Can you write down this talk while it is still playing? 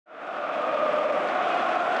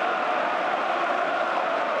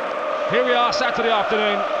Here we are, Saturday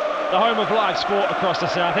afternoon, the home of live sport across the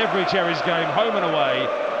south. Every Cherries game, home and away,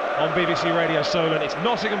 on BBC Radio Solent. It's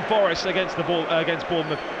Nottingham Forest against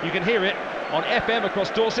Bournemouth. You can hear it on FM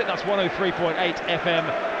across Dorset, that's 103.8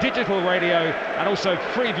 FM, digital radio, and also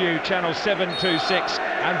Freeview channel 726,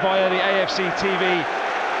 and via the AFC TV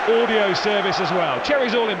audio service as well.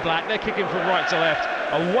 Cherries all in black, they're kicking from right to left,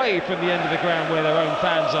 away from the end of the ground where their own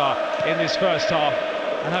fans are in this first half.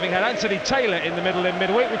 And having had Anthony Taylor in the middle in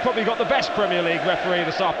midweek, we've probably got the best Premier League referee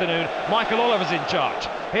this afternoon. Michael Oliver's in charge.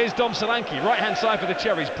 Here's Dom Solanke, right-hand side for the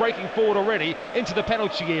Cherries, breaking forward already into the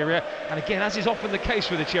penalty area. And again, as is often the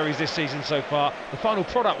case with the Cherries this season so far, the final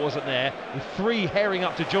product wasn't there, with three herring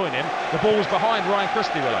up to join him. The ball was behind Ryan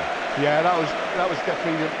Christie, Willow. Yeah, that was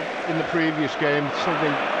definitely in the previous game,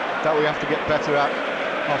 something that we have to get better at.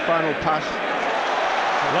 Our final pass.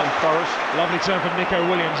 Forest. Lovely turn from Nico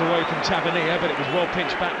Williams away from Tavernier, but it was well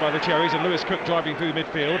pinched back by the Cherries, and Lewis Cook driving through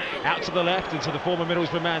midfield, out to the left into the former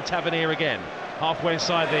Middlesbrough man Tavernier again. Halfway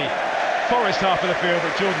inside the Forest half of the field,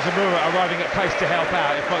 but Jordan Zamora arriving at pace to help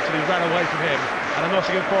out. In fact, he ran away from him, and a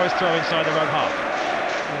Nottingham Forest throw inside their own half.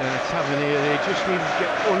 Tavernier, they just needed to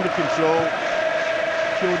get under control.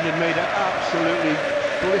 Jordan had made an absolutely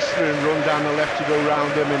blistering run down the left to go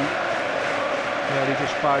round him, and he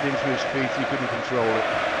just fired into his feet, he couldn't control it.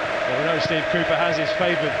 Well, we know Steve Cooper has his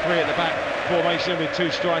favoured three at the back formation with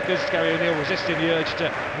two strikers. Gary O'Neill resisting the urge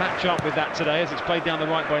to match up with that today, as it's played down the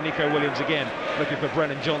right by Nico Williams again, looking for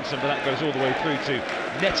Brennan Johnson, but that goes all the way through to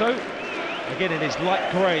Neto. Again in his light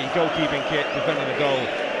grey goalkeeping kit, defending the goal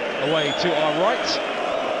away to our right.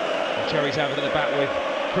 The Cherries have it at the back with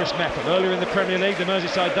Chris Mepham. Earlier in the Premier League, the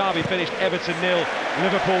Merseyside derby finished Everton 0,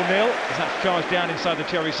 Liverpool 0, as that's charged down inside the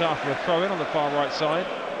Cherries half for a throw-in on the far right side.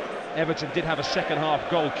 Everton did have a second half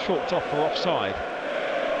goal chalked off for offside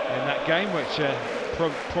in that game, which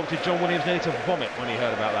prompted John Williams nearly to vomit when he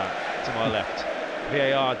heard about that, to my left.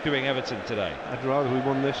 VAR doing Everton today. I'd rather we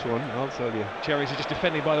won this one, I'll tell you. Cherries are just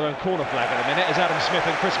defending by their own corner flag at the minute, as Adam Smith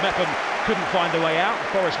and Chris Mepham couldn't find a way out.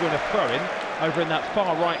 Forest win a throw-in over in that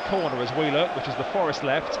far right corner as we look, which is the Forest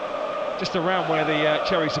left, just around where the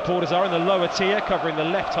Cherry supporters are in the lower tier, covering the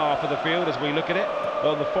left half of the field as we look at it.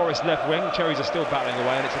 On the Forest left wing, Cherries are still battling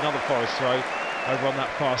away, and it's another Forest throw over on that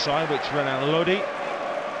far side, which Renan Lodi,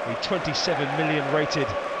 the 27 million rated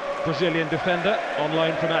Brazilian defender on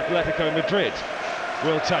loan from Atletico Madrid,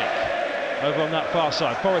 will take over on that far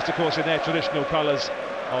side. Forest, of course, in their traditional colours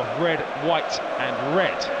of red, white and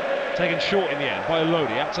red. Taken short in the end by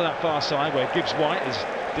Lodi, out to that far side where Gibbs White is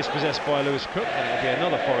dispossessed by Lewis Cook, and it'll be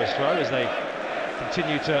another Forest throw as they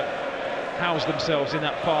continue to house themselves in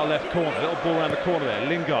that far left corner. Little ball around the corner there.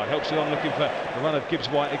 Lingard helps it on, looking for the run of Gibbs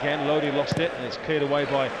White again. Lodi lost it, and it's cleared away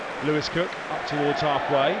by Lewis Cook up towards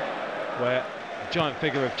halfway, where the giant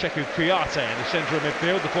figure of Cheku Kouyaté in the centre of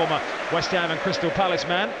midfield, the former West Ham and Crystal Palace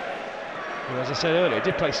man, who, as I said earlier,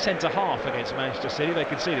 did play centre half against Manchester City. They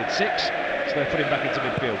conceded 6, so they put him back into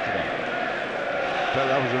midfield today. But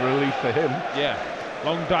that was a relief for him. Yeah.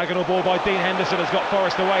 Long diagonal ball by Dean Henderson has got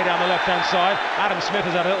Forest away down the left-hand side. Adam Smith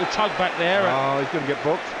has had a little tug back there. Oh, he's going to get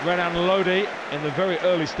booked. Renan Lodi in the very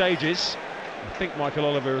early stages. I think Michael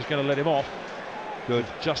Oliver is going to let him off. Good.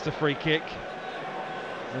 Just a free kick.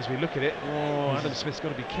 As we look at it, Adam Smith's got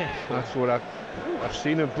to be careful. That's what I've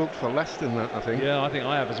seen him booked for less than that, I think. Yeah, I think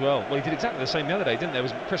I have as well. Well, he did exactly the same the other day, didn't there? It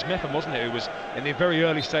was Chris Mepham, wasn't it, who was in the very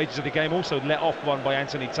early stages of the game, also let off one by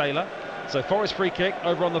Anthony Taylor. So Forest free kick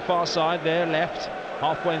over on the far side, there left,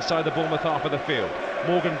 halfway inside the Bournemouth half of the field.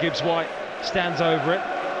 Morgan Gibbs White stands over it.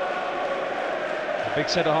 The big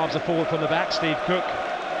centre halves are forward from the back. Steve Cook,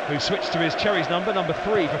 who switched to his Cherries number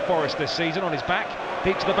 3 for Forest this season, on his back.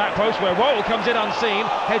 Deep to the back post where Roll comes in unseen,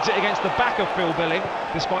 heads it against the back of Phil Billing,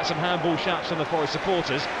 despite some handball shouts from the Forest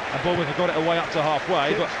supporters, and Bournemouth have got it away up to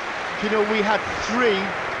halfway. But you know, we had 3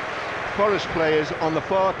 Forest players on the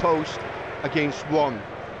far post against 1.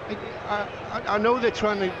 I know they're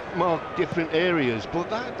trying to mark different areas, but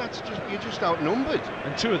that's just, you're just outnumbered.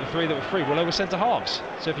 And 2 of the 3 that were free were centre halves.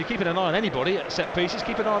 So if you're keeping an eye on anybody at set pieces,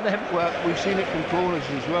 keep an eye on them. Well, we've seen it from corners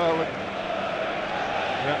as well.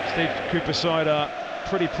 Yeah, Steve Cooper's side are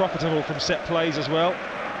pretty profitable from set plays as well.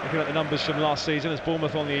 Looking at the numbers from last season, as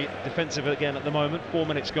Bournemouth on the defensive again at the moment. 4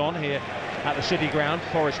 minutes gone here at the City Ground.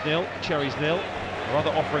 Forest 0, Cherries 0. Our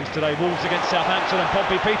other offerings today, Wolves against Southampton and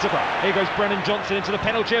Pompey Peterborough. Here goes Brennan Johnson into the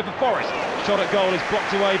penalty area for Forest. Shot at goal is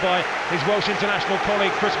blocked away by his Welsh international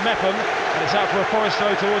colleague Chris Mepham, and it's out for a Forest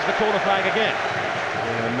throw towards the corner flag again.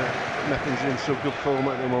 Yeah, Mepham's in some good form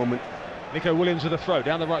at the moment. Nico Williams with a throw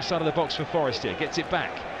down the right side of the box for Forest here, gets it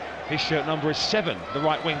back. His shirt number is 7, the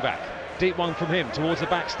right wing back. Deep one from him towards the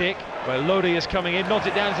back stick, where Lodi is coming in, nods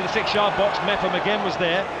it down to the 6-yard box. Mepham again was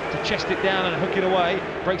there to chest it down and hook it away.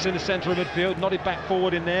 Breaks in the centre of midfield, nodded back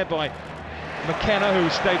forward in there by McKenna, who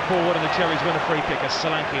stayed forward, and the Cherries win a free kick as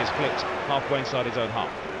Solanke is clipped halfway inside his own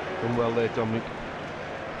half. Done well there, Dominic.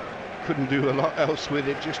 Couldn't do a lot else with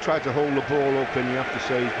it, just tried to hold the ball up, and you have to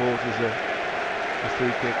say he's bought as a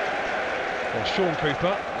free kick. Well, Sean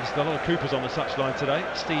Cooper, there's a lot of Coopers on the touchline today.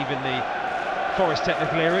 Steve in the Forest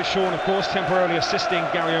technical area. Sean, of course, temporarily assisting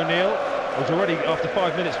Gary O'Neill. Was already, after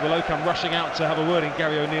 5 minutes, Willow come rushing out to have a word in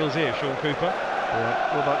Gary O'Neill's ear, Sean Cooper.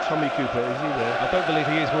 Yeah. What about Tommy Cooper? Is he there? I don't believe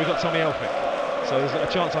he is, but we've got Tommy Elphick. So there's a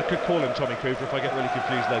chance I could call him Tommy Cooper if I get really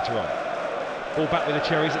confused later on. Ball back with the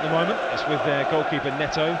Cherries at the moment. It's with their goalkeeper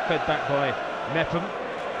Neto, fed back by Mepham.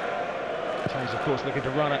 Cherries, of course, looking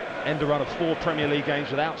to end a run of 4 Premier League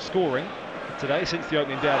games without scoring today since the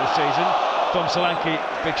opening day of the season. Dom Solanke,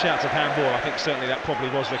 big shouts of handball. I think certainly that probably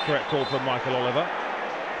was the correct call from Michael Oliver.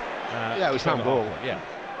 Yeah, it was handball. Yeah.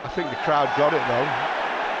 I think the crowd got it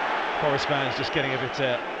though. Forest fans just getting a bit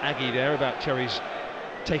aggy there about Cherries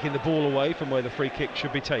taking the ball away from where the free kick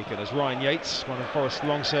should be taken, as Ryan Yates, one of Forest's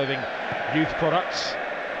long-serving youth products,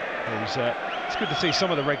 who's it's good to see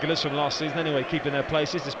some of the regulars from last season anyway keeping their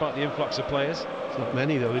places despite the influx of players. It's not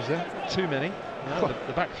many though, is there? Too many. No,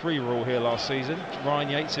 the back three were all here last season. Ryan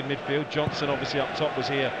Yates in midfield, Johnson obviously up top was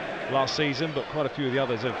here last season, but quite a few of the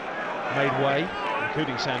others have made way,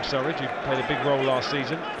 including Sam Surridge, who played a big role last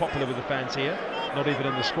season, popular with the fans here, not even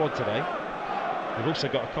in the squad today. We've also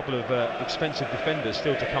got a couple of expensive defenders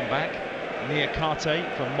still to come back. Nia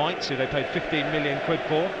Karte from Mainz, who they paid 15 million quid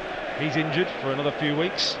for. He's injured for another few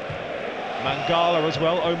weeks. Mangala as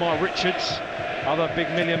well, Omar Richards, other big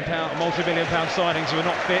multi-million pound signings who are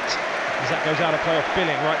not fit, as that goes out of play off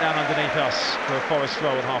Billing right down underneath us for a Forest throw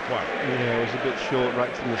at halfway. Yeah, it was a bit short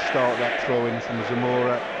right from the start, that throw in from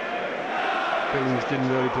Zamora. Billings didn't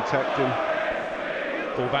really protect him.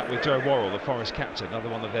 Ball back with Joe Worrell, the Forest captain, another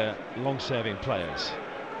one of their long-serving players.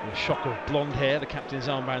 With a shock of blonde hair, the captain's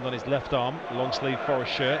armband on his left arm, long-sleeve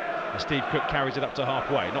Forest shirt, and Steve Cook carries it up to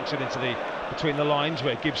halfway, knocks it into between the lines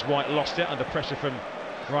where Gibbs White lost it under pressure from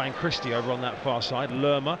Ryan Christie over on that far side.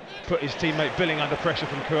 Lerma put his teammate Billing under pressure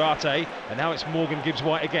from Kuate, and now it's Morgan Gibbs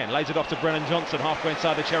White again, lays it off to Brennan Johnson halfway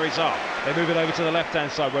inside the Cherries half. They move it over to the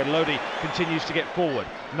left-hand side where Lodi continues to get forward,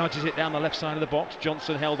 nudges it down the left side of the box.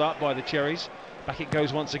 Johnson held up by the Cherries. Back it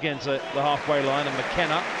goes once again to the halfway line, and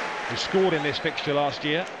McKenna, who scored in this fixture last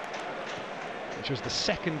year, which was the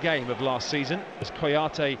second game of last season, as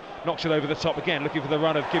Koyate knocks it over the top again, looking for the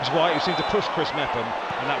run of Gibbs White, who seemed to push Chris Mepham,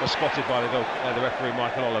 and that was spotted by the referee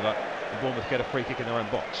Michael Oliver, and Bournemouth get a free kick in their own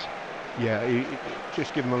box. Yeah, he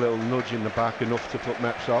just give him a little nudge in the back, enough to put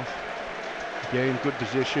Meps off. Again, good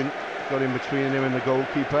position, got in between him and the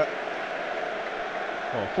goalkeeper.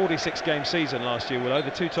 Well, 46-game season last year, Willow.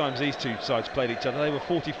 The 2 times these two sides played each other, they were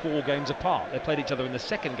 44 games apart. They played each other in the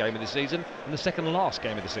second game of the season and the second last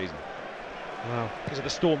game of the season. Wow. Because of the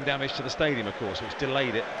storm damage to the stadium, of course, which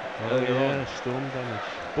delayed it earlier on. Storm damage.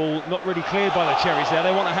 Ball not really cleared by the Cherries there.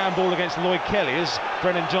 They want a handball against Lloyd Kelly as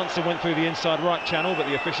Brennan Johnson went through the inside right channel, but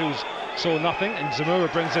the officials saw nothing, and Zamora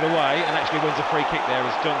brings it away and actually wins a free kick there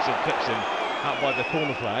as Johnson clips him out by the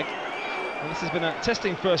corner flag. And this has been a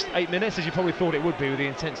testing first 8 minutes, as you probably thought it would be with the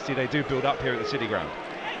intensity they do build up here at the City Ground.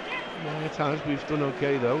 Yeah, at times we've done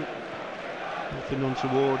okay though. Nothing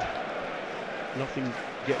untoward. Nothing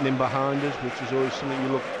getting in behind us, which is always something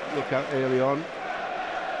you look at early on.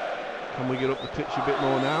 Can we get up the pitch a bit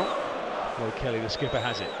more now? Well, Kelly, the skipper,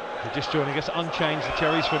 has it. They're just joining us, unchanged, the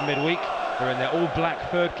Cherries from midweek. They're in their all-black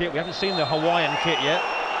third kit. We haven't seen the Hawaiian kit yet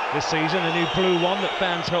this season, a new blue one that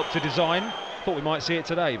fans helped to design. Thought we might see it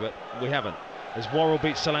today, but we haven't. As Worrell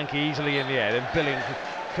beats Solanke easily in the air, then Billing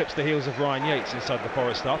clips the heels of Ryan Yates inside the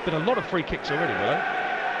Forest half. Been a lot of free kicks already, Willow.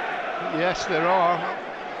 Yes, there are.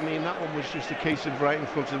 I mean, that one was just a case of right in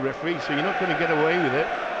front of the referee, so you're not going to get away with it.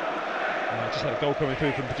 I just had a goal coming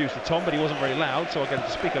through from producer Tom, but he wasn't very loud, so I'm going to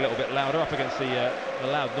speak a little bit louder up against the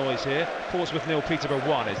loud noise here. Portsmouth 0, Peterborough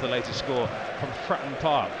 1 is the latest score from Fratton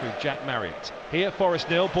Park through Jack Marriott. Here, Forest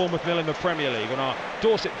 0, Bournemouth 0 in the Premier League on our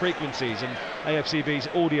Dorset frequencies and AFCB's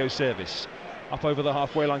audio service. Up over the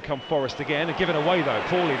halfway line come Forest again, and given away though,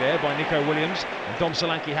 poorly there by Nico Williams, and Dom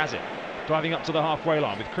Solanke has it. Driving up to the halfway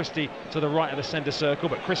line with Christie to the right of the centre circle,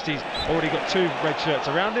 but Christie's already got 2 red shirts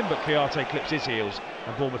around him, but Koyate clips his heels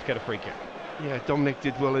and Bournemouth get a free kick. Yeah, Dominic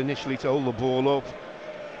did well initially to hold the ball up.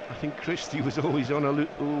 I think Christie was always on a look.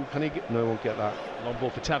 Ooh, can he get? No, won't get that. Long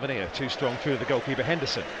ball for Tavernier, too strong through the goalkeeper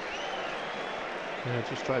Henderson. Yeah,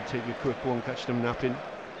 just tried to take a quick one, catch them napping.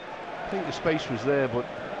 I think the space was there, but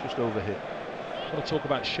just overhit. A lot of talk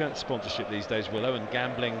about shirt sponsorship these days, Willow, and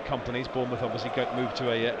gambling companies. Bournemouth obviously moved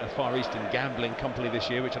to a Far Eastern gambling company this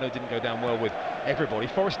year, which I know didn't go down well with everybody.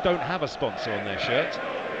 Forest don't have a sponsor on their shirt.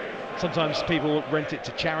 Sometimes people rent it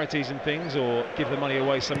to charities and things, or give the money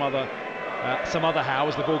away some other how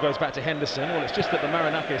as the ball goes back to Henderson. Well, it's just that the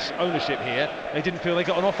Marinakis ownership here, they didn't feel they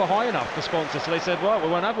got an offer high enough for sponsors, so they said, well, we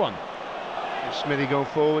won't have one. Smithy going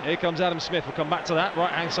forward. Here comes Adam Smith. We'll come back to that.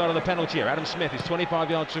 Right-hand side of the penalty area. Adam Smith is 25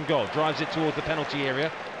 yards from goal. Drives it towards the penalty area.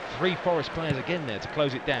 3 Forest players again there to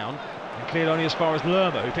close it down. And cleared only as far as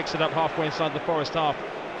Lerma, who picks it up halfway inside the Forest half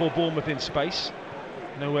for Bournemouth in space.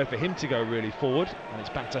 Nowhere for him to go really forward. And it's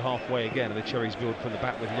back to halfway again. And the Cherries build from the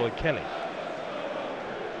back with Lloyd Kelly.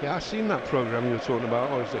 Yeah, I've seen that programme you were talking about.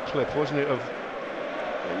 Or it was a clip, wasn't it, of,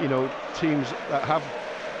 you know, teams that have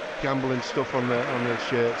gambling stuff on their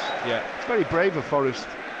shirts. Yeah, it's very brave of Forest,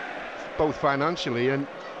 both financially and.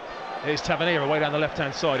 Here's Tavernier away down the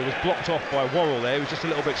left-hand side. He was blocked off by Worrell there. He was just a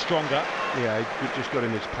little bit stronger. Yeah, he just got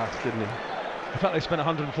in his path, didn't he? The fact they spent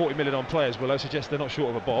 140 million on players, Willow, suggests they're not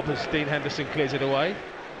short of a bob as Dean Henderson clears it away.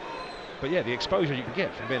 But yeah, the exposure you can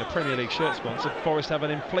get from being a Premier League shirt sponsor, Forest have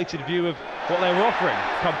an inflated view of what they were offering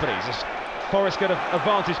companies. As Forest get an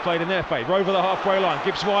advantage played in their favour over the halfway line.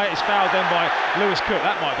 Gibbs White is fouled then by Lewis Cook.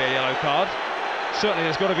 That might be a yellow card. Certainly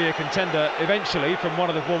there's got to be a contender eventually from one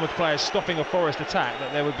of the Bournemouth players stopping a Forest attack,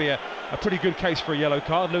 that there would be a pretty good case for a yellow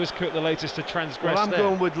card. Lewis Cook the latest to transgress. Well, I'm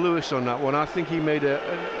going with Lewis on that one. I think he made a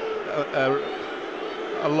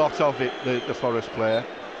lot of it, the Forest player.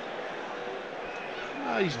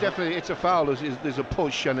 He's definitely, it's a foul. There's a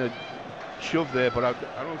push and a shove there, but I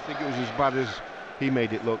don't think it was as bad as he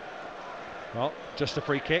made it look. Well, just a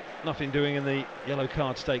free kick, nothing doing in the yellow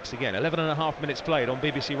card stakes again. 11.5 minutes played on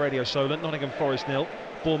BBC Radio Solent. Nottingham Forest 0,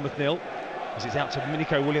 Bournemouth 0. As it's out to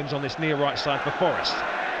Nico Williams on this near right side for Forest.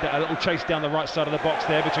 A little chase down the right side of the box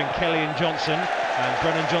there between Kelly and Johnson. And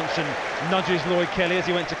Brennan Johnson nudges Lloyd Kelly as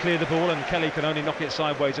he went to clear the ball, and Kelly can only knock it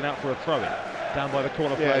sideways and out for a throw-in. Down by the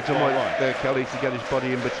corner flag. Yeah, it's right there, Kelly, to get his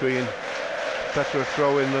body in between. Better a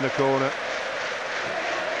throw-in than a corner.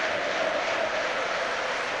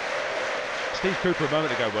 Steve Cooper a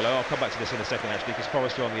moment ago, Willow. I'll come back to this in a second actually, because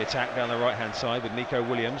Forest are on the attack down the right hand side with Nico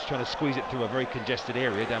Williams trying to squeeze it through a very congested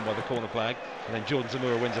area down by the corner flag, and then Jordan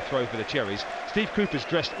Zamora wins a throw for the Cherries. Steve Cooper's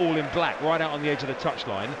dressed all in black right out on the edge of the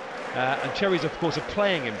touchline, and Cherries of course are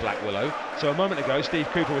playing in black, Willow. So a moment ago Steve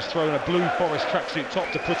Cooper was throwing a blue Forest tracksuit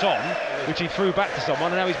top to put on, which he threw back to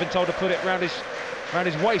someone, and now he's been told to put it round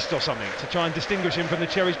his waist or something to try and distinguish him from the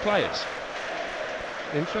Cherries players.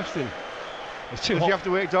 Interesting. It's too hot. You have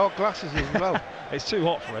to wear dark glasses as well. It's too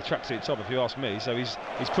hot for a tracksuit top, if you ask me. So he's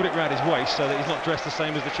put it round his waist so that he's not dressed the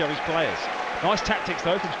same as the Cherries players. Nice tactics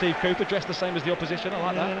though from Steve Cooper, dressed the same as the opposition. I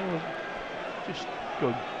like that. Just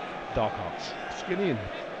good. Dark arts. Skinny in.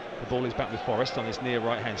 The ball is back with Forest on this near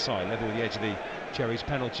right-hand side, level with the edge of the Cherries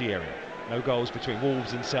penalty area. No goals between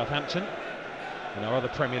Wolves and Southampton. In our other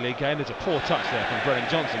Premier League game, there's a poor touch there from Brennan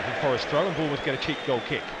Johnson from Forest throw, and Bournemouth get a cheap goal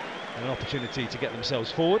kick and an opportunity to get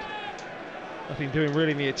themselves forward. Nothing doing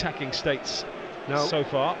really in the attacking states so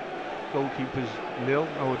far. Goalkeepers nil,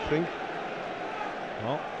 I would think.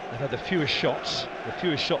 Well, they've had the fewest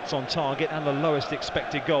shots on target, and the lowest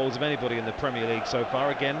expected goals of anybody in the Premier League so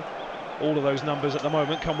far. Again, all of those numbers at the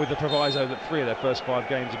moment come with the proviso that 3 of their first 5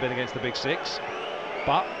 games have been against the Big Six.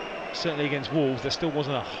 But certainly against Wolves, there still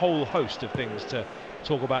wasn't a whole host of things to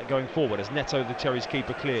talk about going forward, as Neto, the Cherries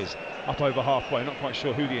keeper, clears up over halfway. Not quite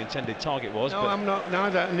sure who the intended target was. No, but I'm not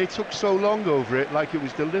neither, and they took so long over it, like it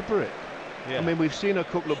was deliberate. Yeah. I mean, we've seen a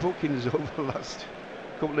couple of bookings over the last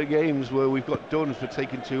couple of games where we've got done for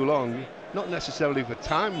taking too long, not necessarily for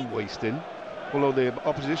time wasting, although the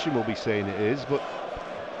opposition will be saying it is, but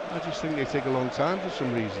I just think they take a long time for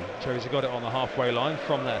some reason. Cherries have got it on the halfway line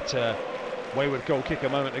from that wayward goal kick a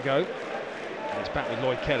moment ago. And it's back with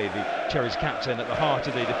Lloyd Kelly, the Cherries captain, at the heart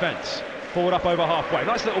of the defence. Forward up over halfway.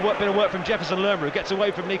 Nice little bit of work from Jefferson Lerma, who gets away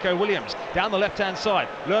from Nico Williams down the left-hand side.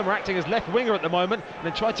 Lerma acting as left winger at the moment, and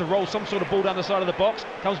then tried to roll some sort of ball down the side of the box.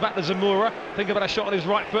 Comes back to Zamora, thinking about a shot on his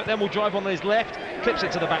right foot, then will drive on his left, clips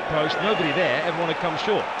it to the back post. Nobody there, everyone had come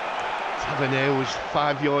short. Tavernier was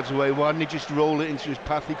 5 yards away. Why didn't he just roll it into his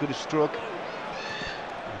path? He could have struck.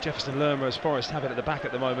 Jefferson Lerma, as Forest have it at the back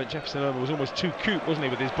at the moment. Jefferson Lerma was almost too cute, wasn't he,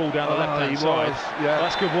 with his ball down the left-hand side. Yeah. Well,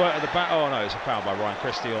 that's good work at the back. Oh no, it's a foul by Ryan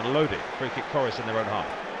Christie on Lodi. Free kick Forest in their own half.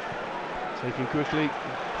 Taken quickly.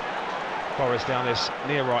 Forest down this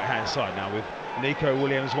near right-hand side now with Nico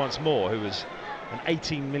Williams once more, who was an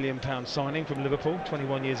 £18 million signing from Liverpool,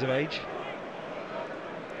 21 years of age.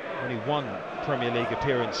 Only 1 Premier League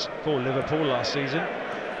appearance for Liverpool last season.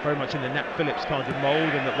 very much in the Nat Phillips kind of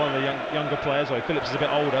mould, and that one of the younger players, well, Phillips is a bit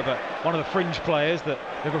older, but one of the fringe players that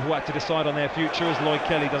Liverpool had to decide on their future, as Lloyd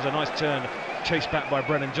Kelly does a nice turn, chased back by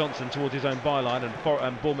Brennan Johnson towards his own byline,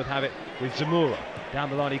 and Bournemouth have it with Zamora. Down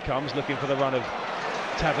the line he comes, looking for the run of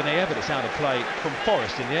Tavernier, but it's out of play from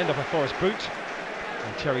Forest in the end, off a Forest boot.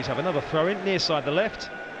 And Cherries have another throw-in, near side the left.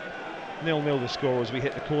 0-0 the score as we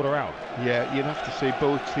hit the quarter hour. Yeah, you'd have to say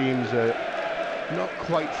both teams are not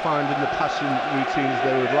quite finding the passing routines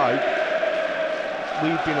they would like.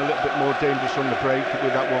 We've been a little bit more dangerous on the break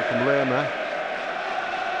with that one from Lerma.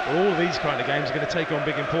 Well, all of these kind of games are going to take on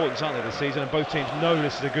big importance, aren't they, this season? And both teams know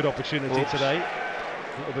this is a good opportunity today.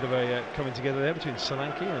 A little bit of a coming together there between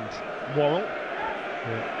Solanke and Worrell.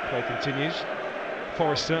 Play continues.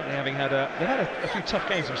 Forest certainly having had they've had a few tough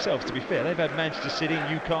games themselves, to be fair. They've had Manchester City,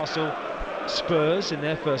 Newcastle, Spurs in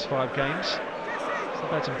their first 5 games. So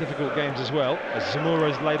they've had some difficult games as well, as Zamora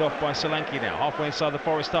is laid off by Solanke now, halfway inside the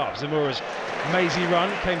Forest half. Zamora's mazy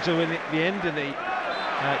run came to the end in the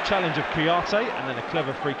challenge of Kouyaté, and then a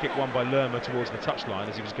clever free kick won by Lerma towards the touchline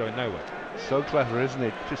as he was going nowhere. So clever, isn't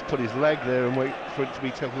it? Just put his leg there and wait for it to be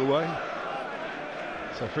taken away.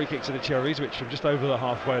 So free kick to the Cherries, which from just over the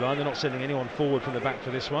halfway line. They're not sending anyone forward from the back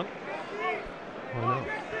for this one. Why not?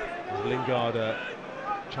 As Lingard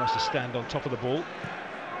tries to stand on top of the ball.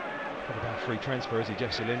 What about free transfer, is he,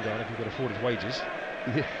 Jesse Lingard, if he could afford his wages?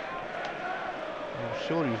 Yeah. I'm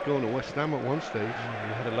sure he was going to West Ham at one stage.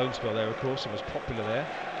 He had a loan spell there, of course, and was popular there.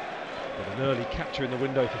 But an early capture in the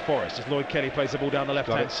window for Forest as Lloyd Kelly plays the ball down the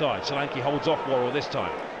left-hand side. Solanke holds off Worrell this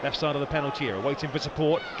time. Left side of the penalty area, waiting for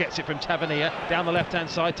support. Gets it from Tavernier down the left-hand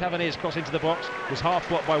side. Tavernier's cross into the box was half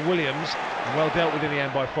blocked by Williams, and well dealt with in the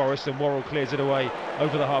end by Forest. And Worrell clears it away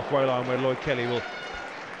over the halfway line, where Lloyd Kelly will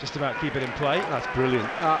just about keep it in play. That's brilliant,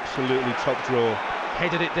 absolutely top draw.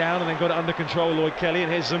 Headed it down and then got it under control, Lloyd Kelly.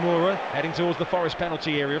 And here's Zamora heading towards the Forest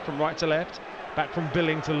penalty area from right to left. Back from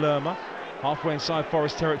Billing to Lerma. Halfway inside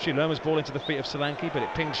Forest territory. Lerma's ball into the feet of Solanke, but it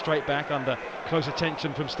pings straight back under close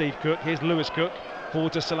attention from Steve Cook. Here's Lewis Cook,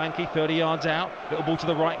 forward to Solanke, 30 yards out. Little ball to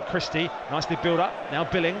the right, Christie, nicely built up. Now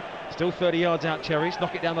Billing, still 30 yards out, Cherries.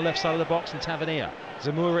 Knock it down the left side of the box, and Tavernier.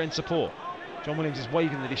 Zamora in support. John Williams is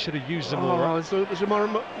waving that he should have used Zamora. Oh,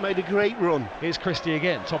 Zamora made a great run. Here's Christie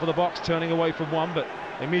again, top of the box, turning away from one, but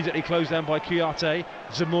immediately closed down by Kouyaté.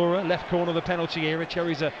 Zamora, left corner of the penalty area.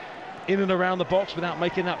 Cherries are in and around the box without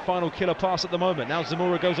making that final killer pass at the moment. Now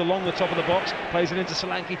Zamora goes along the top of the box, plays it into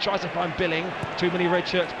Solanke, tries to find Billing. Too many red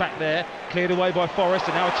shirts back there, cleared away by Forest,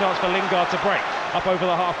 and now a chance for Lingard to break. Up over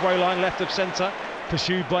the halfway line, left of centre,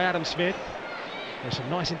 pursued by Adam Smith. There's some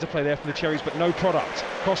nice interplay there from the Cherries, but no product.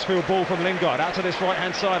 Crossfield ball from Lingard, out to this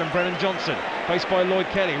right-hand side, and Brennan Johnson, faced by Lloyd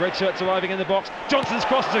Kelly. Red shirts arriving in the box. Johnson's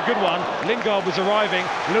cross is a good one. Lingard was arriving.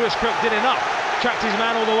 Lewis Cook did enough. Tracked his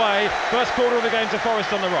man all the way. First quarter of the game to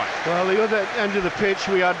Forest on the right. Well, the other end of the pitch,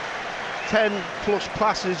 we had 10 plus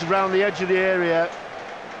passes around the edge of the area,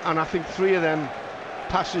 and I think 3 of them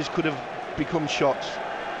passes could have become shots.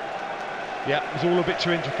 Yeah, it was all a bit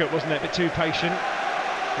too intricate, wasn't it? A bit too patient.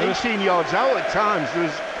 18 yards out at times. There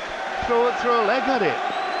was throw a leg at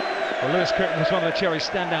it. Well, Lewis Cook was one of the Cherries'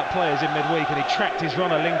 standout players in midweek, and he tracked his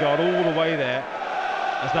runner Lingard all the way there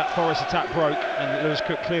as that Forest attack broke, and Lewis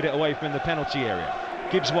Cook cleared it away from the penalty area.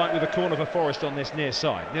 Gibbs White with a corner for Forest on this near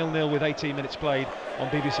side. 0-0 with 18 minutes played on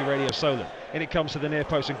BBC Radio Solent. In it comes to the near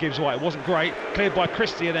post, and Gibbs White. It wasn't great. Cleared by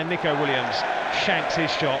Christie, and then Nico Williams shanks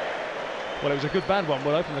his shot. Well, it was a good bad one,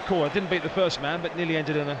 Willow, from the corner. Didn't beat the first man, but nearly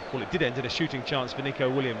ended in a... Well, it did end in a shooting chance for Nico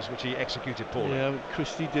Williams, which he executed poorly. Yeah,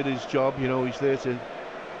 Christie did his job. You know, he's there to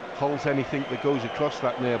hold anything that goes across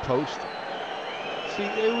that near post. See,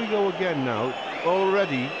 here we go again now.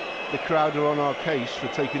 Already, the crowd are on our case for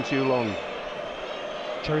taking too long.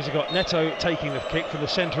 Cherries have got Neto taking the kick from the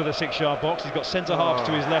centre of the 6-yard box. He's got centre-halves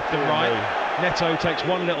to his left and right. Neto takes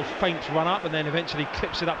one little faint run up and then eventually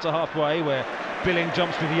clips it up to halfway, where Billing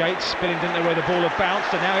jumps with Yates. Billing didn't know where the ball had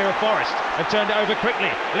bounced, and now here are Forest. They've turned it over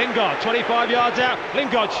quickly. Lingard, 25 yards out.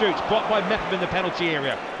 Lingard shoots, blocked by Mepham in the penalty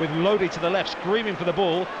area, with Lodi to the left, screaming for the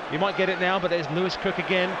ball. He might get it now, but there's Lewis Cook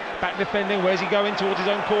again, back defending. Where's he going? Towards his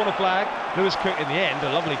own corner flag. Lewis Cook in the end,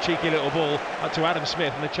 a lovely cheeky little ball up to Adam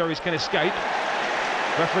Smith, and the Cherries can escape.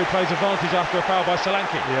 Referee plays advantage after a foul by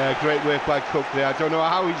Solanke. Yeah, great work by Cook there. I don't know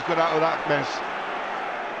how he's got out of that mess.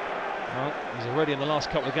 Well, he's already in the last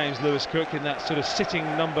couple of games, Lewis Cook, in that sort of sitting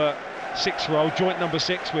number 6 role, joint number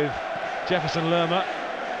 6 with Jefferson Lerma,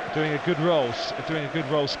 doing a good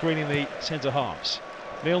role screening the centre halves.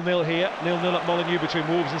 0-0 here, 0-0 at Molineux between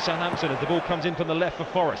Wolves and Southampton, as the ball comes in from the left for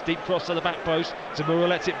Forest. Deep cross to the back post. Zamora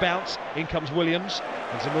lets it bounce. In comes Williams,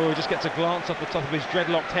 and Zamora just gets a glance off the top of his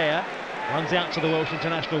dreadlocked hair. Runs out to the Welsh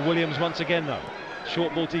international. Williams once again, though.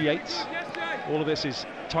 Short ball to Yates. All of this is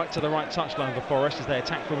tight to the right touchline for Forest as they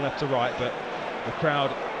attack from left to right, but the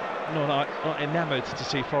crowd not enamoured to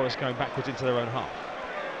see Forest going backwards into their own half.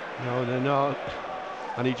 No, they're not.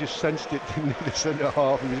 And he just sensed it, didn't he, the centre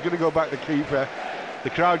half. He was going to go back to keeper. The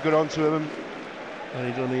crowd got onto him, and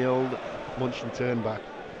he done the old munch and turn back.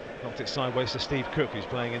 Knocked it sideways to Steve Cook, who's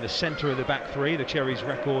playing in the centre of the back three, the Cherries'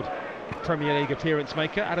 record Premier League appearance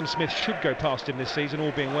maker. Adam Smith should go past him this season,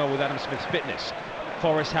 all being well with Adam Smith's fitness.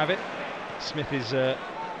 Forest have it. Smith is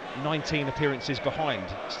 19 appearances behind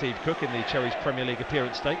Steve Cook in the Cherries' Premier League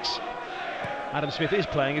appearance stakes. Adam Smith is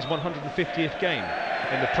playing his 150th game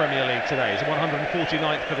in the Premier League today. It's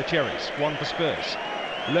 149th for the Cherries, 1 for Spurs.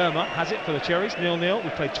 Lerma has it for the Cherries, 0-0.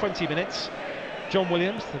 We've played 20 minutes. John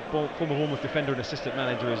Williams, the former Bournemouth defender and assistant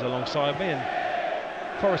manager, is alongside me, and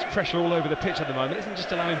Forest pressure all over the pitch at the moment isn't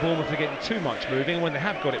just allowing Bournemouth to get too much moving, and when they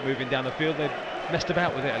have got it moving down the field, they've messed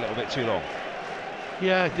about with it a little bit too long.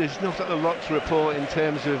 Yeah, there's not a lot to report in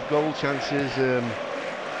terms of goal chances.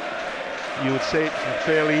 You would say it's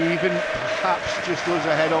fairly even, perhaps just us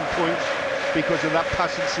ahead on points because of that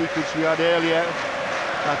passing sequence we had earlier.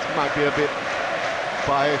 That might be a bit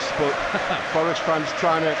biased, but Forest fans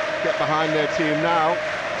trying to get behind their team now.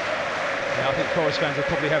 Yeah, I think Forest fans will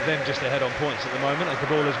probably have them just ahead on points at the moment, as the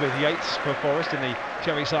ball is with Yates for Forest in the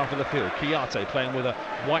Cherries half of the field. Kouyaté playing with a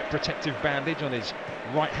white protective bandage on his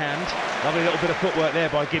right hand. Lovely little bit of footwork there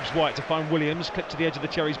by Gibbs-White to find Williams, clipped to the edge of the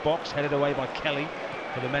Cherries box, headed away by Kelly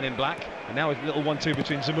for the men in black. And now a little 1-2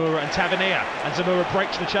 between Zamora and Tavernier, and Zamora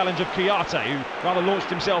breaks the challenge of Kouyaté, who rather launched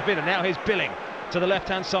himself in, and now here's Billing to the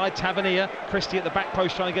left-hand side. Tavernier, Christie at the back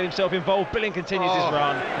post trying to get himself involved. Billing continues his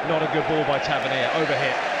run. Not a good ball by Tavernier.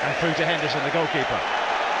 Overhit and through to Henderson, the goalkeeper.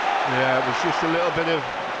 Yeah, it was just a little bit of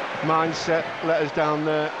mindset let us down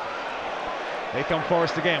there. Here come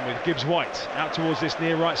Forest again with Gibbs-White out towards this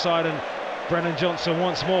near right side, and Brennan Johnson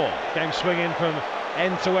once more. Game swinging from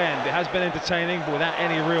end to end. It has been entertaining, but without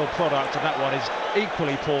any real product, and that one is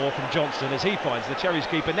equally poor from Johnson as he finds the Cherries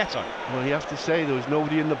keeper Neto. Well, you have to say there was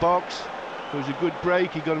nobody in the box. It was a good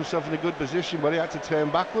break, he got himself in a good position, but he had to turn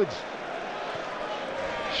backwards.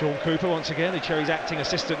 Sean Cooper once again, the Cherries acting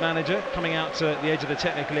assistant manager, coming out to the edge of the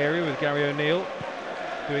technical area with Gary O'Neill,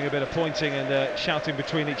 doing a bit of pointing and shouting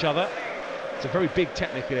between each other. It's a very big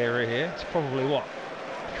technical area here. It's probably, what,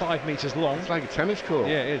 5 metres long? It's like a tennis court.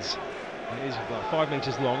 Yeah, it is. It is about 5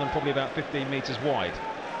 metres long and probably about 15 metres wide.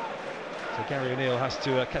 So Gary O'Neill has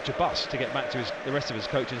to catch a bus to get back to the rest of his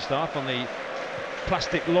coaching staff on the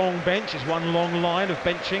plastic long bench. Is one long line of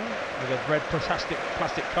benching with a red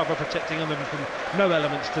plastic cover protecting them from no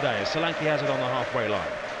elements today, as Solanke has it on the halfway line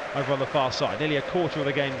over on the far side. Nearly a quarter of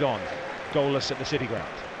the game gone, goalless at the City Ground.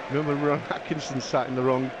 Remember Ron Atkinson sat in the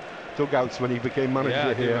wrong dugouts when he became manager here? Yeah,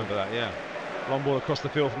 I do here. remember that, yeah. Long ball across the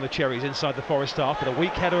field from the Cherries inside the Forest half, but a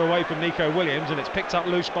weak header away from Nico Williams, and it's picked up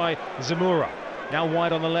loose by Zamora. Now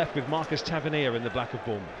wide on the left with Marcus Tavernier in the black of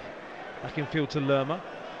Bournemouth. Back in field to Lerma.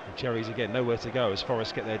 And Cherries again nowhere to go as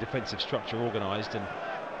Forest get their defensive structure organised, and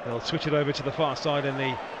they'll switch it over to the far side in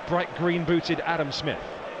the bright green booted Adam Smith.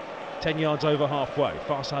 10 yards over halfway,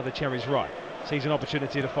 far side of the Cherries right. Sees an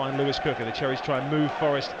opportunity to find Lewis Cook, and the Cherries try and move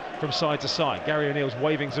Forest from side to side. Gary O'Neill's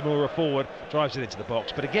waving Zamora forward, drives it into the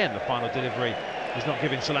box, but again the final delivery is not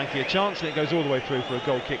giving Solanke a chance, and it goes all the way through for a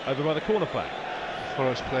goal kick over by the corner flag.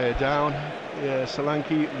 Forest player down. Yeah,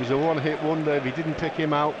 Solanke was a one-hit wonder. If he didn't pick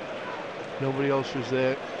him out, nobody else was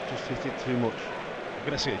there. Just hit it too much. We're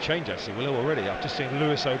going to see a change actually, Will, already. I've just seen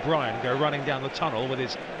Lewis O'Brien go running down the tunnel with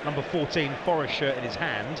his number 14 Forest shirt in his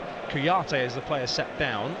hand. Kouyaté as the player sat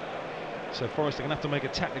down. So Forest are going to have to make a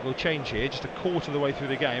tactical change here, just a quarter of the way through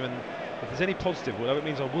the game. And if there's any positive, Will, it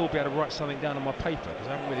means I will be able to write something down on my paper, because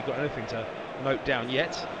I haven't really got anything to note down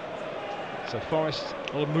yet. So Forest,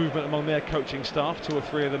 a lot of movement among their coaching staff. 2 or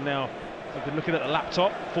 3 of them now have been looking at the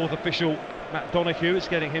laptop. 4th official Matt Donoghue is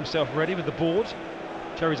getting himself ready with the board.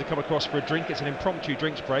 Cherries have come across for a drink. It's an impromptu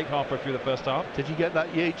drinks break halfway through the first half. Did you get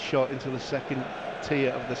that Yates shot into the second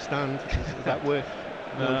tier of the stand? Is that worth?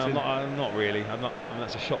 No, I'm not really. I mean,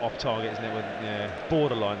 that's a shot off target, isn't it? Yeah,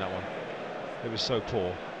 borderline, that one. It was so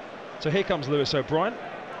poor. So here comes Lewis O'Brien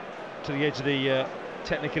to the edge of the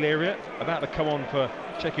technical area, about to come on for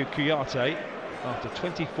Cheku Kouyaté after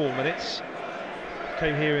 24 minutes.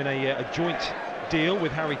 Came here in a joint deal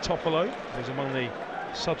with Harry Toffolo, who's among the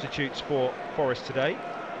substitutes for Forest today.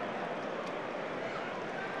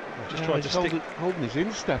 I've just tried to stick... holding his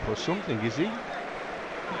instep or something, is he?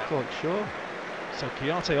 I'm not sure. So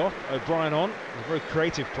Kouyaté off, O'Brien on. He's a very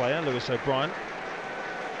creative player, Lewis O'Brien.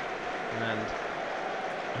 And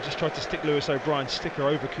I just tried to stick Lewis O'Brien's sticker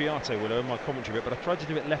over Kouyaté in my commentary bit, but I tried to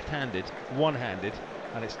do it left-handed, one-handed,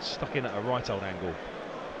 and it's stuck in at a right old angle.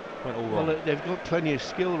 Went all wrong. Well, they've got plenty of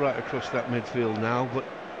skill right across that midfield now, but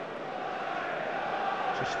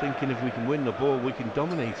just thinking if we can win the ball, we can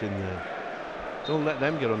dominate in there. Don't let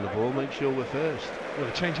them get on the ball, make sure we're first. Well,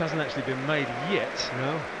 the change hasn't actually been made yet.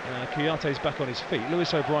 No. Kouyate's back on his feet.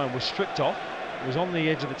 Lewis O'Brien was stripped off. He was on the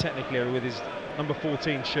edge of the technical area with his number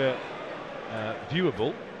 14 shirt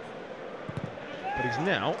viewable. But he's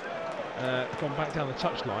now gone back down the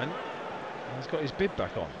touchline and he's got his bib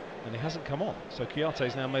back on. And he hasn't come on. So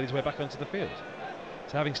Kouyate's now made his way back onto the field.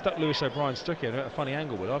 So having stuck Lewis O'Brien stuck here at a funny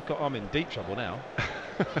angle with, I'm in deep trouble now.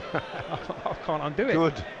 I can't undo it.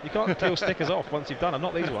 Good. You can't peel stickers off once you've done them.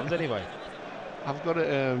 Not these ones anyway. I've got it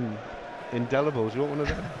indelibles. You want one of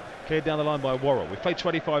them? Cleared down the line by Worrell. We've played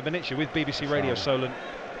 25 minutes here with BBC Radio Solent.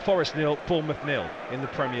 Forest 0, Bournemouth 0 in the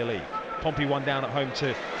Premier League. Pompey 1 down at home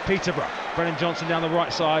to Peterborough. Brennan Johnson down the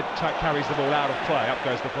right side, carries the ball out of play. Up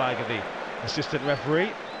goes the flag of the assistant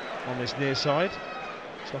referee on this near side.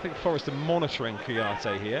 So I think Forest are monitoring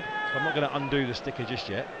Kouyate here. So I'm not going to undo the sticker just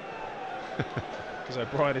yet, because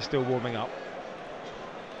O'Brien is still warming up.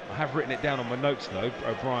 I have written it down on my notes though,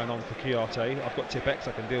 O'Brien on for Kouyate. I've got tip X,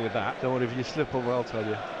 I can deal with that. Don't worry, if you slip up, I'll tell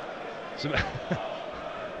you. So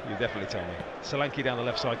you definitely tell me. Solanke down the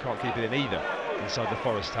left side can't keep it in either inside the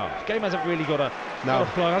Forest half. Game hasn't really got a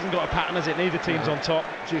flow, hasn't got a pattern, has it? Neither team's on top.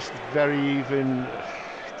 Just very even.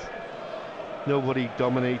 Nobody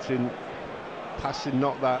dominating. Passing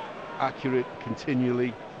not that accurate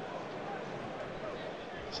continually.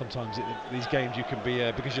 Sometimes these games you can be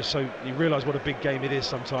because you realise what a big game it is.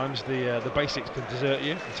 Sometimes the basics can desert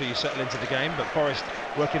you until you settle into the game. But Forest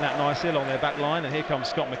working that nicely along their back line, and here comes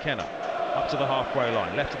Scott McKenna up to the halfway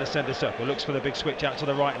line, left of the centre circle, looks for the big switch out to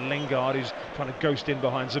the right, and Lingard, who's trying to ghost in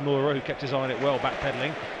behind Zamora, who kept his eye on it well,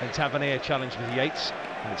 backpedaling, and Tavernier challenged with Yates,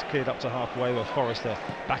 and it's cleared up to halfway where Forest are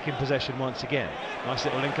back in possession once again. Nice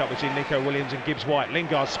little link up between Nico Williams and Gibbs White.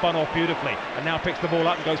 Lingard spun off beautifully and now picks the ball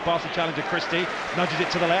up and goes past the challenger Christie, nudges it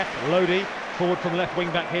to the left. Lodi forward from left wing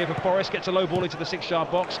back here for Forest, gets a low ball into the 6-yard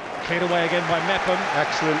box, cleared away again by Mepham.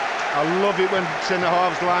 Excellent. I love it when centre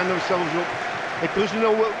halves line themselves up.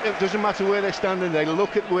 It doesn't matter where they're standing, they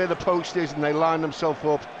look at where the post is and they line themselves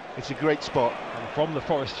up. It's a great spot. And from the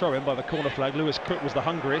Forest throw-in by the corner flag, Lewis Cook was the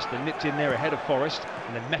hungriest and nipped in there ahead of Forest,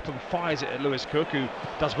 and then Mepham fires it at Lewis Cook, who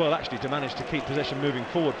does well actually to manage to keep possession moving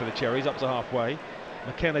forward for the Cherries up to halfway.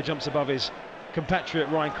 McKenna jumps above his compatriot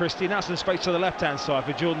Ryan Christie. Now some space to the left-hand side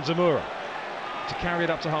for Jordan Zamora to carry it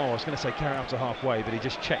up to halfway. I was going to say carry it up to halfway, but he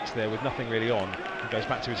just checks there with nothing really on and goes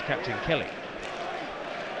back to his captain Kelly.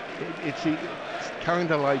 It's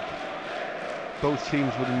kind of like both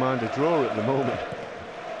teams wouldn't mind a draw at the moment.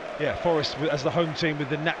 Yeah, Forest as the home team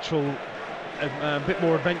with the natural bit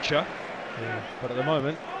more adventure, but at the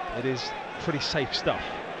moment it is pretty safe stuff.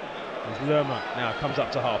 As Lerma now comes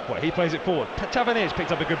up to halfway, he plays it forward. Tavernier's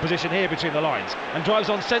picked up a good position here between the lines and drives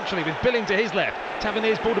on centrally with Billing to his left.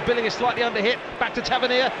 Tavernier's ball to Billing is slightly under hit, back to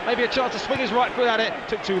Tavernier, maybe a chance to swing his right foot at it,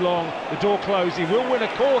 took too long, the door closed, he will win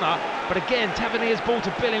a corner, but again Tavernier's ball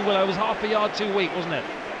to Billing, Willow, was half a yard too weak, wasn't it?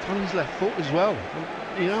 On his left foot as well,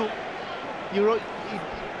 you know, you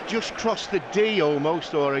just crossed the D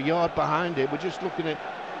almost, or a yard behind it. We're just looking at,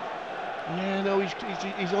 yeah, no,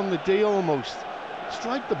 he's on the D almost.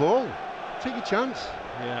 Strike the ball, take a chance.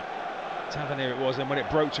 Yeah, Tavernier it was, and when it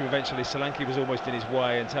broke to eventually, Solanke was almost in his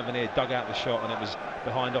way, and Tavernier dug out the shot, and it was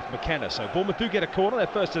behind off McKenna. So Bournemouth do get a corner, their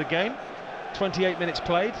first of the game. 28 minutes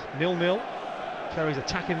played, 0-0. Cherries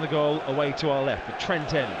attacking the goal away to our left, the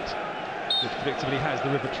Trent end, which predictably has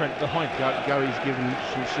the River Trent behind it. Gary's given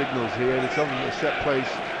some signals here. It's obviously a set piece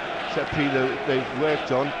that they've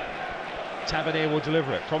worked on. Tavernier will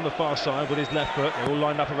deliver it from the far side with his left foot. They're all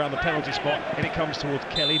lined up around the penalty spot, and it comes towards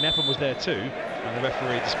Kelly. Mepham was there too, and the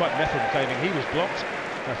referee, despite Mepham claiming he was blocked,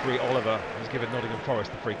 referee Oliver has given Nottingham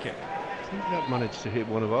Forest the free kick. I think that managed to hit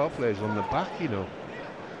one of our players on the back, you know.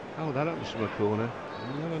 How that happens from a corner,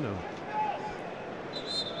 you never know.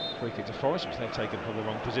 Free kick to Forest, which they've taken from the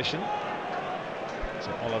wrong position.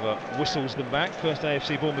 So Oliver whistles them back. First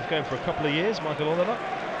AFC Bournemouth game for a couple of years, Michael Oliver.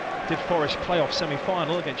 Did Forest playoff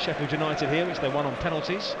semi-final against Sheffield United here, which they won on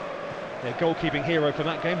penalties. Their goalkeeping hero from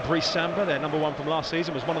that game, Brice Samba, their number one from last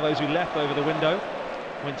season, was one of those who left over the window,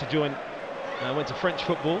 went to French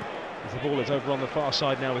football. As the ball is over on the far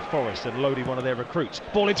side now with Forest, and Lodi, one of their recruits.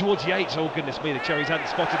 Ball in towards Yates. Oh goodness me, the Cherries hadn't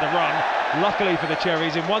spotted the run. Luckily for the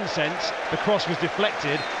Cherries, in one sense, the cross was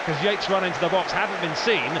deflected because Yates' run into the box hadn't been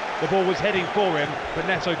seen. The ball was heading for him, but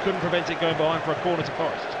Neto couldn't prevent it going behind for a corner to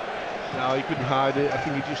Forest. No, he couldn't hide it. I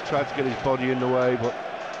think he just tried to get his body in the way, but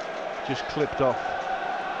just clipped off.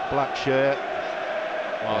 Black shirt.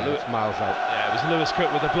 Well, Lewis miles out. Yeah, it was Lewis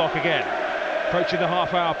Cook with the block again. Approaching the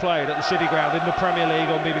half-hour played at the City Ground in the Premier League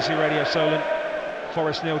on BBC Radio Solent.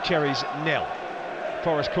 Forest 0, Cherries 0.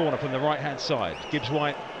 Forest corner from the right-hand side. Gibbs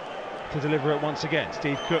White to deliver it once again.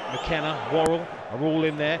 Steve Cook, McKenna, Worrell are all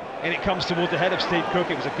in there. And it comes towards the head of Steve Cook.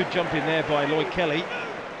 It was a good jump in there by Lloyd Kelly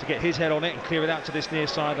to get his head on it and clear it out to this near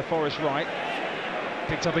side, the Forest right.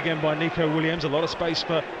 Picked up again by Nico Williams. A lot of space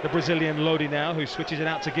for the Brazilian Lodi now, who switches it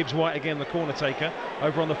out to Gibbs White again, the corner taker.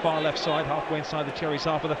 Over on the far left side, halfway inside the Cherries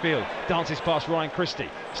half of the field. Dances past Ryan Christie.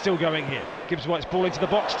 Still going here. Gibbs White's ball into the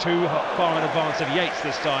box, too far in advance of Yates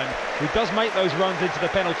this time, who does make those runs into the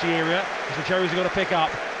penalty area, which the Cherries have got to pick up,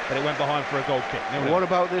 but it went behind for a goal kick. What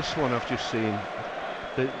about this one I've just seen?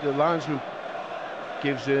 The linesman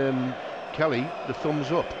gives Kelly the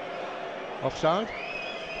thumbs up. Offside?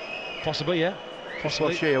 Possibly, yeah.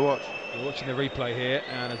 Possibly. Watch. We're watching the replay here,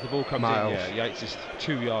 and as the ball comes in, yeah, Yates is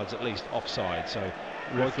 2 yards at least offside. So,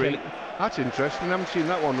 referee. That's interesting. I haven't seen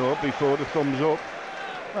that one up before. The thumbs up.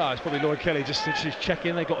 Well, it's probably Lloyd Kelly just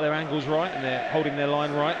checking they got their angles right and they're holding their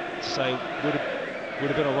line right. So would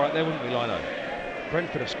have been all right there, wouldn't we, Lino?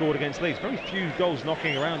 Brentford have scored against Leeds. Very few goals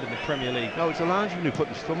knocking around in the Premier League. No, it's a linesman who put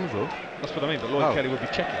his thumbs up. That's what I mean, but Lloyd Kelly would be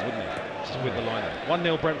checking, wouldn't he? Just with the liner.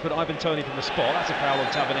 1-0 Brentford. Ivan Toney from the spot. That's a foul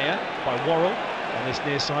on Tavernier by Worrell. On this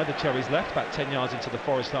near side, the Cherries left, about 10 yards into the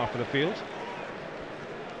Forest half of the field.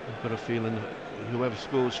 I've got a feeling that whoever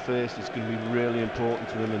scores first is going to be really important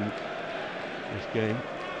to them in this game.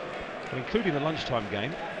 Well, including the lunchtime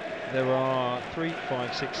game, there are 3,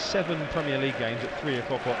 5, 6, 7 Premier League games at 3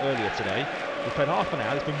 o'clock or earlier today. We've played half an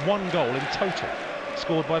hour. There's been 1 goal in total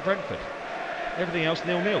scored by Brentford. Everything else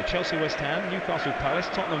 0-0. Chelsea, West Ham, Newcastle Palace,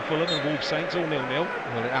 Tottenham, Fulham and Wolves Saints all 0-0.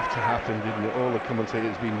 Well, it had to happen, didn't it? All the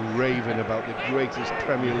commentators have been raving about the greatest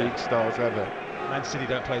Premier League stars ever. Man City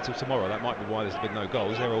don't play till tomorrow. That might be why there's been no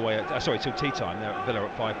goals. They're away at, till tea time. They're at Villa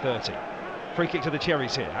at 5:30. Free kick to the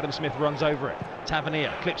Cherries here. Adam Smith runs over it.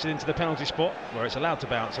 Tavernier clips it into the penalty spot where it's allowed to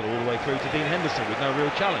bounce it all the way through to Dean Henderson with no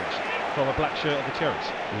real challenge from a black shirt of the Cherries.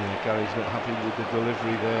 Yeah, Gary's not happy with the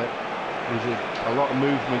delivery there. There's a lot of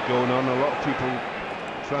movement going on, a lot of people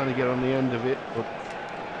trying to get on the end of it, but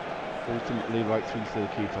ultimately right through to the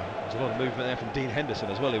keeper. There's a lot of movement there from Dean Henderson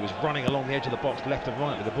as well. He was running along the edge of the box left and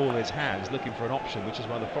right with the ball in his hands, looking for an option, which is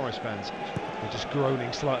why the Forest fans were just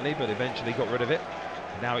groaning slightly, but eventually got rid of it.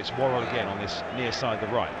 Now it's Worrell again on this near side, the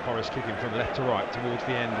right. Forest kicking from left to right towards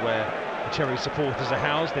the end where the Cherry supporters are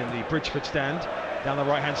housed in the Bridgeford stand. Down the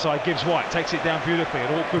right-hand side, Gibbs White takes it down beautifully,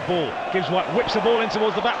 an awkward ball. Gibbs White whips the ball in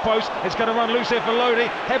towards the back post. It's going to run loose here for Lodi.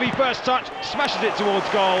 Heavy first touch, smashes it towards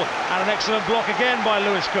goal, and an excellent block again by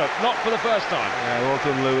Lewis Cook. Not for the first time. Yeah, well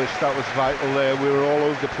done, Lewis. That was vital there. We were all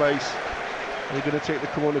over the place. They're going to take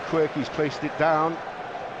the corner quick. He's placed it down.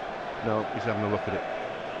 No, he's having a look at it.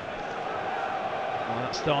 Well,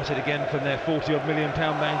 that started again from their £40-odd million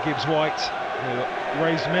man, Gibbs White, who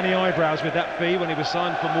raised many eyebrows with that fee when he was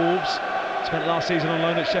signed from Wolves. Spent last season on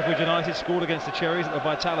loan at Sheffield United, scored against the Cherries at the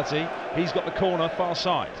Vitality. He's got the corner far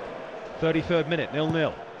side. 33rd minute, 0-0.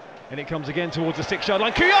 And it comes again towards the 6-yard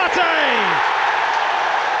line. Kouyaté!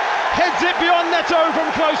 Heads it beyond Neto from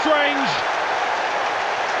close range.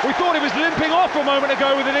 We thought he was limping off a moment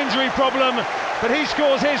ago with an injury problem, but he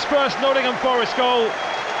scores his first Nottingham Forest goal.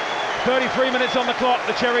 33 minutes on the clock,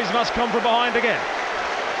 the Cherries must come from behind again.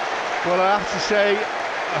 Well, I have to say,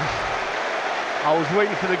 I was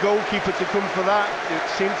waiting for the goalkeeper to come for that. It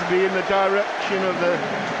seemed to be in the direction of the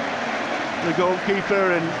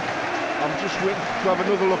goalkeeper, and I'm just waiting to have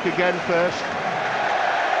another look again first.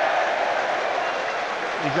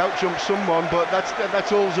 He's outjumped someone, but that's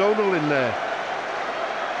all zonal in there.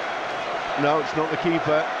 No, it's not the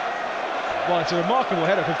keeper. Well, it's a remarkable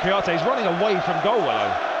header from Kouyaté. He's running away from goal, Willow.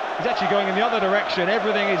 He's actually going in the other direction.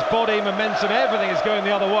 Everything is body, momentum, everything is going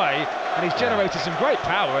the other way. And he's generated some great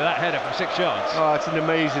power with that header from 6 yards. Oh, it's an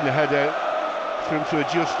amazing header for him to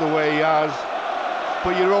adjust the way he has.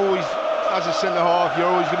 But you're always, as a centre-half, you're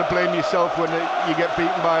always going to blame yourself when you get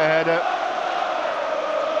beaten by a header.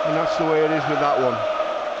 And that's the way it is with that one.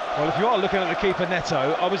 Well, if you are looking at the keeper,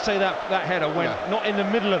 Neto, I would say that header went not in the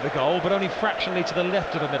middle of the goal, but only fractionally to the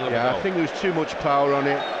left of the middle of the goal. Yeah, I think there was too much power on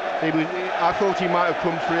it. I thought he might have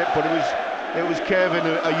come for it, but it was curving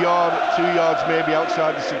a yard, 2 yards maybe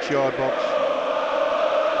outside the 6-yard box.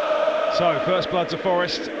 So, first blood to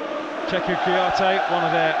Forest. Cheku Kouyaté, one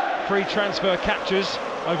of their free transfer captures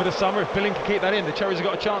over the summer. If Billing can keep that in, the Cherries have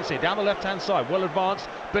got a chance here. Down the left-hand side, well advanced.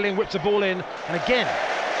 Billing whips the ball in, and again,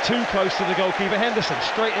 too close to the goalkeeper Henderson,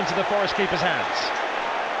 straight into the Forest keeper's hands.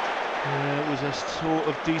 Yeah, it was a sort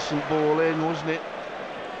of decent ball in, wasn't it?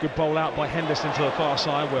 Good bowl out by Henderson to the far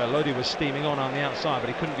side, where Lodi was steaming on the outside, but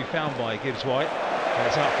he couldn't be found by Gibbs White. And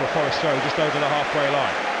it's out for a Forest throw just over the halfway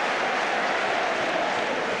line.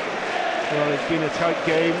 Well, it's been a tight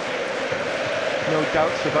game, no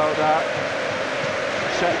doubts about that.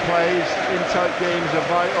 Set plays in tight games are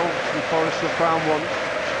vital, and Forest have found one.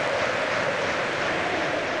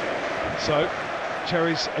 So,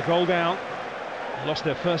 Cherries a goal down, lost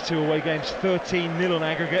their first 2 away games 13-0 on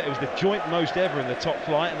aggregate. It was the joint most ever in the top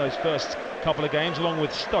flight in those first couple of games, along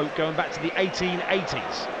with Stoke going back to the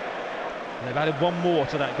 1880s. And they've added one more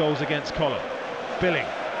to that goals against column. Billing,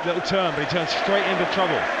 little turn, but he turns straight into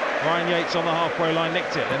trouble. Ryan Yates on the halfway line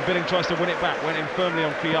nicked it, then Billing tries to win it back, went in firmly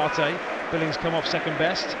on Kouyaté. Billing's come off second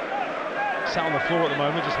best, sat on the floor at the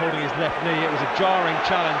moment, just holding his left knee. It was a jarring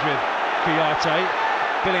challenge with Kouyaté.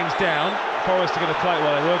 Billing's down. Forest are going to play,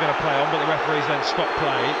 well, they were going to play on, but the referees then stopped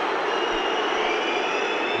play.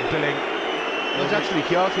 And Billing... It was actually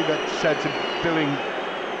Kouyaté that said to Billing,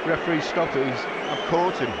 referee, stop it, I've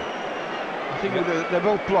caught him. I think they're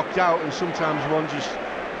both blocked out, and sometimes one just...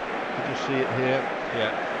 You just see it here.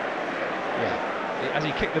 Yeah. As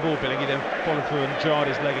he kicked the ball, Billing, he then followed through and jarred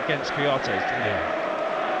his leg against Kouyaté.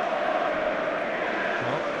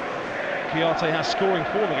 Well, Kouyaté has scoring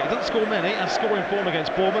form again. He doesn't score many, has scoring form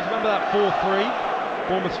against Bournemouth. Remember that 4-3?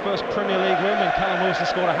 Bournemouth's first Premier League win when Callum Wilson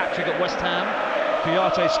scored a hat-trick at West Ham.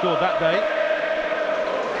 Kouyaté scored that day.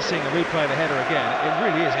 Seeing a replay of the header again, it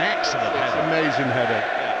really is an excellent header. Amazing header.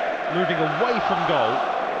 Yeah. Moving away from goal,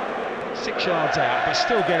 6 yards out, but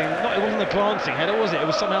still getting... it wasn't a glancing header, was it? It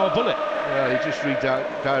was somehow a bullet. Well, he just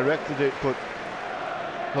redirected it, but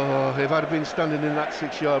if I'd have been standing in that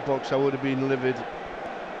 6-yard box, I would have been livid.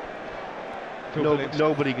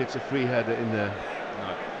 Nobody gets a free header in there.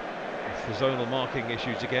 No. For zonal marking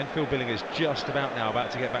issues again, Phil Billing is just about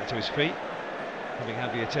to get back to his feet, having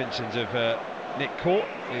had the attentions of Nick Court,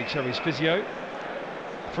 the Cherries physio.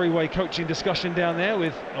 Three-way coaching discussion down there,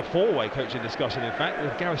 with a four-way coaching discussion, in fact,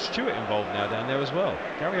 with Gareth Stewart involved now down there as well.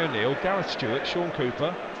 Gary O'Neill, Gareth Stewart, Sean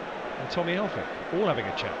Cooper and Tommy Elphick, all having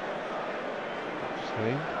a chat.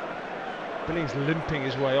 Billing's limping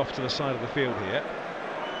his way off to the side of the field here.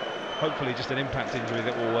 Hopefully just an impact injury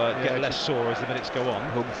that will get less sore as the minutes go on.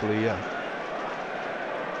 Hopefully, yeah.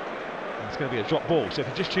 It's going to be a drop ball. So if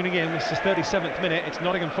you're just tuning in, this is the 37th minute. It's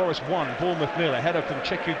Nottingham Forest 1, Bournemouth 0. A header from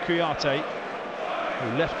Cheku Kouyaté,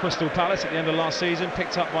 who left Crystal Palace at the end of last season,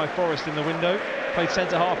 picked up by Forest in the window. Played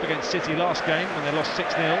centre-half against City last game when they lost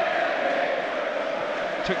 6-0.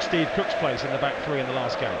 Took Steve Cook's place in the back three in the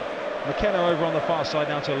last game. McKenna over on the far side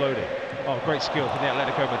now to Lodi. Oh, great skill from the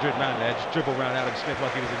Atletico Madrid man there. Just dribble around Adam Smith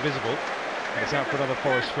like he was invisible. And it's out for another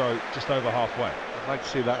Forest throw just over halfway. I'd like to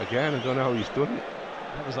see that again. I don't know how he's done it.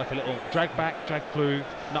 That was like a little drag back, drag through,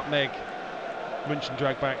 nutmeg, munch and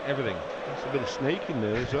drag back, everything. There's a bit of snake in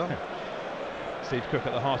there as well. Steve Cook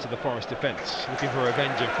at the heart of the Forest defence, looking for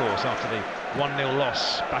revenge, of course, after the 1-0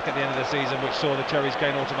 loss back at the end of the season, which saw the Cherries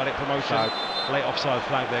gain automatic promotion. Late offside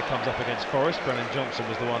flag there comes up against Forest. Brennan Johnson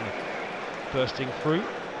was the one bursting through.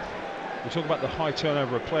 We talk about the high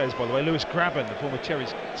turnover of players, by the way. Lewis Graben, the former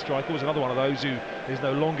Cherries striker, was another one of those who is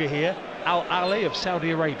no longer here. Al Ali of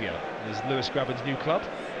Saudi Arabia is Lewis Graben's new club,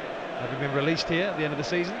 having been released here at the end of the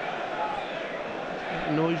season. It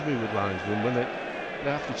annoys me with linesmen when they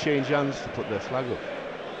have to change hands to put their flag up.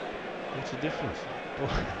 What's the difference? Well,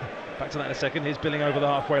 back to that in a second. Here's Billing over the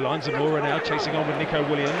halfway line. Zamora now chasing on with Nico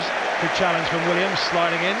Williams. Good challenge from Williams,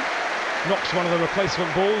 sliding in. Knocks one of the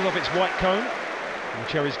replacement balls off its white cone. And the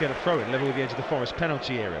Cherries get a throw in, level with the edge of the Forest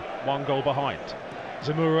penalty area. 1 goal behind.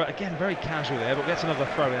 Zamora, again, very casual there, but gets another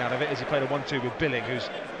throw in out of it as he played a 1-2 with Billing, who's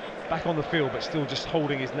back on the field but still just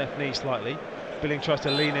holding his left knee slightly. Billing tries to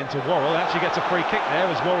lean into Worrell, actually gets a free kick there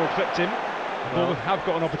as Worrell clipped him. Bournemouth have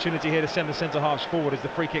got an opportunity here to send the centre-halves forward as the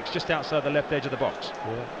free kick's just outside the left edge of the box.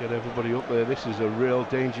 Yeah, get everybody up there. This is a real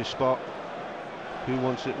danger spot. Who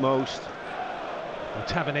wants it most? Well,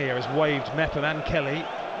 Tavernier has waved Mepham and Kelly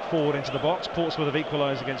forward into the box. Portsmouth have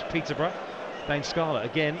equalised against Peterborough. Dane Scarlett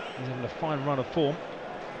again, he's having a fine run of form.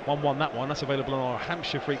 1-1 that one. That's available on our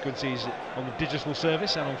Hampshire frequencies on the digital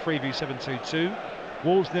service and on Freeview 722.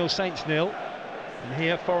 Wolves 0, Saints 0. And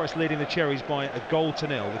here Forest leading the Cherries by a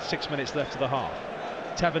 1-0 with 6 minutes left to the half.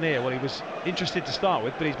 Tavernier, well, he was interested to start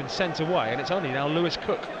with, but he's been sent away, and it's only now Lewis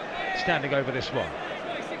Cook standing over this one.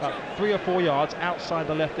 About 3 or 4 yards outside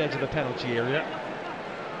the left edge of the penalty area.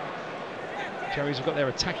 Cherries have got their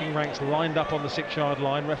attacking ranks lined up on the 6-yard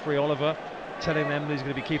line. Referee Oliver telling them that he's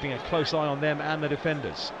going to be keeping a close eye on them and the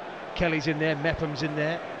defenders. Kelly's in there, Mepham's in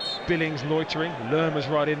there, Billings loitering, Lerma's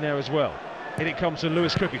right in there as well. In it comes to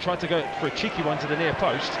Lewis Cook, who tried to go for a cheeky one to the near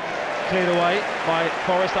post. Cleared away by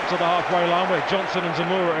Forest up to the halfway line where Johnson and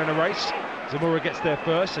Zamora are in a race. Zamora gets there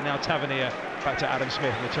first, and now Tavernier back to Adam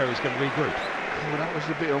Smith, and the Cherries can regroup. Well, that was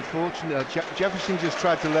a bit unfortunate. Jefferson just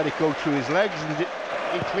tried to let it go through his legs and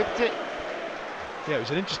he clipped it. Yeah, it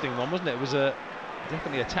was an interesting one, wasn't it? It was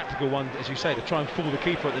definitely a tactical one, as you say, to try and fool the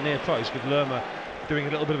keeper at the near post, with Lerma doing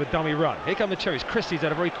a little bit of a dummy run. Here come the Cherries. Christie's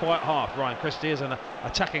had a very quiet half. Ryan Christie is an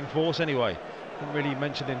attacking force anyway. Haven't really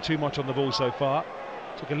mentioned him too much on the ball so far.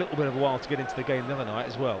 Took a little bit of a while to get into the game the other night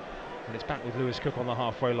as well. And it's back with Lewis Cook on the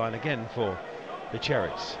halfway line again for the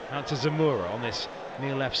Cherries. Out to Zamora on this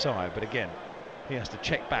near left side, but again, he has to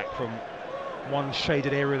check back from one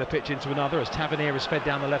shaded area of the pitch into another as Tavernier is fed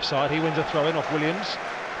down the left side. He wins a throw-in off Williams,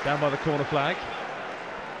 down by the corner flag.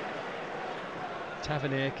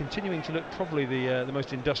 Tavernier continuing to look probably the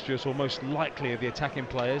most industrious or most likely of the attacking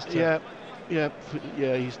players. Yeah,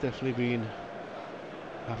 he's definitely been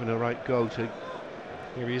having a right go to.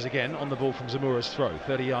 Here he is again on the ball from Zamora's throw,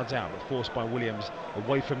 30 yards out, but forced by Williams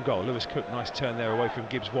away from goal. Lewis Cook, nice turn there away from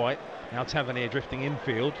Gibbs-White. Now Tavernier drifting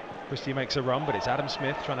infield. Christie makes a run, but it's Adam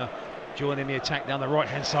Smith trying to join in the attack down the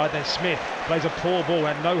right-hand side. Then Smith plays a poor ball,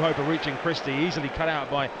 had no hope of reaching Christie, easily cut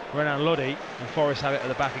out by Renan Lodi, and Forest have it at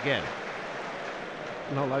the back again.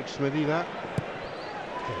 Not like Smithy, that.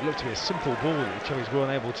 It looked to be a simple ball that the Cherries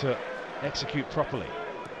weren't able to execute properly.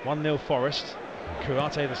 1-0 Forest,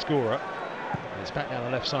 Kuate the scorer. And it's back down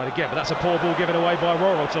the left side again, but that's a poor ball given away by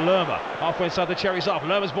Roro to Lerma. Halfway inside the Cherries up.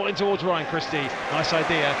 Lerma's ball in towards Ryan Christie. Nice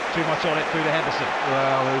idea, too much on it through to Henderson.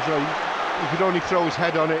 Well, he could only throw his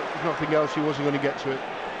head on it, if nothing else, he wasn't going to get to it.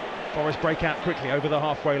 Forest break out quickly over the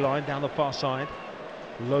halfway line, down the far side.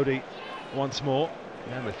 Lodi once more.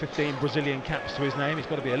 And with 15 Brazilian caps to his name, he's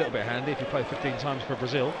got to be a little bit handy if you play 15 times for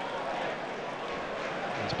Brazil.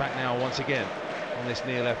 He's back now once again on this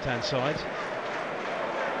near left-hand side.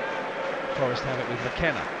 Forest have it with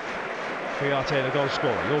McKenna. Kuate the goal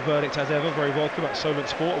scorer. Your verdict as ever, very welcome at Solent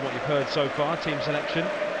Sport and what you've heard so far. Team selection,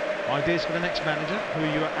 ideas for the next manager, who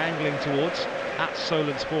you are angling towards, at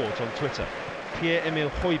Solent Sport on Twitter. Pierre-Emile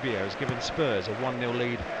Højbjerg has given Spurs a 1-0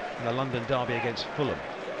 lead in the London derby against Fulham.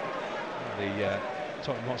 The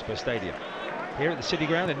Tottenham Hotspur Stadium. Here at the City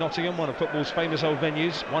Ground in Nottingham, one of football's famous old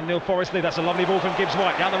venues. 1-0 Forest lead. That's a lovely ball from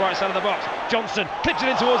Gibbs-White down the right side of the box. Johnson clips it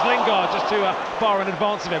in towards Lingard, just too far in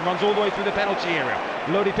advance of him. Runs all the way through the penalty area.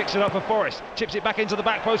 Lodi picks it up for Forest. Chips it back into the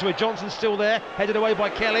back post with Johnson still there. Headed away by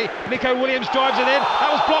Kelly. Nico Williams drives it in. That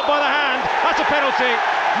was blocked by the hand. That's a penalty.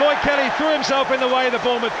 Lloyd Kelly threw himself in the way of the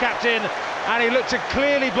Bournemouth captain, and he looked to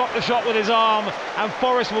clearly block the shot with his arm, and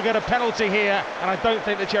Forest will get a penalty here, and I don't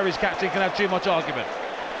think the Cherries captain can have too much argument.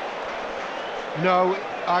 No,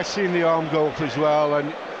 I've seen the arm go up as well,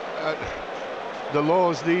 and the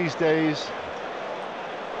laws these days,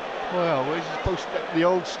 well, where's he supposed to, the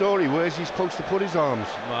old story, where's he supposed to put his arms?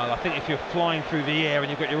 Well, I think if you're flying through the air and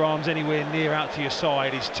you've got your arms anywhere near out to your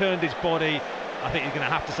side, he's turned his body, I think you're going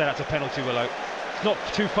to have to say that's a penalty, Willow. It's not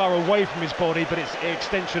too far away from his body, but it's an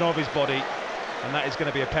extension of his body, and that is going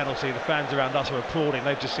to be a penalty. The fans around us are applauding.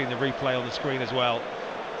 They've just seen the replay on the screen as well.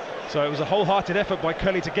 So it was a wholehearted effort by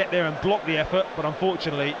Kelly to get there and block the effort, but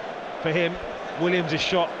unfortunately for him, Williams'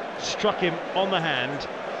 shot struck him on the hand,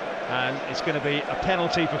 and it's going to be a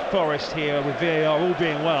penalty for Forest here, with VAR all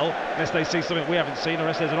being well, unless they see something we haven't seen, or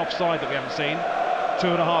unless there's an offside that we haven't seen.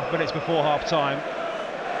 2.5 minutes before half-time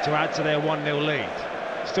to add to their 1-0 lead.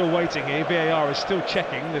 Still waiting here. VAR is still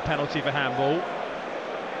checking the penalty for handball.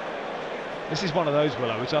 This is one of those,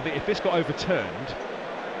 Willow, which I think if this got overturned,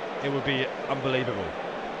 it would be unbelievable.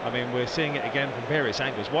 I mean, we're seeing it again from various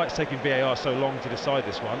angles. Why it's taking VAR so long to decide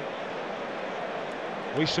this one?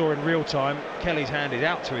 We saw in real time Kelly's hand is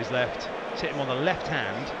out to his left. It's hit him on the left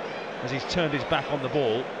hand as he's turned his back on the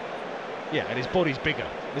ball. Yeah, and his body's bigger,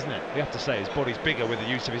 isn't it? We have to say his body's bigger with the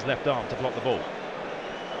use of his left arm to block the ball.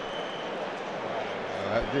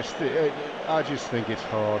 I just think it's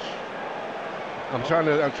harsh. I'm trying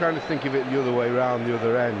to think of it the other way around, the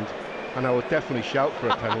other end, and I would definitely shout for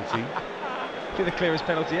a penalty. Be the clearest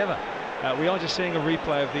penalty ever. We are just seeing a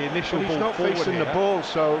replay of the initial ball. He's not forward facing here. the ball,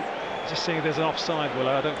 so just seeing if there's an offside,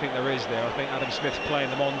 Willow. I don't think there is there. I think Adam Smith's playing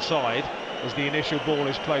them onside as the initial ball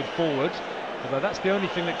is played forward. Although that's the only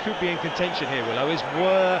thing that could be in contention here, Willow, is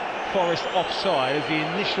were Forest offside as the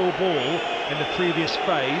initial ball in the previous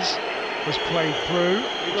phase was played through.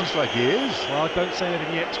 It looks like he is. Well, I don't say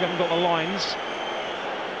anything yet because we haven't got the lines.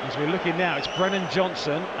 As we're looking now, it's Brennan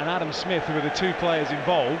Johnson and Adam Smith who are the two players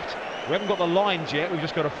involved. We haven't got the lines yet, we've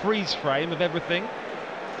just got a freeze frame of everything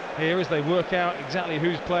here as they work out exactly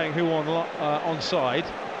who's playing who on side.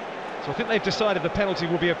 So I think they've decided the penalty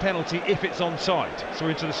will be a penalty if it's onside. So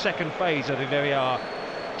we're into the second phase of the VAR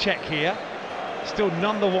check here. Still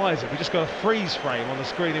none the wiser, we've just got a freeze frame on the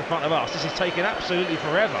screen in front of us. This is taking absolutely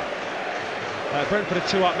forever. Brentford are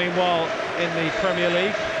 2 up meanwhile in the Premier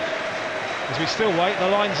League. As we still wait, the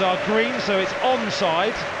lines are green, so it's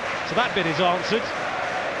onside. So that bit is answered.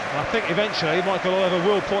 And I think eventually Michael Oliver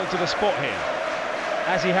will point to the spot here,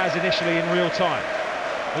 as he has initially in real time.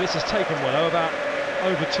 But this has taken Willow about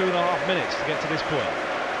over 2.5 minutes to get to this point.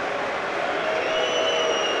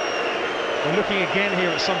 We're looking again here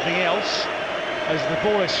at something else. As the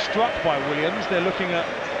ball is struck by Williams, they're looking at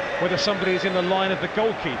whether somebody is in the line of the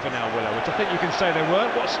goalkeeper now, Willow, which I think you can say they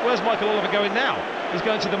weren't. Where's Michael Oliver going now? He's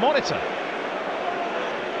going to the monitor.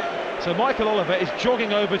 So Michael Oliver is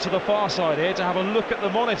jogging over to the far side here to have a look at the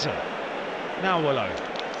monitor. Now, Willow.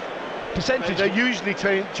 Percentage... They usually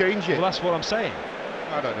change it. Well, that's what I'm saying.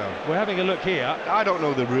 I don't know. We're having a look here. I don't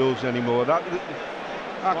know the rules anymore.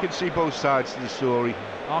 I can see both sides to the story.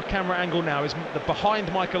 Our camera angle now is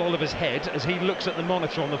behind Michael Oliver's head as he looks at the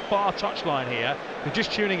monitor on the far touchline here. They're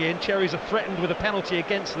just tuning in. Cherries are threatened with a penalty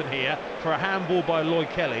against them here for a handball by Lloyd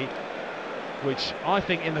Kelly, which I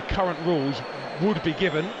think in the current rules would be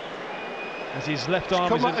given, as his left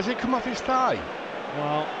arm has it come off his thigh?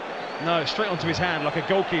 Well, no, straight onto his hand, like a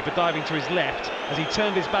goalkeeper diving to his left as he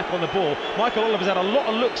turned his back on the ball. Michael Oliver's had a lot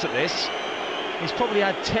of looks at this. He's probably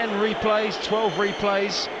had 10 replays, 12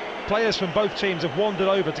 replays. Players from both teams have wandered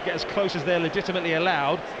over to get as close as they're legitimately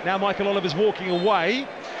allowed. Now Michael Oliver's walking away.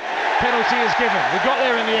 Penalty is given. We got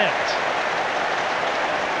there in the end.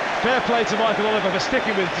 Fair play to Michael Oliver for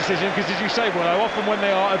sticking with the decision, because as you say, Willow, often when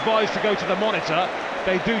they are advised to go to the monitor,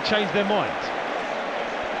 they do change their mind.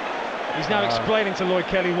 He's now explaining to Lloyd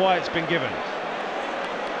Kelly why it's been given.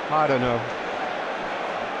 I don't know.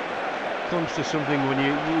 Comes to something when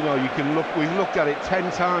you know you can look. We've looked at it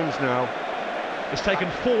 10 times now. It's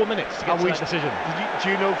taken 4 minutes to get to that decision. Do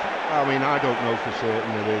you know? I mean, I don't know for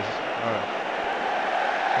certain it is.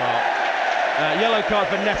 Well, yellow card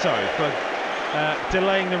for Neto for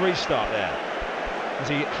delaying the restart there, as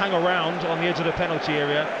he hung around on the edge of the penalty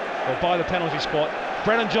area, or by the penalty spot.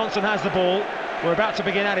 Brennan Johnson has the ball. We're about to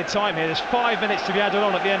begin added time here. There's 5 minutes to be added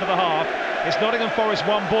on at the end of the half. It's Nottingham Forest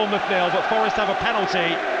 1, Bournemouth 0, but Forest have a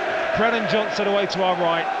penalty. Brennan Johnson away to our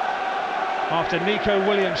right, after Nico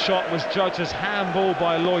Williams' shot was judged as handball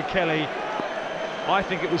by Lloyd Kelly. I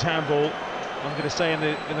think it was handball. I'm going to say in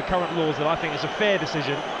the current laws that I think it's a fair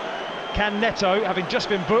decision. Can Neto, having just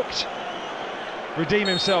been booked, redeem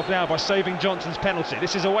himself now by saving Johnson's penalty?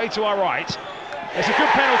 This is away to our right. It's a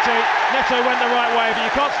good penalty. Neto went the right way, but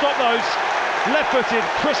you can't stop those. Left-footed,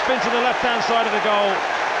 crisp into the left-hand side of the goal,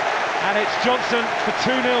 and it's Johnson for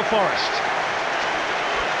 2-0 Forest.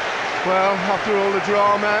 Well, after all the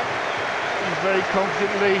drama, he very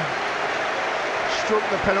confidently struck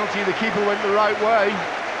the penalty. The keeper went the right way.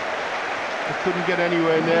 They couldn't get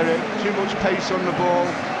anywhere near it. Too much pace on the ball.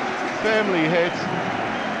 Firmly hit.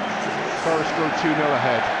 Forest go 2-0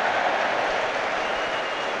 ahead.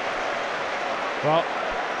 Well,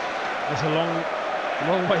 there's a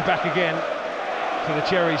long way back again for the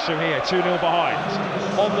Cherries from here. 2-0 behind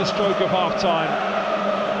on the stroke of half-time.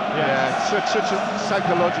 Yeah, such a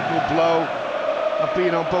psychological blow. I've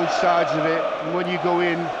been on both sides of it, and when you go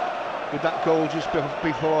in with that goal just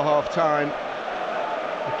before half-time,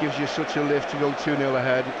 it gives you such a lift to go 2-0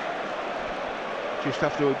 ahead. Just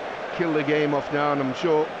have to kill the game off now, and I'm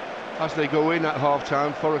sure as they go in at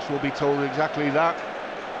half-time, Forest will be told exactly that.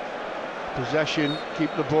 Possession,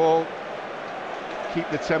 keep the ball, keep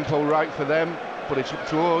the tempo right for them, but it's up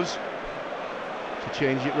to us to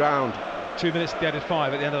change it round. 2 minutes to the added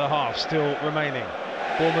 5 at the end of the half, still remaining.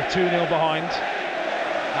 Bournemouth 2-0 behind.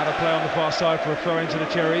 Out of play on the far side for a throw into the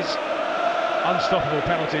Cherries. Unstoppable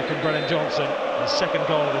penalty from Brennan Johnson, his second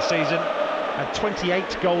goal of the season. Had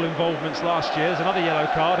 28 goal involvements last year. There's another yellow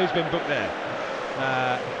card. Who's been booked there?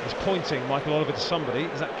 He's pointing Michael Oliver to somebody.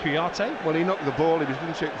 Is that Kouyaté? Well, he knocked the ball. He was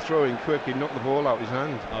going to take the throw in quick. He knocked the ball out his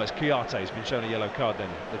hand. Oh, it's Kouyaté who's been shown a yellow card then.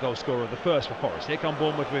 The goal scorer of the first for Forest. Here come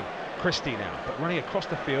Bournemouth with Christie now, but running across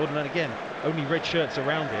the field, and then again, only red shirts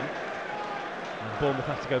around him. And Bournemouth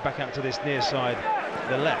have to go back out to this near side,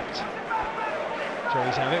 the left.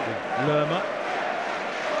 Cherries have it with Lerma.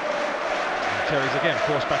 And Cherries again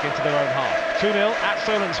forced back into their own half. 2-0 at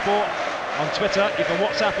Solent Sport. On Twitter, you can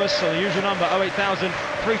WhatsApp us on the usual number 08000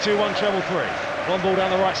 321 333. One ball down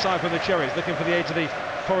the right side from the Cherries, looking for the edge of the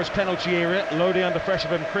Forest penalty area. Loading under pressure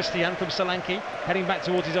from Christie and from Solanke, heading back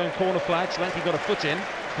towards his own corner flag. Solanke got a foot in,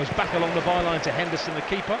 goes back along the byline to Henderson, the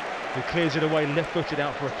keeper, who clears it away left-footed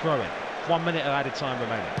out for a throw-in. 1 minute of added time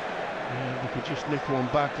remaining. Yeah, we could just nick one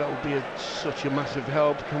back. That would be such a massive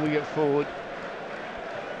help. Can we get forward?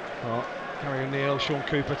 Well, Harry O'Neill, Sean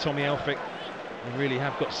Cooper, Tommy Elphick. We really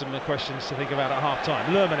have got some questions to think about at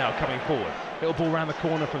half-time. Lerma now coming forward. Little ball round the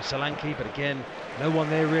corner from Solanke, but again, no one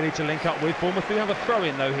there really to link up with. Bournemouth do have a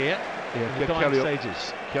throw-in though here. Yeah, get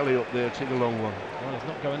Kelly up there, take a long one. Well, it's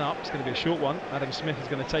not going up. It's going to be a short one. Adam Smith is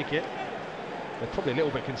going to take it. They're probably a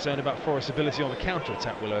little bit concerned about Forest's ability on the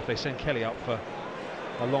counter-attack, Willow, if they send Kelly up for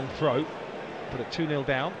a long throw. But at 2-0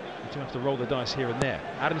 down, you do have to roll the dice here and there.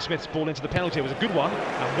 Adam Smith's ball into the penalty, it was a good one.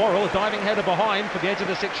 And Worrell, a diving header behind for the edge of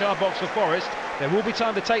the 6-yard box for Forest. There will be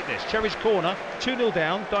time to take this. Cherry's corner, 2-0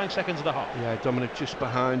 down, dying seconds of the half. Yeah, Dominic just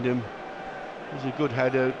behind him. It was a good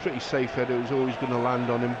header, pretty safe header. It was always going to land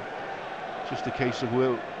on him. Just a case of,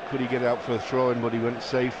 well, could he get out for a throw-in, but he went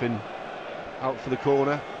safe and out for the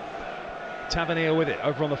corner. Tavernier with it,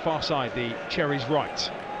 over on the far side, the Cherries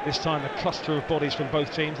right. This time a cluster of bodies from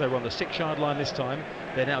both teams. They were on the 6-yard line this time.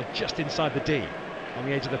 They're now just inside the D, on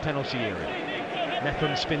the edge of the penalty area.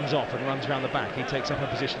 Mepham spins off and runs around the back. He takes up a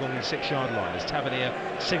position on the 6-yard line as Tavernier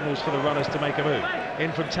signals for the runners to make a move.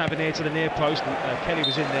 In from Tavernier to the near post. Kelly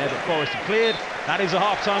was in there, but Forest had cleared. That is a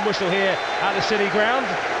half-time whistle here at the City Ground.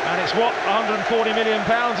 And it's what, £140 million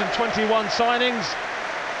and 21 signings.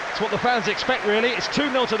 It's what the fans expect, really. It's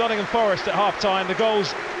 2-0 to Nottingham Forest at half-time. The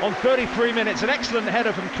goals on 33 minutes. An excellent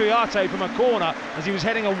header from Kouyaté from a corner as he was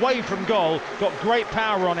heading away from goal. Got great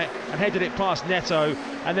power on it and headed it past Neto.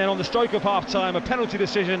 And then on the stroke of half-time, a penalty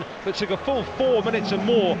decision that took a full 4 minutes and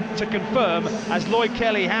more to confirm as Lloyd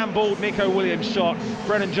Kelly handballed Nico Williams' shot.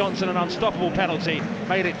 Brennan Johnson, an unstoppable penalty,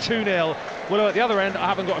 made it 2-0. Well, at the other end, I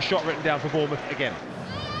haven't got a shot written down for Bournemouth again.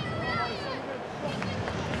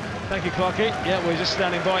 Thank you, Clarkie. Yeah, we're just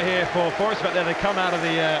standing by here for Forest, but then they come out of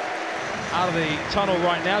the tunnel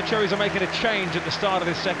right now. Cherries are making a change at the start of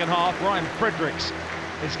this second half. Ryan Fredericks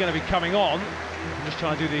is going to be coming on. I'm just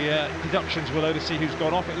trying to do the deductions, Willow, to see who's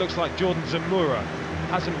gone off. It looks like Jordan Zamora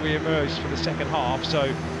hasn't re-emerged for the second half, so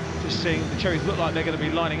just seeing the Cherries look like they're going to be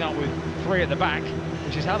lining up with 3 at the back,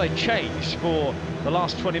 which is how they changed for the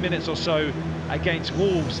last 20 minutes or so against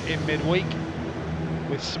Wolves in midweek.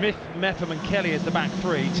 With Smith, Mepham and Kelly as the back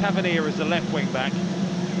 3, Tavernier as the left wing back,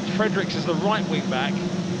 Fredericks as the right wing back,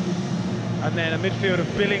 and then a midfield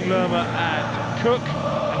of Billing, Lerma and Cook,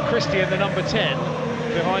 and Christie in the number 10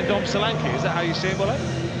 behind Dom Solanke. Is that how you see it, Willow?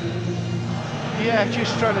 Yeah,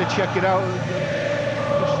 just trying to check it out.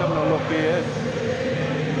 Just having a look here.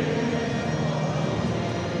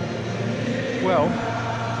 Well,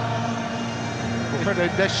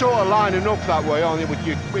 they're sort of lining up that way, aren't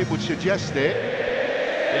they? It would suggest it.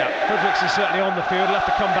 Yeah, Fredericks is certainly on the field. He'll have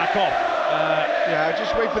to come back off. Yeah,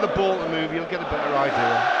 just wait for the ball to move. You'll get a better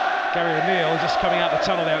idea. Gary O'Neill just coming out the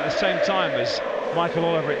tunnel there at the same time as Michael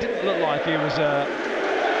Oliver. It didn't look like he was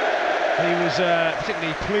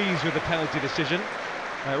particularly pleased with the penalty decision.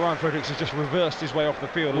 Ryan Fredericks has just reversed his way off the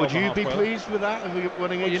field. Would you be pleased with that?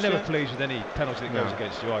 Well, you're never pleased with any penalty that goes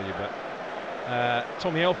against you, are you? But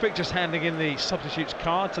Tommy Elphick just handing in the substitutes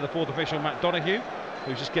card to the 4th official, Matt Donoghue,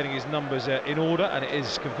 who's just getting his numbers in order, and it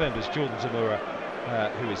is confirmed as Jordan Zamora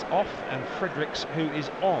who is off and Fredericks who is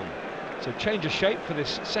on. So change of shape for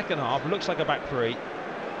this second half. Looks like a back 3,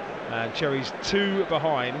 and Cherries 2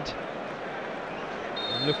 behind,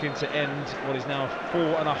 and looking to end what is now a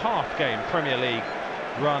 4.5 game Premier League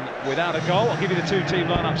run without a goal. I'll give you the 2 team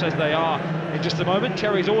lineups as they are in just a moment.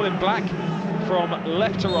 Cherries all in black from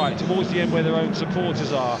left to right towards the end where their own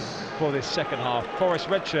supporters are for this second half. Forest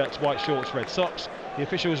red shirts, white shorts, red socks. The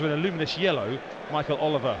officials were in a luminous yellow. Michael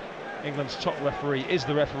Oliver, England's top referee, is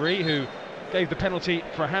the referee who gave the penalty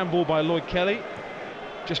for a handball by Lloyd Kelly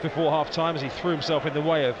just before half-time as he threw himself in the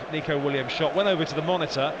way of Nico Williams' shot. Went over to the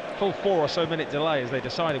monitor, full 4 or so minute delay as they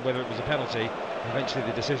decided whether it was a penalty. Eventually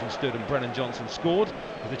the decision stood and Brennan Johnson scored.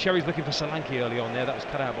 The Cherries looking for Solanke early on there. That was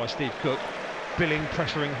cut out by Steve Cook. Billing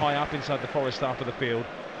pressuring high up inside the Forest half of the field.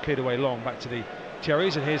 Cleared away long back to the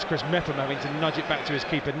Cherries, and here's Chris Mepham having to nudge it back to his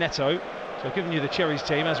keeper Neto. So I've given you the Cherries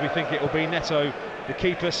team as we think it will be. Neto the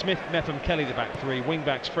keeper, Smith, Mepham, Kelly the back 3, wing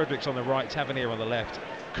backs Fredericks on the right, Tavernier on the left,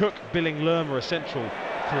 Cook, Billing, Lerma a central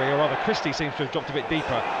 3, or rather Christie seems to have dropped a bit deeper.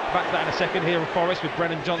 Back to that in a second here in Forest with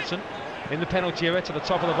Brennan Johnson in the penalty area to the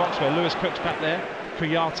top of the box where Lewis Cook's back there.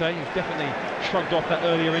 Kouyaté, who's definitely shrugged off that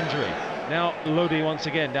earlier injury. Now Lodi once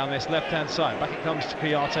again down this left-hand side. Back it comes to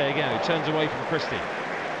Kouyaté again, who turns away from Christie.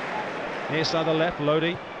 Near side the left,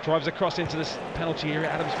 Lodi drives across into this penalty area.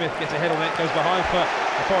 Adam Smith gets ahead on it, goes behind for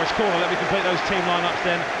the Forest corner. Let me complete those team lineups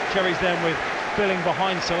then. Cherries then with Billing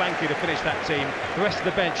behind Solanke to finish that team. The rest of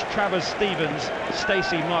the bench, Travers, Stevens,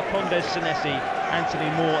 Stacey, Marcondes, Senesi, Anthony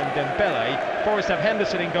Moore and Dembele. Forest have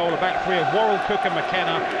Henderson in goal, a back 3 of Worrell, Cook and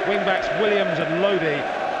McKenna. Wing backs Williams and Lodi.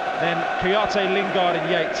 Then Kouyaté, Lingard and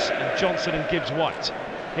Yates, and Johnson and Gibbs-White.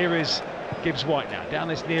 Here is Gibbs-White now, down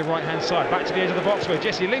this near right-hand side, back to the edge of the box where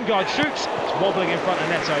Jesse Lingard shoots. It's wobbling in front of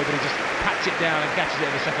Neto, but he just pats it down and catches it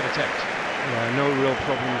in the second attempt. Yeah, no real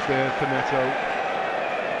problems there for Neto.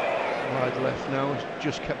 Wide left now,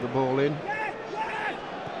 just kept the ball in.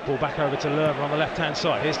 Ball back over to Lerma on the left-hand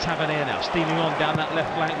side. Here's Tavernier now, steaming on down that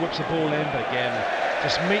left flank, whips the ball in, but again,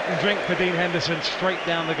 just meat and drink for Dean Henderson, straight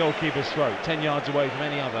down the goalkeeper's throat, 10 yards away from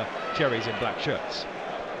any other Cherries in black shirts.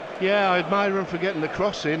 Yeah, I admire him for getting the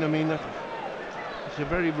cross in. I mean, it's a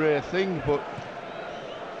very rare thing, but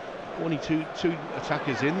only two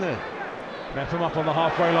attackers in there. Mepham up on the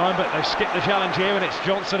halfway line, but they've skipped the challenge here, and it's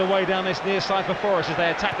Johnson away down this near side for Forest as they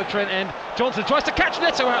attack the Trent end. Johnson tries to catch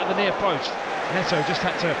Neto out of the near post. Neto just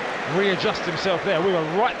had to readjust himself there. We were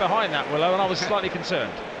right behind that, Willow, and I was slightly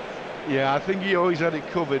concerned. Yeah, I think he always had it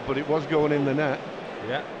covered, but it was going in the net.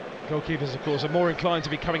 Yeah, goalkeepers, of course, are more inclined to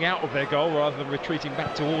be coming out of their goal rather than retreating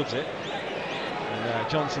back towards it. And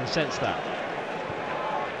Johnson sensed that.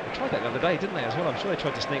 They tried that the other day, didn't they, as well? I'm sure they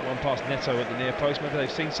tried to sneak one past Neto at the near post. Maybe they've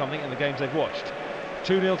seen something in the games they've watched.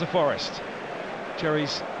 2-0 to Forest.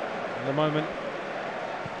 Cherries, at the moment,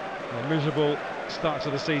 a miserable start to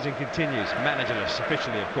the season continues. Managerless,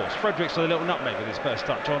 officially, of course. Fredericks with a little nutmeg with his first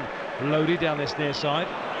touch on. Lodi down this near side.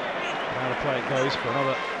 Now the play it goes for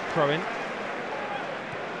another throw-in.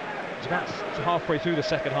 It's about halfway through the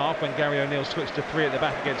second half when Gary O'Neill switched to 3 at the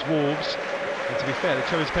back against Wolves. And to be fair, the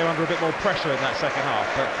Cherries came under a bit more pressure in that second half,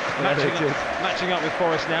 but matching up with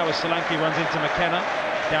Forest now as Solanke runs into McKenna.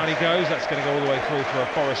 Down he goes, that's going to go all the way through for a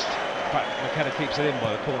Forest, but McKenna keeps it in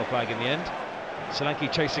by the corner flag in the end.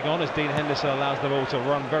 Solanke chasing on as Dean Henderson allows the ball to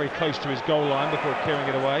run very close to his goal line before clearing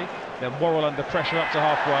it away. Then Worrell under pressure up to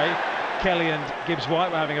halfway. Kelly and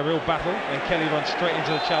Gibbs-White were having a real battle, and Kelly runs straight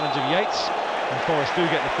into the challenge of Yates, and Forest do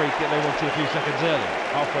get the free kick they wanted a few seconds early,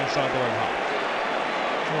 halfway inside their own half.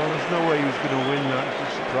 Well, there's no way he was going to win that. It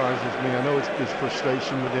just surprises me. I know there's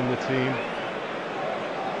frustration within the team.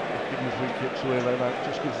 Giving the free kicks away like that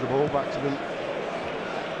just gives the ball back to them.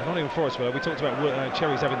 Nottingham Forest, well, we talked about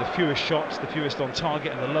Cherries having the fewest shots, the fewest on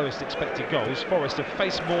target and the lowest expected goals. Forest have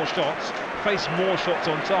faced more shots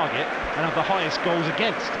on target and have the highest goals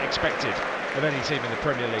against expected of any team in the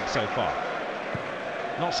Premier League so far.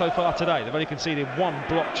 Not so far today. They've only conceded 1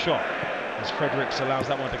 blocked shot as Fredericks allows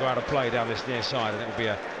that one to go out of play down this near side, and it will be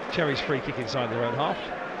a Cherries free kick inside their own half.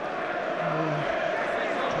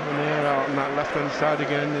 Tavernier out on that left hand side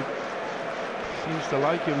again. It seems to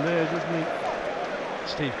like him there, doesn't he?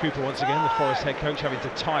 Steve Cooper once again, the Forest head coach, having to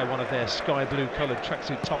tie one of their sky blue coloured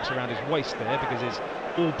tracksuit tops around his waist there because his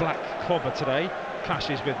all-black clobber today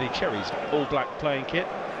clashes with the Cherries all-black playing kit.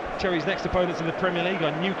 Cherries' next opponents in the Premier League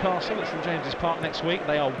are Newcastle at St James's Park next week.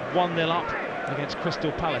 They are 1-0 up against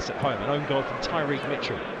Crystal Palace at home, an own goal from Tyreek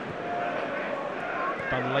Mitchell.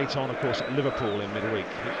 Done late on, of course, at Liverpool in midweek.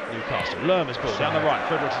 Newcastle. Lerma's ball down the right.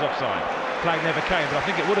 Fredericks is offside. Flag never came, but I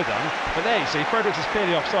think it would have done. But there you see, Fredericks is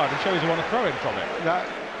clearly offside and Cherries want to throw in from it.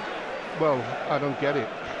 Well, I don't get it.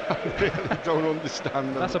 I really don't understand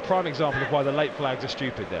them. That's a prime example of why the late flags are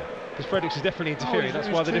stupid there. Because Fredericks is definitely interfering. That's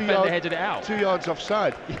why the defender headed it out. 2 yards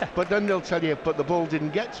offside. Yeah. But then they'll tell you, but the ball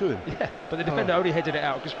didn't get to him. Yeah, but the defender only headed it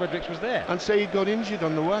out because Fredericks was there. And say he got injured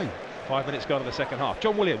on the way. 5 minutes gone in the second half.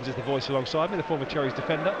 John Williams is the voice alongside me, the former Cherries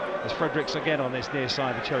defender. As Fredericks again on this near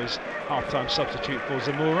side, the Cherries half-time substitute for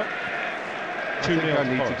Zamora. I think I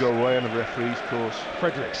need to go away on the referee's course.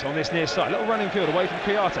 Fredericks on this near side, little running field away from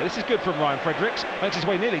Kouyaté. This is good from Ryan Fredericks, makes his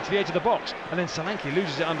way nearly to the edge of the box, and then Solanke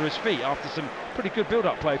loses it under his feet after some pretty good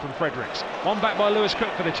build-up play from Fredericks. One back by Lewis Cook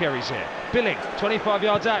for the Cherries here. Billing, 25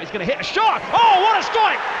 yards out, he's going to hit a shot. Oh, what a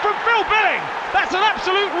strike from Phil Billing! That's an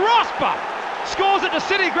absolute rasper! Scores at the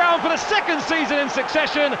City Ground for the 2nd season in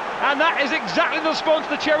succession, and that is exactly the response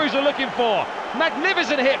the Cherries are looking for.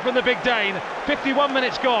 Magnificent hit from the Big Dane. 51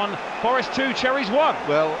 minutes gone. Forest 2, Cherries 1.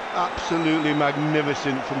 Well, absolutely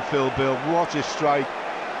magnificent from Phil Bill. What a strike.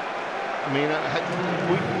 I mean,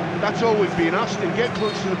 that's all we've been asked. And get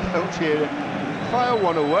close to the penalty area. Fire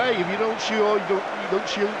one away. If you don't shoot or you don't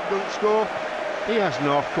shoot, don't score. He hasn't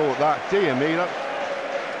half-caught that, dear me.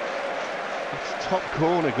 It's top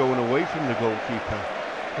corner going away from the goalkeeper.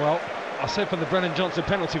 Well, I said from the Brennan Johnson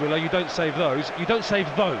penalty, Willow, you don't save those. You don't save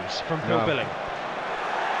those from Phil Billing.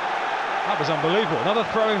 That was unbelievable. Another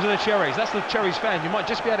throw into the Cherries. That's the Cherries fan. You might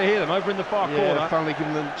just be able to hear them over in the far corner. Finally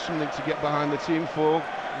giving them something to get behind the team for.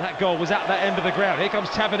 That goal was at that end of the ground. Here comes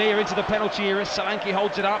Tavernier into the penalty area. Solanke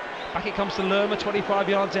holds it up. Back it comes to Lerma, 25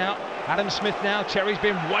 yards out. Adam Smith now. Cherries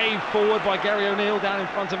being waved forward by Gary O'Neill down in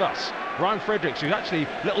front of us. Ryan Fredericks, who's actually,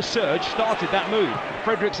 little surge, started that move.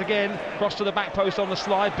 Fredericks again, cross to the back post on the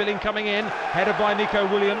slide. Billing coming in, headed by Nico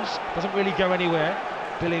Williams. Doesn't really go anywhere.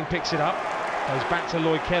 Billing picks it up. Goes back to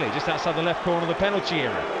Lloyd Kelly, just outside the left corner of the penalty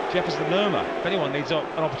area. Jefferson Lerma, if anyone needs an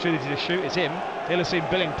opportunity to shoot, it's him. He'll have seen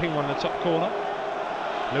Billing ping one in the top corner.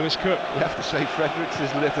 Lewis Cook. You have to say Fredericks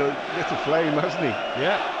is little flame, hasn't he?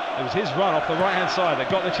 Yeah. It was his run off the right-hand side that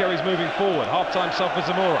got the Cherries moving forward. Half-time sub for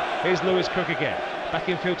Zamora. Here's Lewis Cook again. Back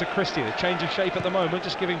in field to Christie. The change of shape at the moment,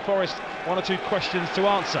 just giving Forest one or two questions to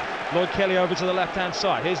answer. Lloyd Kelly over to the left-hand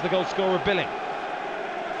side. Here's the goal scorer, Billing.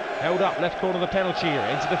 Held up, left corner of the penalty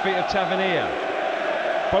area, into the feet of Tavernier.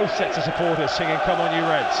 Both sets of supporters singing, "Come on, you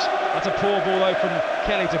Reds." That's a poor ball though from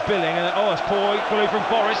Kelly to Billing, and oh, it's poor equally from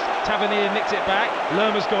Forest. Tavernier nicked it back.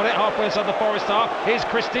 Lerma's got it halfway inside the Forest half. Here's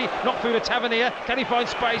Christie, not through to Tavernier. Can he find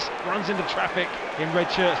space? Runs into traffic in red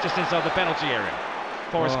shirts just inside the penalty area.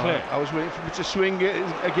 Forest clear. I was waiting for him to swing it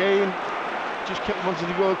again. Just kept wanting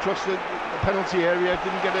to go across the penalty area.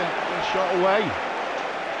 Didn't get a shot away.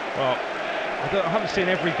 Well, I haven't seen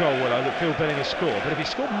every goal, Willow, that Phil Billing has scored, but if he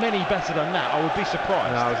scored many better than that, I would be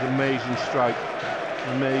surprised. That was an amazing strike.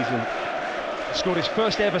 Amazing. He scored his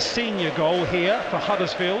first ever senior goal here for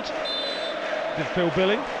Huddersfield, did Phil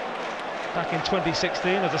Billing, back in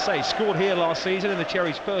 2016. As I say, he scored here last season in the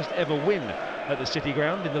Cherries' first ever win at the City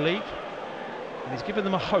Ground in the league. And he's given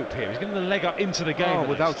them a hope here. He's given them a leg up into the game. Oh,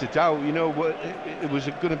 without a doubt. You know, it was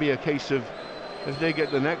going to be a case of if they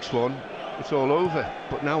get the next one, it's all over.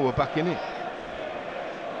 But now we're back in it.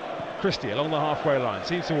 Christie along the halfway line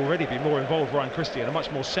seems to already be more involved. Ryan Christie in a much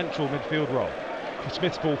more central midfield role.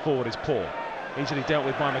 Smith's ball forward is poor, easily dealt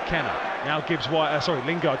with by McKenna. Now Gibbs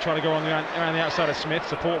Lingard trying to go around the outside of Smith.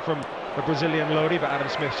 Support from the Brazilian Lodi, but Adam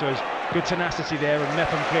Smith shows good tenacity there, and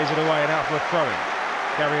Mepham clears it away and out for a throw-in.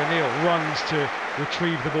 Gary O'Neill runs to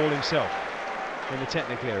retrieve the ball himself in the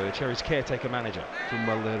technical area. The Cherries caretaker manager. Done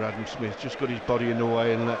well there, Adam Smith. Just got his body in the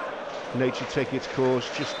way and let nature take its course.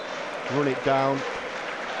 Just run it down.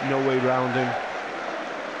 No way round him.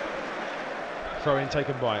 Throw-in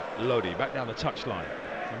taken by Lodi, back down the touchline.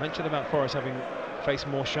 I mentioned about Forest having faced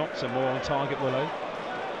more shots and more on target, Willow.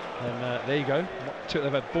 And there you go.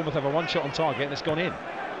 Bournemouth have a one shot on target and it's gone in.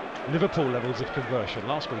 Liverpool levels of conversion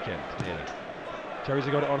last weekend, nearly. Cherries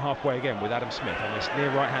have got it on halfway again with Adam Smith on this near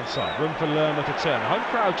right-hand side. Room for Lerma to turn. The home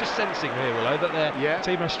crowd just sensing here, Willow, that their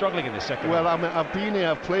team are struggling in this second half. Well, I mean, I've been here,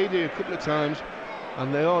 I've played here a couple of times,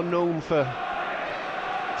 and they are known for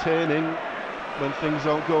turning when things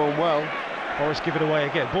aren't going well. Forest give it away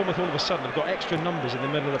again. Bournemouth all of a sudden have got extra numbers in the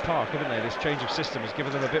middle of the park, haven't they? This change of system has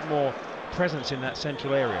given them a bit more presence in that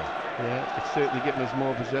central area. Yeah, it's certainly given us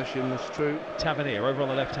more possession, that's true. Tavernier over on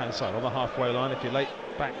the left-hand side, on the halfway line. If you're late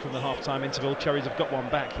back from the half-time interval, Cherries have got one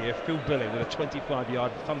back here. Phil Billing with a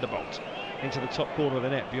 25-yard thunderbolt into the top corner of the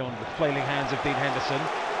net beyond the flailing hands of Dean Henderson.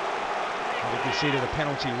 And we conceded a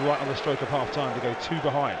penalty right on the stroke of half-time to go two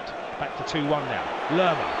behind. Back to 2-1 now.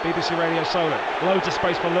 Lerma, BBC Radio Solent. Loads of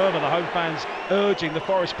space for Lerma. The home fans urging the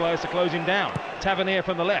Forest players to close him down. Tavernier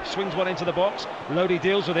from the left swings one into the box. Lodi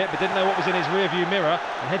deals with it, but didn't know what was in his rear-view mirror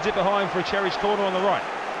and heads it behind for a Cherries corner on the right.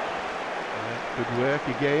 Good work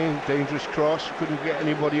again. Dangerous cross. Couldn't get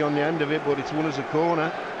anybody on the end of it, but it's won as a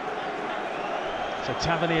corner. So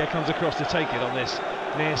Tavernier comes across to take it on this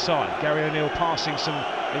near side. Gary O'Neill passing some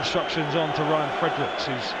instructions on to Ryan Fredericks,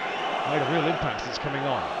 who's made a real impact since coming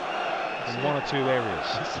on in one or two areas.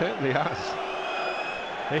 It certainly has.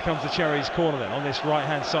 Here comes the Cherries corner then on this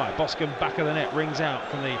right-hand side. Boscombe back of the net, rings out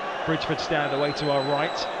from the Bridgeford stand away to our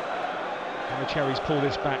right. And the Cherries pull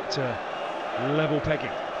this back to level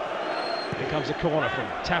pegging. Here comes a corner from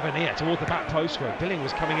Tavernier toward the back post where Billing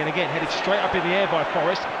was coming in again, headed straight up in the air by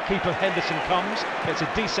Forest. Keeper Henderson comes, gets a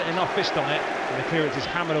decent enough fist on it, and the clearance is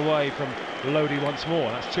hammered away from Lodi once more.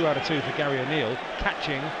 And that's 2 out of 2 for Gary O'Neill,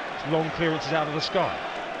 catching long clearances out of the sky.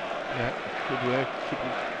 Yeah, good work, keep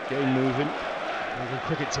the game moving. England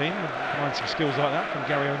cricket team, find some skills like that from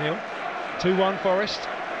Gary O'Neill. 2-1 Forest.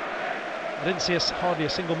 I didn't see hardly a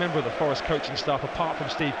single member of the Forest coaching staff apart from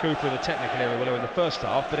Steve Cooper in the technical area Willow in the first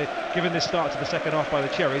half, but given this start to the second half by the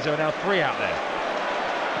Cherries, there are now 3 out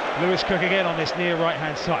there. Lewis Cook again on this near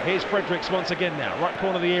right-hand side. Here's Fredericks once again now, right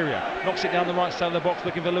corner of the area, knocks it down the right side of the box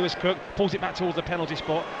looking for Lewis Cook, pulls it back towards the penalty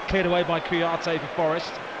spot, cleared away by Kouyaté for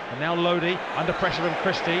Forest. And now Lodi under pressure from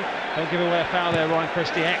Christie. Don't give away a foul there, Ryan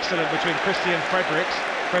Christie. Excellent between Christie and Fredericks.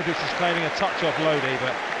 Fredericks is claiming a touch off Lodi,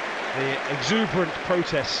 but the exuberant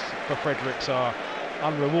protests for Fredericks are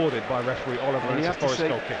unrewarded by referee Oliver, and it's a Forest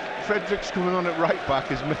goal kick. Fredericks coming on at right back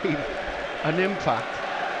has made an impact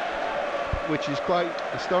which is quite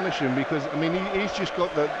astonishing, because I mean he's just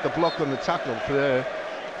got the block on the tackle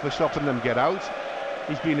for stopping them get out.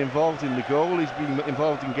 He's been involved in the goal, he's been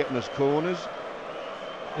involved in getting us corners.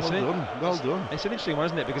 Well done. It's an interesting one,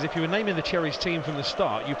 isn't it? Because if you were naming the Cherries team from the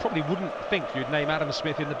start, you probably wouldn't think you'd name Adam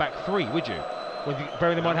Smith in the back 3, would you?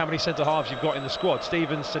 Bearing in mind how many centre halves you've got in the squad,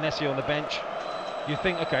 Stevens, Senesi on the bench, you'd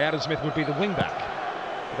think, okay, Adam Smith would be the wing back.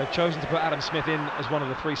 But they've chosen to put Adam Smith in as one of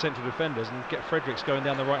the 3 central defenders and get Fredericks going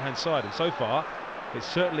down the right-hand side. And so far, It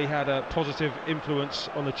certainly had a positive influence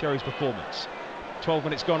on the Cherries' performance. 12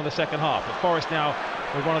 minutes gone in the second half, but Forest now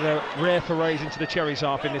with one of their rare forays into the Cherries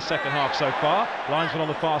half in this second half so far. Linesman on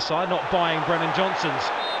the far side, not buying Brennan Johnson's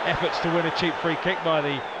efforts to win a cheap free kick by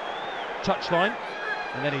the touchline,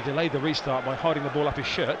 and then he delayed the restart by hiding the ball up his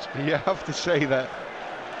shirt. You have to say that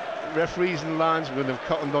referees and linesmen have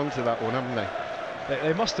cottoned on to that one, haven't they?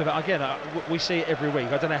 They must have. Again, we see it every week.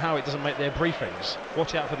 I don't know how it doesn't make their briefings.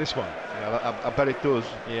 Watch out for this one. Yeah, I bet it does.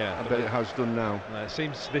 Yeah, I bet it has done now. It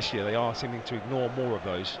seems this year they are seeming to ignore more of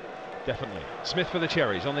those. Definitely. Smith for the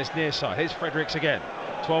Cherries on this near side. Here's Fredericks again.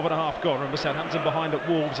 12 and a half gone. Remember, Southampton behind at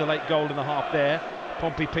Wolves, a late goal in the half there.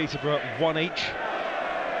 Pompey, Peterborough, 1 each.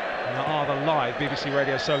 And there are the live BBC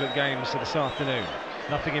Radio Solent games this afternoon.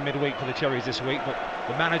 Nothing in midweek for the Cherries this week, but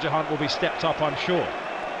the manager hunt will be stepped up, I'm sure.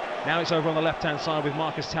 Now it's over on the left-hand side with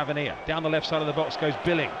Marcus Tavernier. Down the left side of the box goes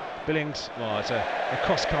Billing. Billings, well, it's a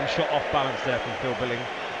cross-come shot off balance there from Phil Billing,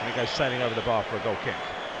 and it goes sailing over the bar for a goal kick.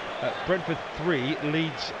 Brentford 3,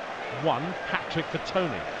 Leeds 1, hat-trick for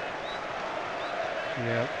Tony.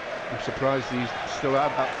 Yeah, I'm surprised he's still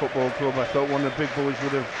at that football club. I thought one of the big boys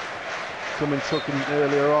would have come and took him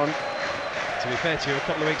earlier on. To be fair to you, a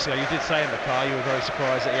couple of weeks ago you did say in the car you were very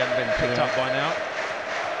surprised that he hadn't been picked up by now.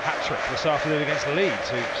 Hat-trick this afternoon against Leeds,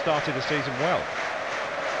 who started the season well.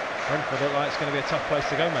 Brentford look like it's going to be a tough place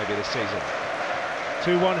to go maybe this season.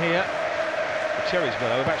 2-1 here. The Cherries,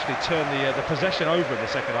 though, have actually turned the possession over in the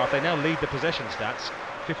second half. They now lead the possession stats,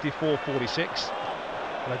 54-46.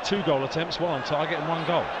 They had 2 goal attempts, 1 on target and 1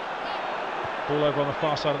 goal. Ball over on the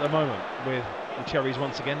far side at the moment with the Cherries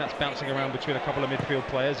once again. That's bouncing around between a couple of midfield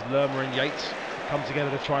players. Lerma and Yates come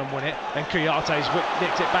together to try and win it. Then Kuyate's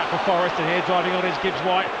nicked it back for Forest, and here driving on is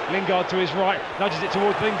Gibbs-White. Lingard to his right, nudges it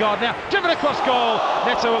towards Lingard now. Driven across goal.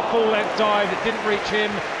 Neto at full length dive. It didn't reach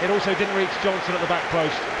him. It also didn't reach Johnson at the back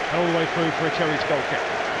post. And all the way through for a Cherries goal kick.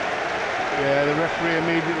 Yeah, the referee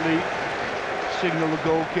immediately signalled the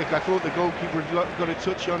goal kick. I thought the goalkeeper had got a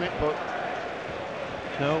touch on it, but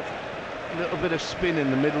no. A little bit of spin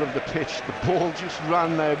in the middle of the pitch. The ball just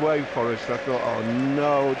ran their way, Forest. I thought, oh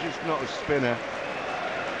no, just not a spinner.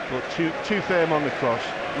 But too firm on the cross,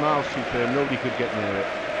 miles too firm, nobody could get near it.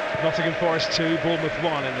 Nottingham Forest 2, Bournemouth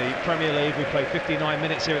 1 in the Premier League. We played 59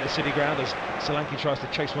 minutes here at the City Ground as Solanke tries to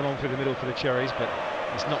chase one on through the middle for the Cherries, but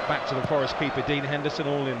it's knocked back to the Forest keeper, Dean Henderson,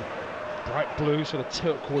 all in bright blue, sort of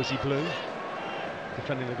turquoisey blue,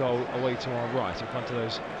 defending the goal away to our right in front of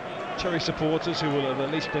those Cherry supporters who will have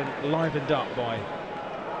at least been livened up by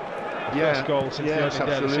the first goal since the opening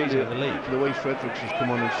day of the season in the league. The way Fredericks has come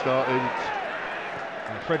on and started.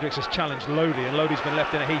 Fredericks has challenged Lodi, and Lodi's been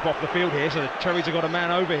left in a heap off the field here, so the Cherries have got a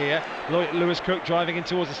man over here. Lewis Cook driving in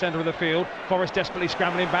towards the centre of the field. Forest desperately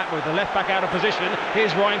scrambling back with the left back out of position.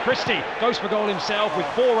 Here's Ryan Christie, goes for goal himself with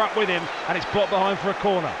 4 up with him, and it's blocked behind for a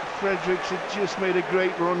corner. Fredericks had just made a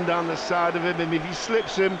great run down the side of him, and if he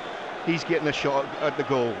slips him, he's getting a shot at the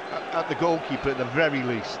goal, at the goalkeeper at the very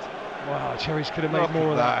least. Wow, Cherries could have made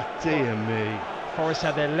more of that. Dear me. Forest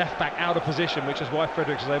had their left back out of position, which is why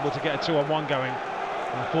Fredericks was able to get a 2-on-1 going.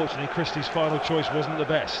 Unfortunately, Christie's final choice wasn't the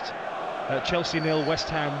best. Chelsea 0, West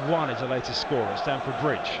Ham 1 is the latest score at Stamford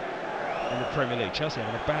Bridge in the Premier League. Chelsea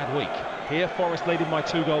having a bad week. Here, Forest leading by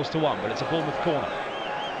 2 goals to 1, but it's a Bournemouth corner.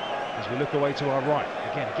 As we look away to our right,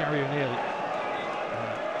 again, Gary O'Neill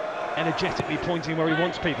energetically pointing where he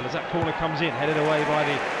wants people as that corner comes in, headed away by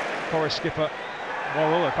the Forest skipper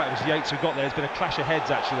Worrell. In fact, it was Yates who got there. There's been a clash of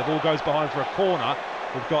heads actually. The ball goes behind for a corner.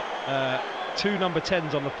 We've got 2 number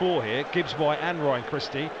 10s on the floor here, Gibbs-White and Ryan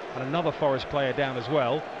Christie, and another Forest player down as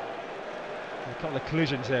well. A couple of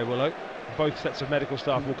collisions there, Willow. Both sets of medical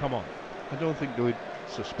staff will come on. I don't think they were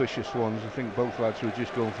suspicious ones. I think both lads were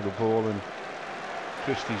just going for the ball, and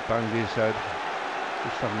Christie's banged his head,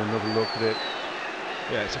 just having another look at it.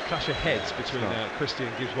 Yeah, it's a clash of heads between Christie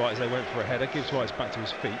and Gibbs-White as they went for a header. Gibbs-White's back to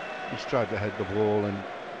his feet. He's tried to head the ball and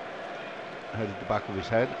headed the back of his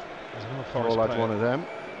head. There's another Forest player. One of them.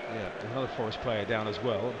 Yeah, another Forest player down as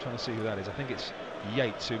well. I'm trying to see who that is. I think it's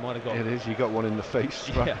Yates who might have got... It is, he got one in the face,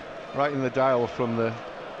 yeah. right in the dial from the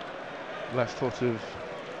left foot of...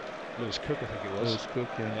 Lewis Cook, I think it was. Lewis Cook,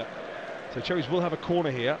 yeah. So Cherries will have a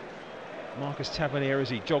corner here. Marcus Tavernier, as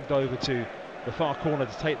he jogged over to the far corner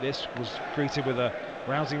to take this, was greeted with a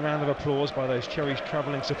rousing round of applause by those Cherries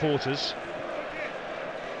travelling supporters.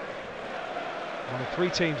 One of 3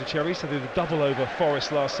 teams of Cherries to do the double over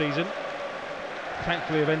Forest last season.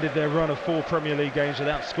 Thankfully have ended their run of 4 Premier League games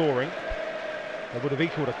without scoring. They would have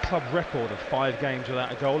equalled a club record of 5 games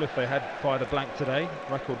without a goal if they had fired a blank today.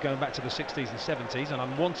 Record going back to the 60s and 70s, an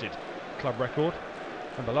unwanted club record.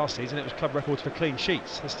 Remember last season it was club records for clean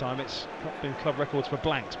sheets. This time it's not been club records for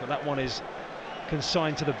blanks, but that one is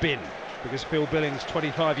consigned to the bin, because Phil Billings'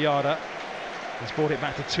 25-yarder has brought it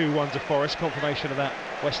back to 2-1 to Forest. Confirmation of that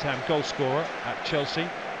West Ham goal scorer at Chelsea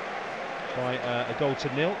by a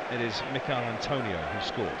 1-0. It is Mikel Antonio who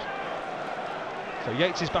scored. So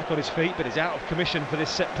Yates is back on his feet, but is out of commission for this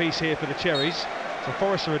set piece here for the Cherries. So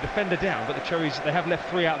Forest are a defender down, but the Cherries, they have left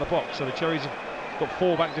 3 out of the box, so the Cherries have got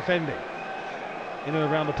 4 back defending in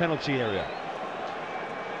and around the penalty area.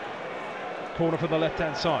 Corner from the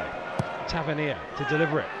left-hand side. Tavernier to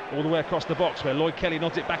deliver it all the way across the box, where Lloyd Kelly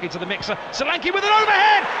nods it back into the mixer. Solanke with an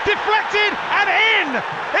overhead, deflected and in!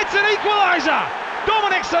 It's an equaliser!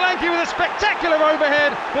 Dominic Solanke with a spectacular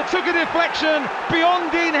overhead that took a deflection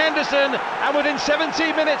beyond Dean Henderson, and within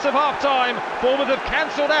 17 minutes of half-time, Bournemouth have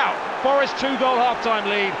cancelled out Forest's 2-goal half-time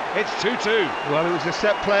lead. It's 2-2. Well, it was a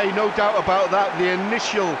set play, no doubt about that. The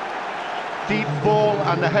initial deep ball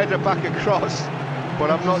and the header back across,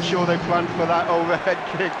 but I'm not sure they planned for that overhead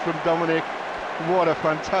kick from Dominic. What a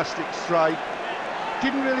fantastic strike.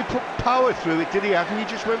 Didn't really put power through it, did he? I think he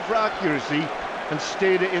just went for accuracy and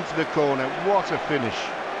steered it into the corner. What a finish.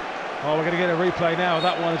 Oh, we're going to get a replay now of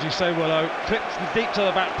that one, as you say, Willow. Clipped deep to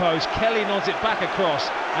the back post. Kelly nods it back across,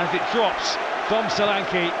 and as it drops, Dom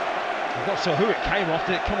Solanke, I'm not sure who it came off.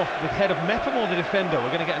 Did it come off the head of Mepham or the defender?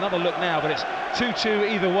 We're going to get another look now, but it's 2-2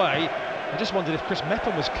 either way. I just wondered if Chris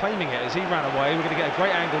Mepham was claiming it as he ran away. We're going to get a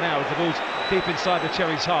great angle now as the ball's deep inside the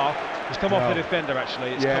Cherries' half. It's come off the defender,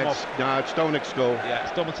 actually. It's come off. No, it's Dominic's goal. Yeah,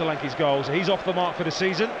 it's Dom Solanke's goal. So he's off the mark for the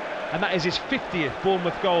season. And that is his 50th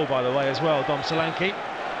Bournemouth goal, by the way, as well, Dom Solanke.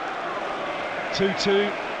 2-2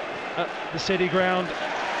 at the City ground.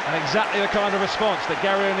 And exactly the kind of response that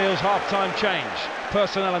Gary O'Neill's half-time change,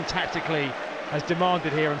 personnel and tactically, has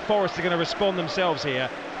demanded here. And Forest are going to respond themselves here.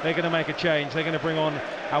 They're going to make a change. They're going to bring on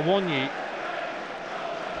Awonyi,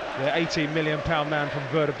 the £18 million man from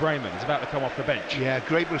Werder Bremen. He's about to come off the bench. Yeah,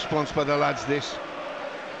 great response by the lads this.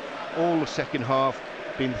 All the second half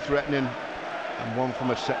been threatening, and one from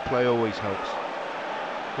a set play always helps.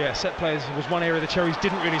 Yeah, set plays was one area the Cherries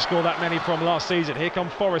didn't really score that many from last season. Here come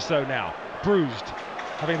Forest though now, bruised,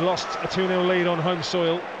 having lost a 2-0 lead on home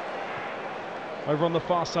soil. Over on the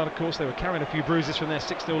far side, of course, they were carrying a few bruises from their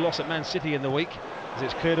 6-0 loss at Man City in the week, as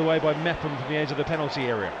it's cleared away by Mepham from the edge of the penalty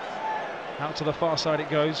area. Out to the far side it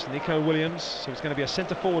goes, Nico Williams, so it's going to be a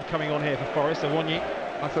centre-forward coming on here for Forest, Awonyi.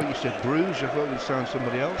 I thought you said Bruges, I thought you'd signed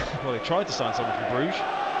somebody else. Well, they tried to sign someone from Bruges,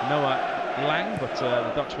 Noah Lang, but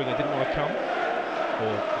the Dutch winger didn't want to come,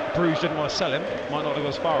 or Bruges didn't want to sell him. Might not have gone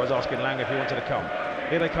as far as asking Lang if he wanted to come.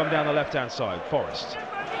 Here they come down the left-hand side, Forest.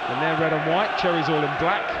 And they're red and white, Cherries all in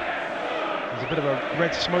black. There's a bit of a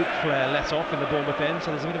red smoke flare let off in the Bournemouth end,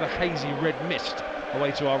 so there's a bit of a hazy red mist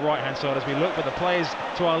away to our right-hand side as we look, but the players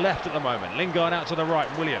to our left at the moment. Lingard out to the right,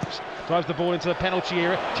 Williams drives the ball into the penalty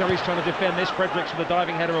area. Cherries trying to defend this. Fredericks with the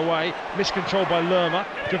diving header away, miscontrolled by Lerma,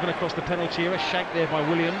 driven across the penalty area, shanked there by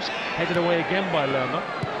Williams, headed away again by Lerma,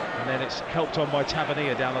 and then it's helped on by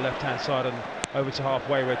Tavernier down the left-hand side and over to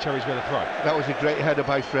halfway where Cherries with a throw. That was a great header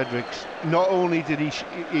by Fredericks. Not only did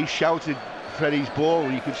he shouted Freddie's ball,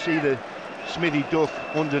 you could see the Smithy duck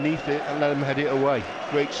underneath it and let him head it away.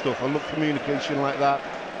 Great stuff. I love communication like that.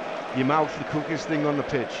 Your mouth's the quickest thing on the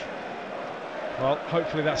pitch. Well,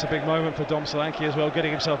 hopefully that's a big moment for Dom Solanke as well,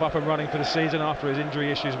 getting himself up and running for the season after his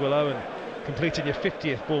injury issues, Willow, and completing your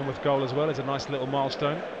 50th Bournemouth goal as well is a nice little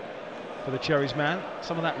milestone for the Cherries man.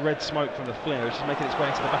 Some of that red smoke from the flare is just making its way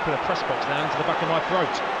into the back of the press box now, into the back of my throat.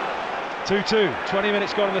 2-2, 20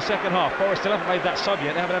 minutes gone in the second half. Forest still haven't made that sub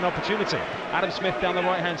yet, they haven't had an opportunity. Adam Smith down the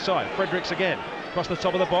right-hand side, Fredericks again, across the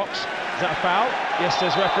top of the box. Is that a foul? Yes,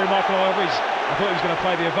 says referee Michael Ivers. I thought he was going to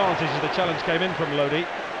play the advantage as the challenge came in from Lodi.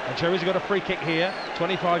 And Cherries have got a free kick here,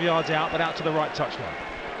 25 yards out, but out to the right touchline.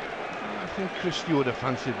 I think Chris Stewart have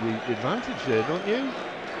fancied the advantage there, don't you?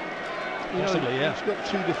 Possibly, yeah. He's got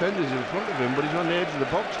 2 defenders in front of him, but he's on the edge of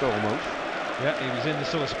the box almost. Yeah, he was in the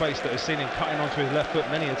sort of space that has seen him cutting onto his left foot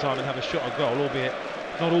many a time and have a shot at goal, albeit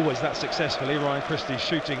not always that successfully. Ryan Christie's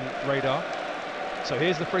shooting radar. So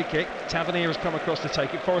here's the free kick. Tavernier has come across to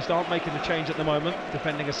take it. Forest aren't making the change at the moment,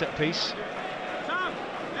 defending a set piece.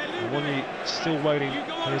 Awonyi still waiting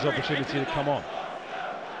for his opportunity to come on.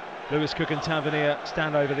 Lewis Cook and Tavernier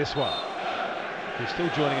stand over this one. Who's still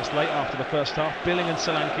joining us late after the first half. Billing and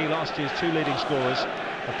Solanke, last year's 2 leading scorers,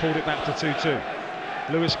 have pulled it back to 2-2.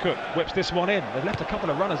 Lewis Cook whips this one in. They've left a couple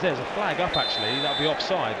of runners there. There's a flag up actually, that'll be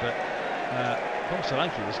offside, but Dom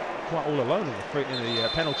Solanke was quite all alone in the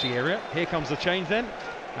penalty area. Here comes the change then,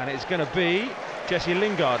 and it's going to be Jesse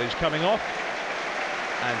Lingard who's coming off,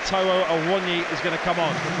 and Towo Awonyi is going to come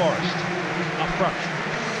on for Forest up front.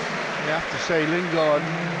 You have to say Lingard,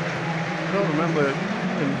 I don't remember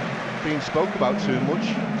him being spoke about too much.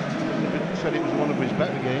 said it was one of his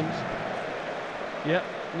better games. Yeah,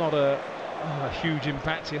 not a huge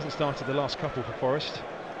impact. He hasn't started the last couple for Forest.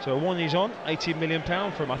 So Awoniyi's on, £18 million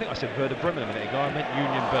from, I think I said Werder Bremen a minute ago, I meant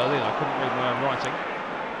Union Berlin, I couldn't read my own writing.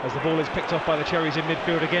 As the ball is picked off by the Cherries in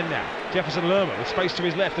midfield again now. Jefferson Lerma with space to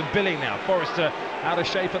his left and Billing now. Forest out of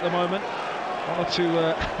shape at the moment. One or two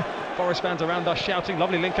Forest fans around us shouting.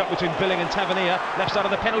 Lovely link up between Billing and Tavernier. Left side of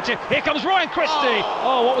the penalty. Here comes Ryan Christie.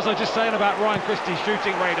 Oh, what was I just saying about Ryan Christie's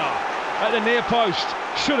shooting radar? At the near post.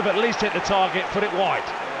 Should have at least hit the target, put it wide.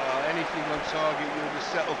 Anything on target you would have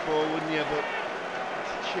settled for, wouldn't you? But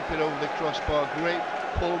chip it over the crossbar. Great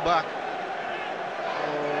pull back.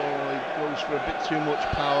 Oh, he goes for a bit too much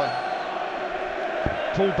power.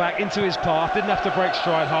 Pulled back into his path. Didn't have to break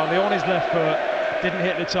stride hardly. On his left foot. Didn't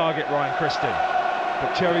hit the target, Ryan Christie.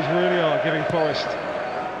 But Cherries really are giving Forest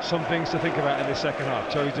some things to think about in this second half.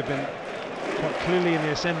 Cherries have been quite clearly in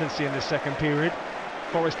the ascendancy in this second period.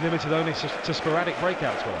 Forest limited only to sporadic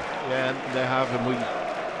breakouts with it. Yeah, they have, and we're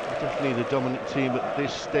definitely the dominant team at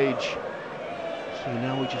this stage. So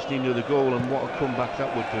now we just need another goal, and what a comeback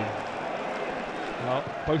that would be. Well,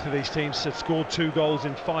 both of these teams had scored 2 goals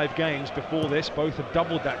in 5 games before this. Both have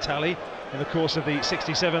doubled that tally in the course of the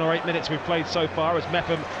 67 or 8 minutes we've played so far, as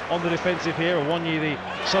Mepham on the defensive here. Awoniyi,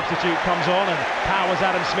 the substitute, comes on and powers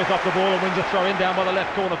Adam Smith off the ball and wins a throw-in down by the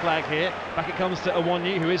left corner flag here. Back it comes to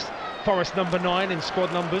Awoniyi, who is Forest number 9 in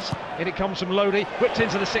squad numbers. In it comes from Lodi, whipped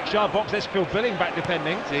into the 6-yard box. There's Phil Billing back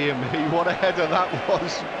defending. Dear me, what a header that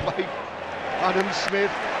was by Adam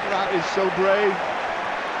Smith. That is so brave.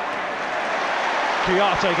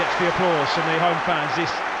 Kiyate gets the applause from the home fans.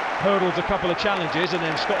 This hurdles a couple of challenges, and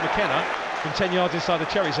then Scott McKenna from 10 yards inside the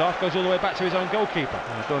Cherries half goes all the way back to his own goalkeeper.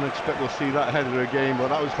 I don't expect we'll see that header again, but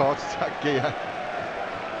that was heart attack gear.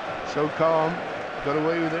 So calm, got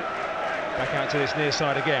away with it. Back out to this near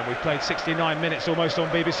side again. We've played 69 minutes almost on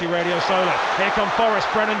BBC Radio Solar. Here come Forest.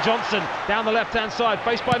 Brennan Johnson down the left-hand side,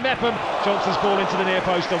 faced by Mepham. Johnson's ball into the near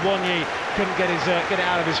post. Awoniyi couldn't get it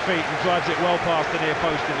out of his feet and drives it well past the near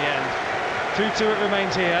post in the end. 2-2 it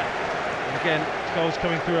remains here. And again, goals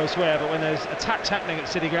coming through elsewhere, but when there's attacks happening at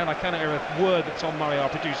City Ground, I cannot hear a word that Tom Murray,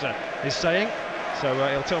 our producer, is saying. So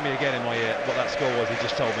he'll tell me again in my ear what that score was he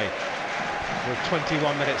just told me. With 21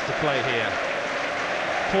 minutes to play here.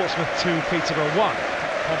 Portsmouth 2, Peterborough 1.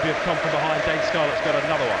 Pompey have come from behind. Dane Scarlett's got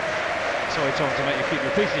another one. Sorry, Tom, to make you keep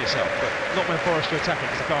repeating yourself, but not when Forest are attacking,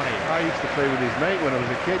 because I can't hear you. I used to play with his mate when I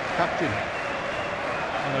was a kid, captain.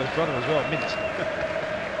 I know his brother as well, Mint.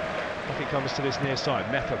 I think comes to this near side.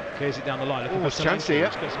 Mepham clears it down the line, looking for chance here.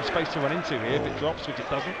 It's got some space to run into here. If it drops, which it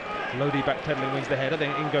doesn't. Lodi backpedaling wins the header.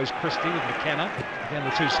 Then in goes Christie with McKenna. Again,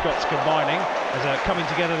 the two Scots combining as coming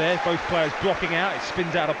together there. Both players blocking out. It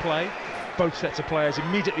spins out of play. Both sets of players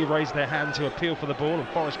immediately raise their hand to appeal for the ball, and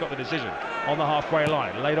Forest got the decision on the halfway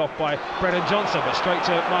line. Laid off by Brennan Johnson, but straight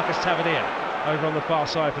to Marcus Tavernier over on the far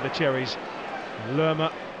side for the Cherries.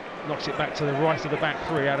 Lerma knocks it back to the right of the back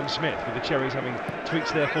three, Adam Smith, with the Cherries having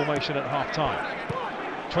tweaked their formation at half-time.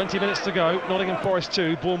 20 minutes to go, Nottingham Forest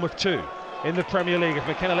 2, Bournemouth 2 in the Premier League. If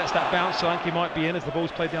McKenna lets that bounce, Solanke might be in as the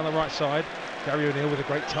ball's played down the right side. Gary O'Neill with a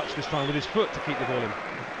great touch this time with his foot to keep the ball in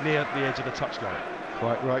near the edge of the touchline.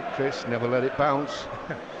 Quite right, Chris, never let it bounce.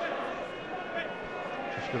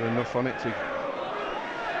 Just got enough on it to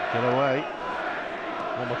get away.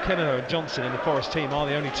 Well, McKenna and Johnson in the Forest team are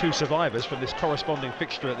the only two survivors from this corresponding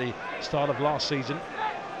fixture at the start of last season.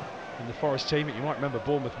 In the Forest team, you might remember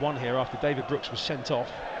Bournemouth won here after David Brooks was sent off.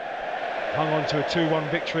 Hung on to a 2-1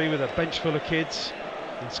 victory with a bench full of kids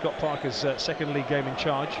in Scott Parker's second league game in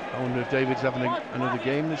charge. I wonder if David's having another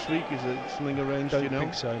game this week. Is there something arranged, Don't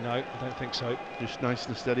think so, no, I don't think so. Just nice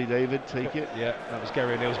and steady, David, take it. Yeah, that was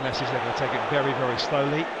Gary O'Neill's message. They're going to take it very, very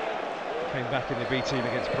slowly. Came back in the B team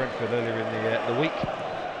against Brentford earlier in the week,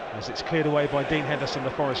 as it's cleared away by Dean Henderson,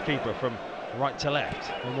 the Forest keeper, from right to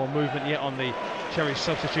left. No more movement yet on the Cherries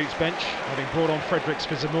substitutes bench, having brought on Fredericks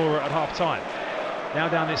for Zamora at half-time. Now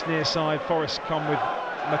down this near side, Forest come with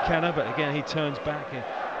McKenna, but again he turns back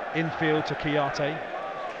infield to Kiyate.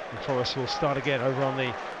 And Forest will start again over on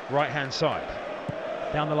the right-hand side.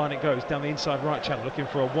 Down the line it goes, down the inside right channel, looking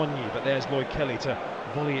for Awoniyi, but there's Lloyd Kelly to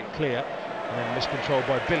volley it clear, and then miscontrolled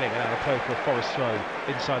by Billing, and out of play for a Forest throw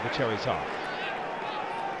inside the Cherries half.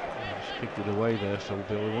 Just kicked it away there, so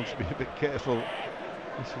Bill wants to be a bit careful.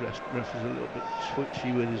 This ref is a little bit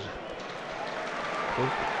twitchy with his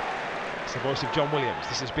hook. It's the voice of John Williams.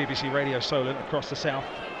 This is BBC Radio Solent across the south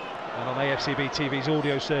and on AFCB TV's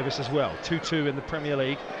audio service as well. 2-2 in the Premier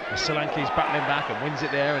League as Solanke's battling back and wins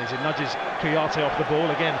it there, and as he nudges Kiyate off the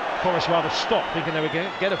ball. Again, Forest rather stopped, thinking they were going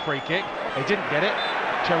to get a free kick. They didn't get it.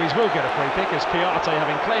 Cherries will get a free kick as Kiyate,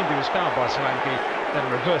 having claimed he was fouled by Solanke,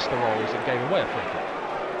 then reversed the roles and gave away a free kick.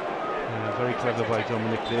 Yeah, very clever by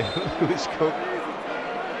Dominic there. Lewis Cook,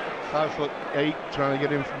 5'8", trying to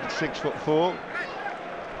get him from 6'4".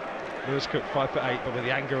 Lewis Cook 5'8", but with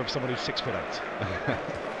the anger of someone who's 6'8".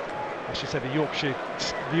 I should say the Yorkshire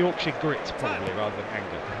grit probably rather than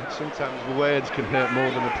anger. Sometimes words can hurt more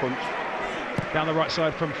than a punch. Down the right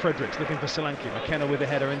side from Fredericks, looking for Solanke. McKenna with the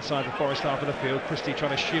header inside the Forest half of the field. Christie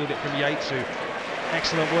trying to shield it from Yates, who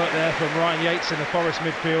excellent work there from Ryan Yates in the Forest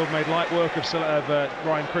midfield. Made light work of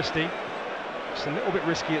Ryan Christie. Just a little bit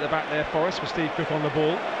risky at the back there, Forest, with Steve Cook on the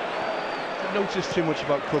ball. Don't notice too much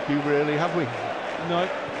about Cookie, really, have we? No.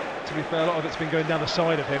 To be fair, a lot of it's been going down the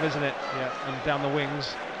side of him, isn't it? Yeah, and down the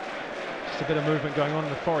wings. Just a bit of movement going on in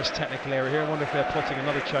the Forest technical area here. I wonder if they're plotting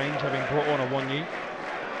another change, having brought on Awoniyi.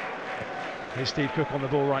 Here's Steve Cook on the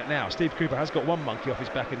ball right now. Steve Cooper has got one monkey off his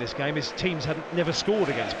back in this game. His teams had never scored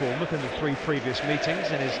against Bournemouth in the 3 previous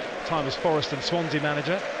meetings in his time as Forest and Swansea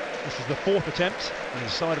manager. This is the 4th attempt, and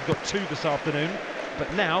his side have got 2 this afternoon.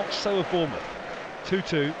 But now, so have Bournemouth.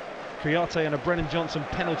 2-2. Kouyaté and a Brennan Johnson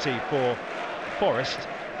penalty for Forest.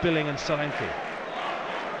 Billing and Solanke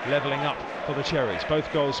levelling up for the Cherries.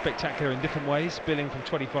 Both goals spectacular in different ways. Billing from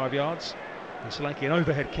 25 yards. And Solanke an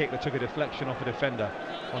overhead kick that took a deflection off a defender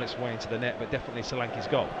on its way into the net, but definitely Solanke's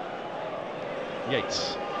goal.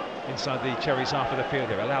 Yates inside the Cherries half of the field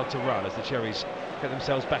here, allowed to run as the Cherries get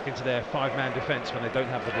themselves back into their 5-man defence when they don't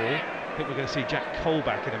have the ball. I think we're going to see Jack Cole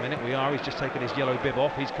back in a minute. We are. He's just taken his yellow bib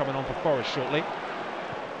off. He's coming on for Forest shortly.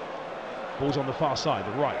 Ball's on the far side,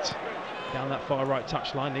 the right. Down that far right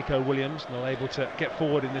touchline, Nico Williams not able to get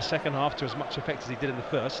forward in the second half to as much effect as he did in the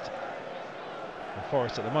first. And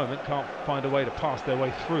Forest at the moment can't find a way to pass their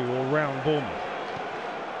way through or round Bournemouth.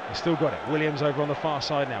 He's still got it. Williams over on the far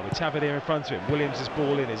side now with Tavernier in front of him. Williams'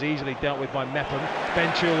 ball in is easily dealt with by Mepham.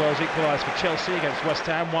 Ben Chilwell's equalised for Chelsea against West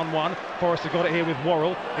Ham, 1-1. Forest have got it here with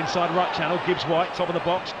Worrell inside right channel. Gibbs White top of the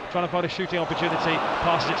box, trying to find a shooting opportunity.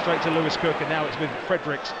 Passes it straight to Lewis Cook, and now it's with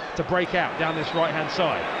Fredericks to break out down this right-hand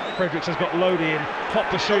side. Fredericks has got Lodi in, hot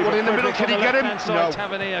pursuit. In the middle, can he get him? No.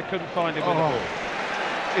 Tavernier couldn't find him with the ball.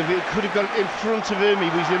 If he could have got in front of him,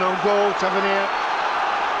 he was in on goal. Tavernier.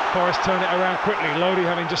 Forest turn it around quickly. Lodi,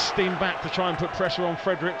 having just steamed back to try and put pressure on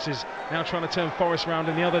Fredericks, is now trying to turn Forest round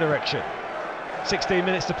in the other direction. 16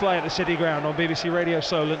 minutes to play at the City Ground on BBC Radio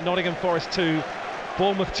Solent. Nottingham Forest 2,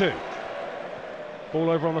 Bournemouth 2. Ball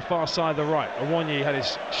over on the far side, the right. Awoniyi had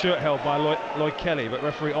his shirt held by Lloyd Kelly, but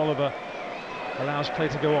referee Oliver allows play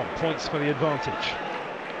to go on. Points for the advantage.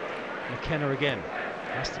 McKenna again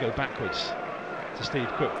has to go backwards to Steve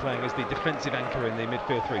Cook, playing as the defensive anchor in the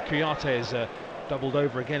midfield 3. Kouyaté is doubled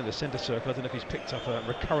over again in the centre circle. I don't know if he's picked up a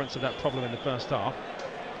recurrence of that problem in the first half.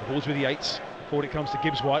 The ball's with Yates. Forward it comes to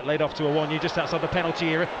Gibbs White, laid off to Awoniyi just outside the penalty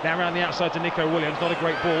area. Now around the outside to Nico Williams. Not a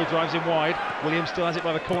great ball, drives him wide. Williams still has it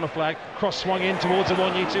by the corner flag. Cross swung in towards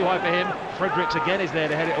Awoniyi, too high for him. Fredericks again is there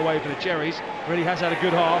to head it away for the Cherries. Really has had a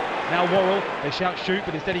good half. Now Worrell, they shout shoot,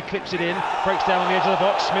 but instead he clips it in. Breaks down on the edge of the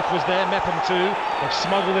box. Smith was there, Mepham too. They've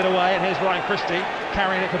smuggled it away, and here's Ryan Christie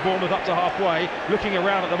carrying it for Bournemouth up to halfway. Looking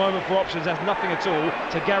around at the moment for options, has nothing at all.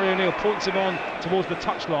 So Gary O'Neill points him on towards the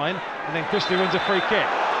touchline, and then Christie wins a free kick.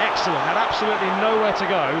 Excellent, had absolutely nowhere to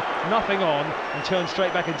go, nothing on, and turns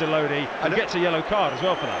straight back into Lodi, and gets a yellow card as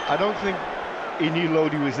well for that. I don't think he knew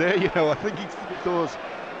Lodi was there, you know. I think he thought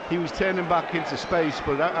he was turning back into space,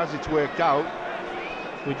 but as it's worked out,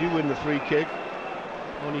 we do win the free kick.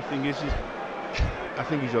 Only thing is I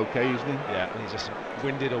think he's okay, isn't he? Yeah, he's just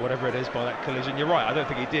winded or whatever it is by that collision. You're right, I don't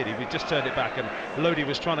think he did. He just turned it back, and Lodi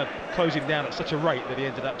was trying to close him down at such a rate that he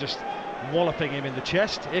ended up just walloping him in the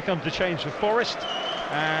chest. Here comes the change for Forest,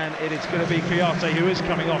 and it is going to be Kouyaté who is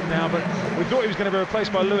coming off now, but we thought he was going to be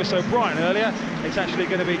replaced by Lewis O'Brien earlier. It's actually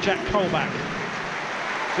going to be Jack Colback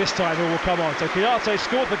this time who will come on. So Kouyaté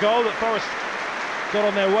scored the goal that Forest got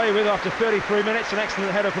on their way with after 33 minutes. An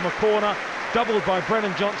excellent header from a corner, doubled by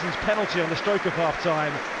Brennan Johnson's penalty on the stroke of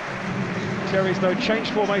half-time. Cherries, though,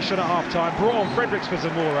 changed formation at half-time, brought on Fredericks for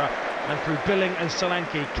Zamora, and through Billing and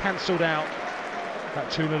Solanke cancelled out that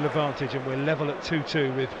 2-0 advantage, and we're level at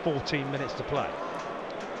 2-2 with 14 minutes to play.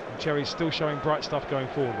 And Cherries still showing bright stuff going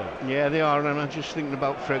forward though. Yeah, they are, and I'm just thinking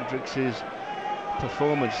about Fredericks'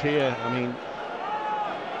 performance here. I mean,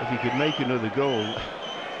 if he could make another goal,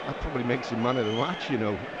 that probably makes him man of the match, you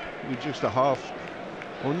know. We're just a half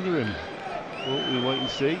under him. Well, we wait and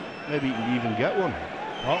see. Maybe he can even get one.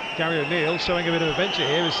 Well, Gary O'Neill showing a bit of a venture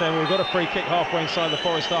here, is saying, well, we've got a free kick halfway inside the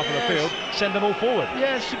Forest half of the field, send them all forward.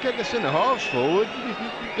 Yes, to get the centre-halves forward.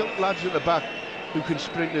 You've got lads at the back who can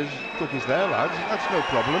sprint as quick as their lads, that's no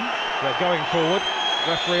problem. They're going forward.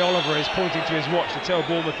 Referee Oliver is pointing to his watch to tell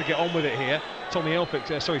Bournemouth to get on with it here.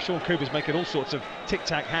 Sean Cooper's making all sorts of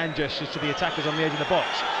tic-tac hand gestures to the attackers on the edge of the box.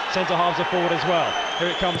 Centre halves are forward as well. Here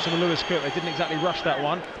it comes from Lewis Cook. They didn't exactly rush that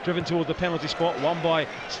one. Driven towards the penalty spot, won by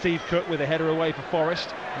Steve Cook with a header away for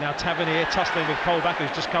Forest. Now Tavernier tussling with Colback,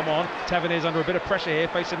 who's just come on. Tavernier's under a bit of pressure here,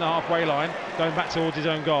 facing the halfway line, going back towards his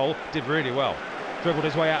own goal. Did really well. Dribbled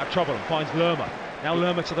his way out of trouble and finds Lerma. Now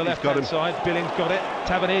Lerma to the left-hand side. Billing's got it.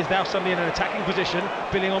 Tavernier's now suddenly in an attacking position.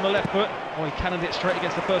 Billing on the left foot. Oh, he cannoned it straight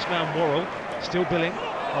against the first man, Worrell. Still Billing.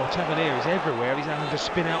 Oh, Tavernier is everywhere. He's having to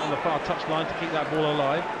spin out on the far touchline to keep that ball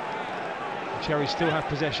alive. The Cherries still have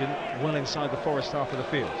possession, well inside the Forest half of the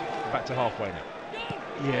field. Back to halfway now.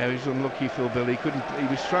 Yeah, he's unlucky, Phil Billy. He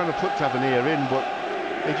was trying to put Tavernier in, but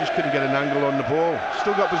they just couldn't get an angle on the ball.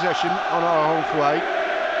 Still got possession on our home flag.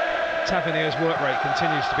 Tavernier's work rate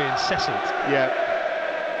continues to be incessant. Yeah.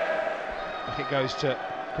 It goes to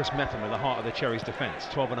Chris Mepham in the heart of the Cherries' defence.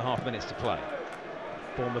 12.5 minutes to play.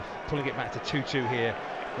 Bournemouth pulling it back to 2-2 here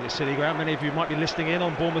at the City Ground. Many of you might be listening in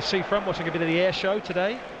on Bournemouth Seafront, watching a bit of the air show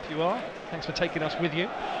today. If you are, thanks for taking us with you.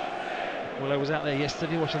 Willow was out there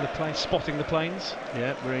yesterday watching the planes, spotting the planes.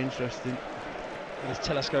 Yeah, very interesting. With his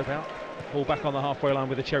telescope out. Ball back on the halfway line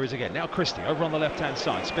with the Cherries again. Now Christie over on the left-hand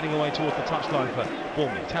side, spinning away towards the touchline for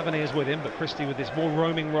Bournemouth. Tavernier's with him, but Christie with this more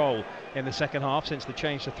roaming role in the second half since the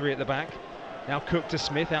change to 3 at the back. Now Cook to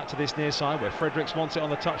Smith out to this near side where Fredericks wants it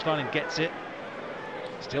on the touchline and gets it.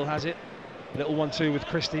 Still has it. Little 1-2 with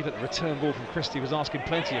Christie, but the return ball from Christie was asking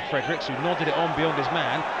plenty of Fredericks, who nodded it on beyond his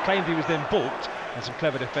man, claimed he was then balked, and some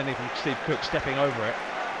clever defending from Steve Cook stepping over it.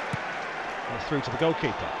 And through to the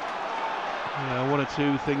goalkeeper. Yeah, 1 or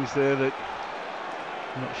 2 things there that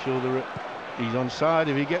I'm not sure he's onside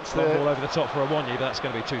if he gets there. Ball over the top for Awonyi, but that's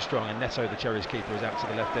going to be too strong, and Neto, the Cherries keeper, is out to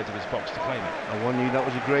the left edge of his box to claim it. Awonyi, that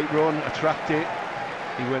was a great run, attracted it.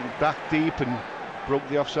 He went back deep and broke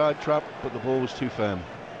the offside trap, but the ball was too firm.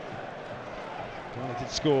 Well, he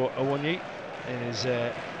did score Awonyi in his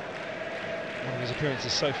one of his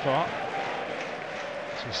appearances so far.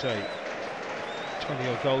 As we say,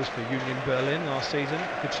 20-odd goals for Union Berlin last season.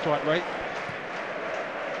 Good strike rate.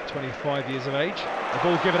 25 years of age. The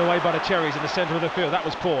ball given away by the Cherries in the centre of the field. That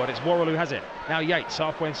was poor, and it's Worrell who has it. Now Yates,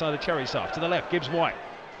 halfway inside the Cherries half. To the left, Gibbs White.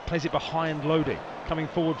 Plays it behind Lodi. Coming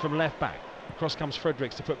forward from left back. Across comes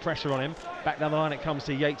Fredericks to put pressure on him. Back down the line it comes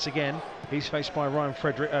to Yates again. He's faced by Ryan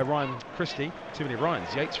Christie. Too many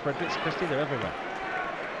Ryans. Yates, Fredericks, Christie, they're everywhere.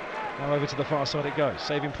 Now over to the far side it goes.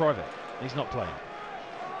 Saving Private. He's not playing.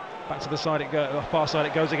 Back to the side it goes. Far side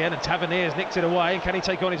it goes again, and Tavernier's nicked it away. And can he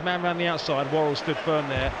take on his man round the outside? Worrell stood firm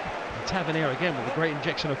there. And Tavernier again with a great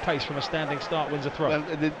injection of pace from a standing start wins a throw.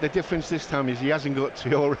 Well, the difference this time is he hasn't got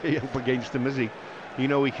Traore up against him, has he? You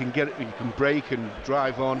know, he can get it, he can break and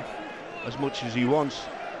drive on as much as he wants.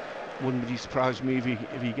 Wouldn't be surprised me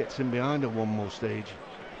if he gets in behind at one more stage.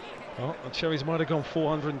 Well, the Cherries might have gone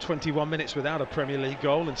 421 minutes without a Premier League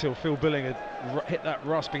goal until Phil Billing had hit that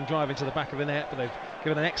rasping drive into the back of the net, but they've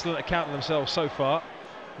given an excellent account of themselves so far.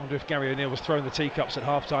 I wonder if Gary O'Neill was throwing the teacups at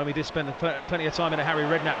half-time. He did spend plenty of time in a Harry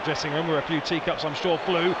Redknapp dressing room where a few teacups, I'm sure,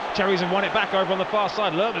 flew. Cherries have won it back over on the far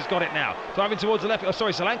side. Lerma's got it now. Driving towards the left. Oh,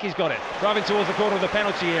 sorry, Solanke's got it. Driving towards the corner of the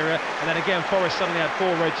penalty area. And then again, Forest suddenly had 4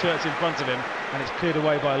 red shirts in front of him. And it's cleared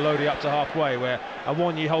away by Lodi up to halfway, where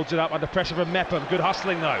Awonyi holds it up under pressure from Mepham. Good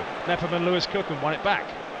hustling, though. Mepham and Lewis Cook and won it back.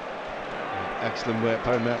 Excellent work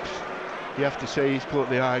by Meps. You have to say he's caught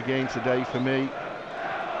the eye again today for me.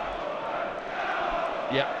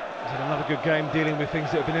 Yep. He's had another good game dealing with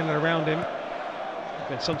things that have been in and around him.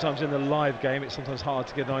 And sometimes in the live game it's sometimes hard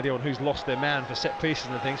to get an idea on who's lost their man for set pieces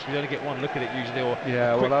and things. We only get one look at it usually, or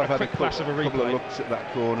yeah, well, I've had a couple of looks at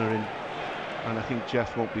that corner, and I think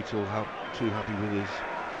Jeff won't be too happy with his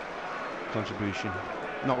contribution.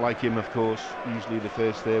 Not like him, of course, usually the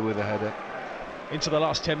first there with a header. Into the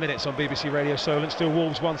last 10 minutes on BBC Radio Solent. Still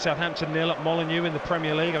Wolves 1, Southampton 0 at Molineux in the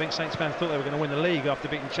Premier League. I think Saints fans thought they were going to win the league after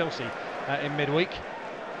beating Chelsea in midweek.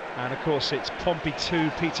 And of course it's Pompey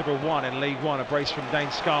 2, Peterborough 1 in League 1, a brace from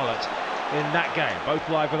Dane Scarlett in that game. Both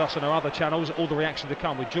live with us on our other channels. All the reaction to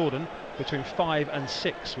come with Jordan between 5 and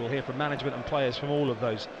 6. We'll hear from management and players from all of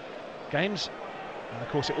those games. And of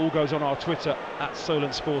course it all goes on our Twitter at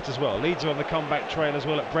Solent Sport as well. Leeds are on the comeback trail as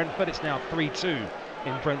well at Brentford. It's now 3-2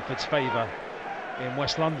 in Brentford's favour in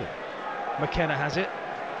West London. McKenna has it.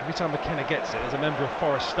 Every time McKenna gets it, there's a member of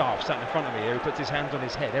Forest staff sat in front of me here who puts his hands on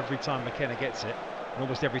his head every time McKenna gets it. And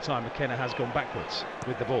almost every time McKenna has gone backwards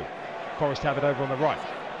with the ball. Forest have it over on the right,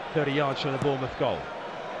 30 yards from the Bournemouth goal.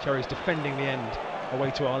 Cherries defending the end away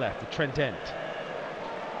to our left, the Trent end.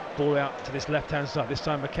 Ball out to this left-hand side. This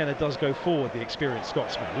time McKenna does go forward, the experienced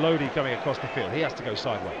Scotsman. Lodi coming across the field. He has to go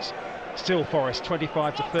sideways. Still Forest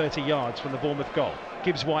 25 to 30 yards from the Bournemouth goal.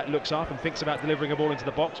 Gibbs-White looks up and thinks about delivering a ball into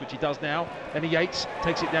the box, which he does now. Then Yates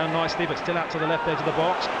takes it down nicely, but still out to the left edge of the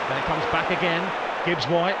box. Then it comes back again.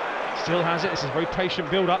 Gibbs-White still has it. This is a very patient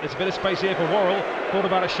build-up. There's a bit of space here for Worrell. Thought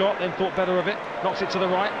about a shot, then thought better of it. Knocks it to the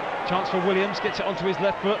right. Chance for Williams. Gets it onto his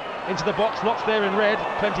left foot. Into the box. Lots there in red.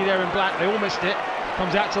 Plenty there in black. They all missed it.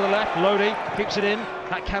 Comes out to the left. Lodi keeps it in.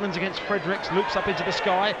 That cannons against Fredericks. Loops up into the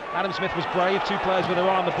sky. Adam Smith was brave. Two players with their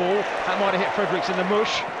eye on the ball. That might have hit Fredericks in the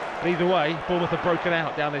mush. But either way, Bournemouth have broken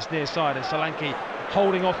out down this near side, and Solanke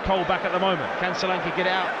holding off Colback at the moment. Can Solanke get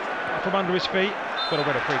out from under his feet? Got to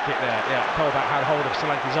win a free kick there. Yeah, Colback had hold of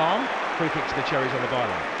Solanke's arm. Free kick to the Cherries on the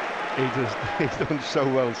byline. He's done so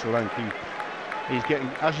well, Solanke. He's getting,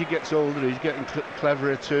 as he gets older, he's getting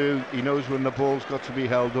cleverer too. He knows when the ball's got to be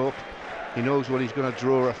held up. He knows when he's going to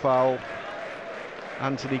draw a foul.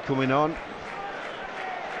 Anthony coming on.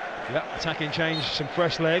 Yeah, attacking change, some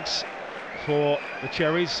fresh legs for the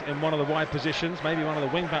Cherries in one of the wide positions, maybe one of the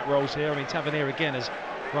wing-back roles here. I mean, Tavernier again has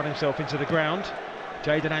run himself into the ground.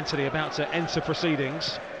 Jayden Anthony about to enter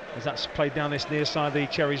proceedings as that's played down this near side of the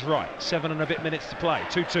Cherries' right. 7 and a bit minutes to play.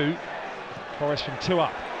 2-2. Forest from 2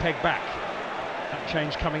 up, peg back. That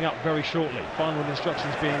change coming up very shortly. Final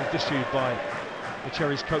instructions being issued by the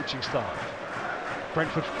Cherries coaching staff.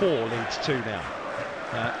 Brentford 4 leads 2 now.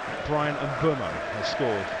 Brian Mbeumo has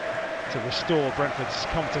scored to restore Brentford's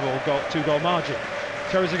comfortable 2-goal margin.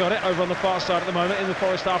 Cherries have got it over on the far side at the moment in the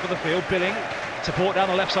Forest half of the field. Billing, support down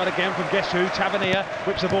the left side again from guess who? Tavernier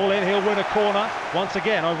whips the ball in. He'll win a corner once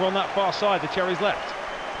again over on that far side. The Cherries left.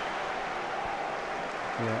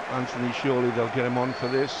 Yeah, Anthony, surely they'll get him on for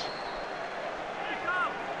this.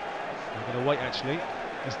 They're going to wait actually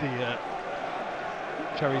as the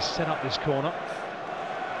Cherries set up this corner.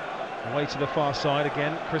 Away to the far side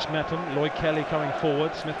again, Chris Mepham, Lloyd Kelly coming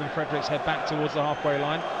forward. Smith and Fredericks head back towards the halfway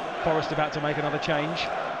line. Forest about to make another change.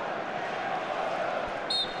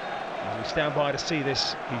 And we stand by to see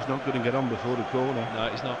this. He's not going to get on before the corner. No,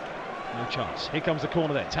 he's not. No chance. Here comes the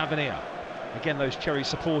corner there, Tavernier. Again, those Cherry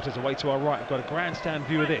supporters away to our right. I've got a grandstand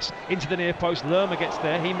view of this. Into the near post, Lerma gets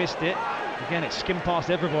there, he missed it. Again, it's skimmed past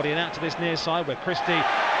everybody and out to this near side where Christie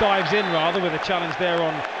dives in rather with a challenge there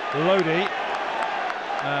on Lodi.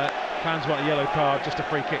 Fans want a yellow card, just a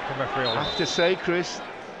free kick from referee Oliver. I have to say, Chris,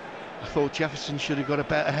 I thought Jefferson should have got a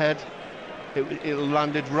better head. It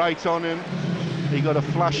landed right on him. He got a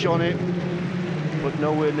flash on it, but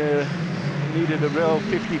nowhere near. Needed a real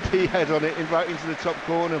 50p head on it, right into the top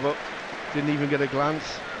corner, but didn't even get a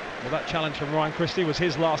glance. Well, that challenge from Ryan Christie was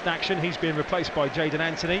his last action. He's being replaced by Jayden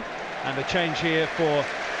Anthony, and the change here for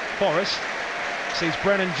Forest sees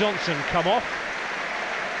Brennan Johnson come off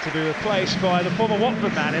to be replaced by the former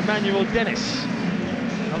Watford man, Emmanuel Dennis.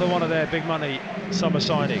 Another one of their big money summer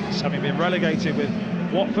signings, having been relegated with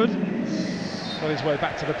Watford, got his way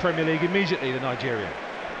back to the Premier League immediately, the Nigerian.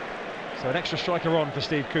 So an extra striker on for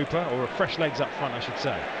Steve Cooper, or fresh legs up front, I should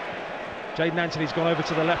say. Jayden Anthony's gone over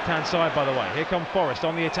to the left-hand side, by the way. Here come Forest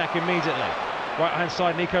on the attack immediately. Right-hand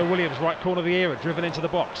side, Nico Williams, right corner of the era, driven into the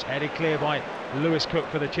box. Headed clear by Lewis Cook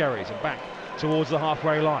for the Cherries, and back towards the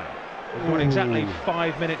halfway line. We've got exactly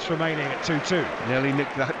 5 minutes remaining at 2-2. Nearly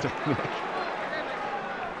nicked that, Dominic.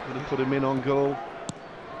 Would have put him in on goal.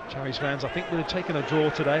 Cherries fans, I think, would have taken a draw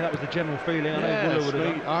today. That was the general feeling. I know Wooler would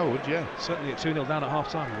have done. I would, yeah. Certainly at 2-0 down at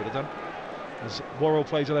half-time, he would have done. As Worrell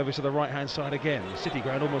plays it over to the right-hand side again. The City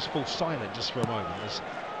ground almost full silent just for a moment as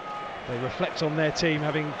they reflect on their team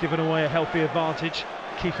having given away a healthy advantage.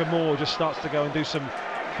 Kiefer Moore just starts to go and do some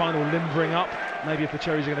final limbering up. Maybe if the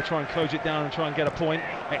Cherries are going to try and close it down and try and get a point.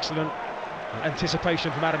 Excellent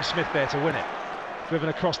anticipation from Adam Smith there to win it. Driven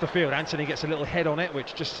across the field, Anthony gets a little head on it,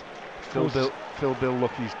 which just... Phil Bill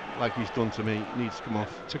look like he's done to me, needs to come off.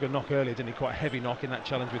 Took a knock earlier, didn't he? Quite a heavy knock in that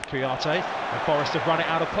challenge with Kouyaté. And Forest have run it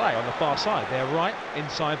out of play on the far side. They're right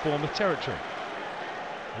inside Bournemouth territory.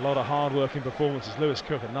 A lot of hard-working performances. Lewis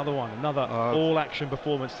Cook, another one, another all-action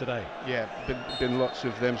performance today. Yeah, been lots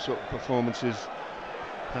of them sort of performances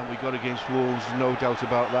that we got against Wolves, no doubt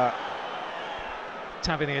about that.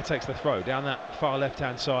 Tavernier takes the throw down that far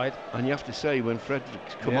left-hand side. And you have to say, when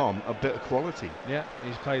Fredericks come on, a bit of quality. Yeah,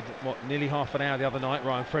 he's played, nearly half an hour the other night,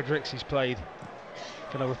 Ryan Fredericks. He's played,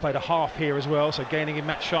 we've played a half here as well, so gaining in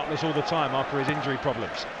match sharpness all the time after his injury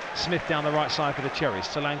problems. Smith down the right side for the Cherries.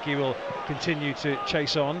 Solanke will continue to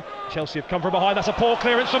chase on. Chelsea have come from behind. That's a poor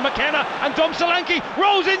clearance from McKenna, and Dom Solanke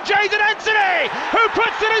rolls in Jayden Anthony, who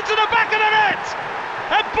puts it into the back of the net.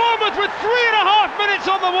 And Bournemouth, with 3.5 minutes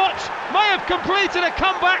on the watch, may have completed a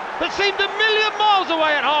comeback that seemed a million miles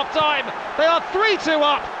away at half-time. They are 3-2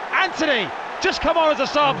 up. Anthony, just come on as a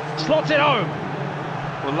sub, slots it home.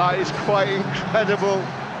 Well, that is quite incredible.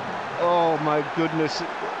 Oh my goodness.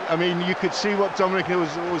 I mean, you could see what Dominic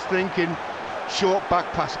was thinking. Short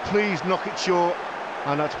back pass, please knock it short.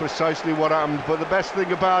 And that's precisely what happened. But the best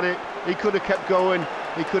thing about it, he could have kept going.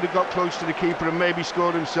 He could have got close to the keeper and maybe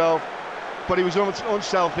scored himself. But he was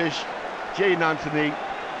unselfish. Jayden Anthony,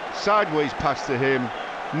 sideways pass to him,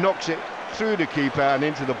 knocks it through the keeper and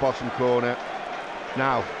into the bottom corner.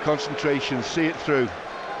 Now, concentration, see it through.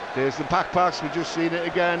 There's the back pass, we've just seen it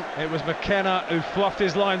again. It was McKenna who fluffed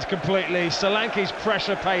his lines completely. Solanke's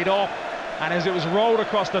pressure paid off, and as it was rolled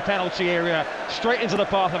across the penalty area, straight into the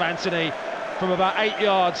path of Anthony from about 8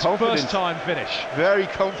 yards, first time finish. Very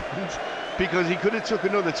confident, because he could have took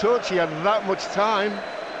another touch, he had that much time.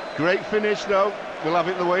 Great finish though, we'll have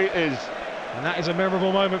it the way it is. And that is a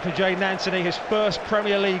memorable moment for Jayden Anthony, his first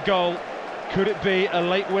Premier League goal. Could it be a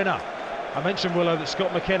late winner? I mentioned, Willow, that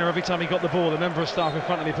Scott McKenna, every time he got the ball, the member of staff in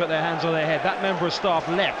front of me put their hands on their head. That member of staff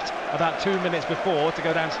left about 2 minutes before to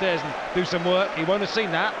go downstairs and do some work. He won't have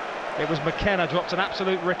seen that. It was McKenna dropped an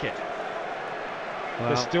absolute ricket. Wow.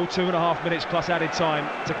 There's still 2.5 minutes plus added time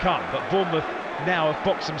to come, but Bournemouth now have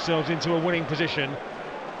boxed themselves into a winning position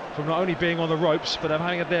from not only being on the ropes, but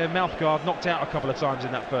having had their mouth guard knocked out a couple of times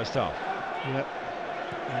in that first half. Yep.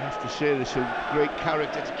 I have to say, this is a great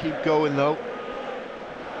character to keep going though.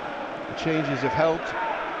 The changes have helped.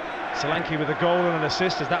 Solanke with a goal and an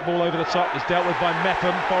assist as that ball over the top is dealt with by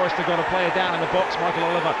Mepham. Forest have got a player down in the box. Michael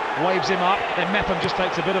Oliver waves him up. Then Mepham just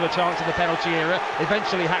takes a bit of a chance in the penalty area.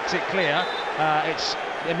 Eventually hacks it clear. It's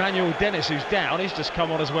Emmanuel Dennis who's down. He's just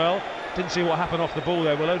come on as well. Didn't see what happened off the ball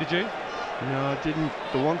there, Willow, did you? No, I didn't.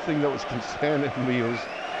 The one thing that was concerning me was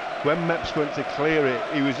when Meps went to clear it,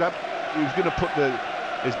 he was going to put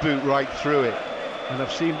his boot right through it. And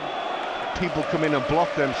I've seen people come in and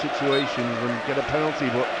block them situations and get a penalty,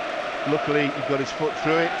 but luckily he got his foot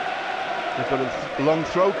through it. They've got a long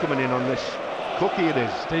throw coming in on this. Cookie it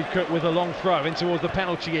is. Steve Cook with a long throw in towards the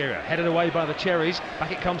penalty area, headed away by the Cherries.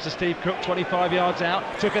 Back it comes to Steve Cook, 25 yards out,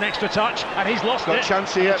 took an extra touch and he's lost it. Got a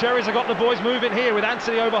chance here. The Cherries have got the boys moving here with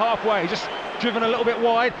Anthony over halfway, just driven a little bit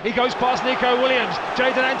wide. He goes past Nico Williams.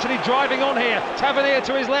 Jayden Anthony driving on here. Tavernier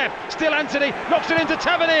to his left. Still Anthony knocks it into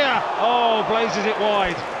Tavernier. Oh, blazes it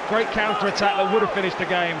wide. Great counter-attack that would have finished the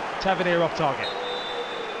game. Tavernier off target.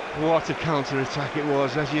 What a counter-attack it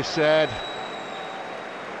was, as you said.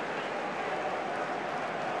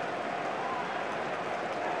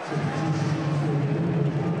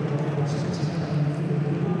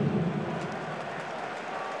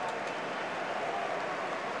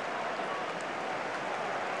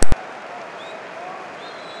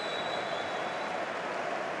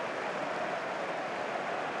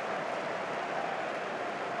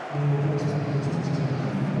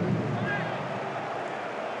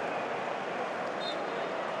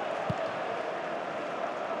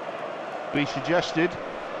 Be suggested.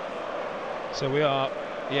 So we are,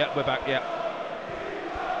 yeah, we're back, yeah.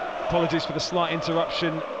 Apologies for the slight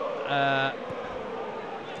interruption. Yeah,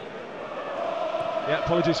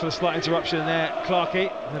 apologies for the slight interruption there, Clarkey.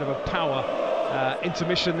 A bit of a power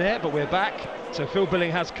intermission there, but we're back. So Phil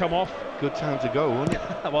Billing has come off. Good time to go, wasn't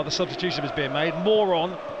it? While the substitution is being made. More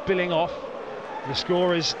on, Billing off. The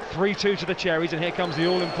score is 3-2 to the Cherries, and here comes the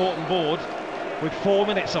all-important board with 4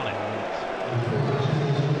 minutes on it.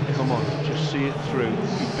 Come on, just see it through.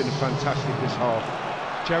 He's been fantastic this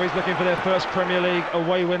half. Cherries looking for their first Premier League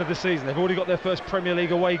away win of the season. They've already got their first Premier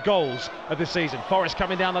League away goals of the season. Forest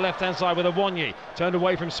coming down the left-hand side with Awonyi. Turned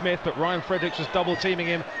away from Smith, but Ryan Fredericks was double-teaming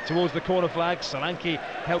him towards the corner flag. Solanke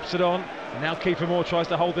helps it on. And now Kiefer Moore tries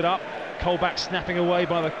to hold it up. Colback snapping away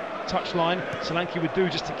by the touchline. Solanke would do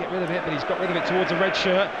just to get rid of it, but he's got rid of it towards a red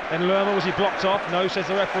shirt. Then Lerma, was he blocked off? No, says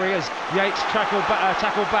the referee, as Yates tackled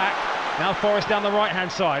back. Now Forest down the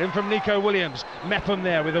right-hand side, in from Nico Williams. Mepham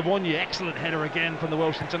there with Awonyi, excellent header again from the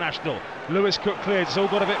Welsh international. Lewis Cook cleared, it's all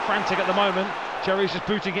got a bit frantic at the moment. Cherries just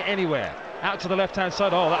booting it anywhere. Out to the left-hand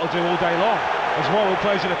side, oh, that'll do all day long. As Worrell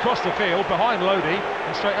plays it across the field, behind Lodi,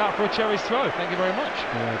 and straight out for a Cherries throw. Thank you very much.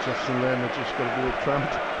 Yeah, Justin Lerma just got a bit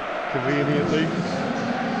cramped, conveniently.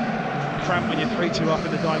 Cramp when you're 3-2 up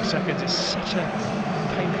in the dying seconds, it's such a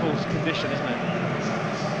painful condition, isn't it?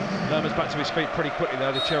 Lerma's back to his feet pretty quickly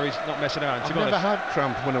though, the Cherries not messing around. I've never had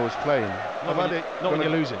cramp when I was playing. Not when you're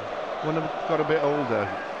losing. When I got a bit older.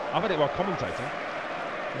 I've had it while commentating.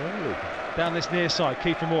 Really? Down this near side,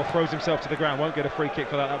 Kiefer Moore throws himself to the ground, won't get a free kick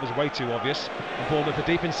for that, that was way too obvious. And Bournemouth are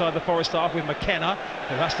deep inside the Forest half with McKenna,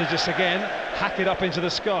 who has to just again hack it up into the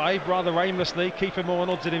sky, rather aimlessly. Kiefer Moore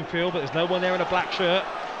nods it in field, but there's no one there in a black shirt.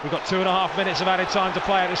 We've got 2.5 minutes of added time to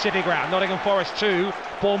play at the City Ground. Nottingham Forest 2,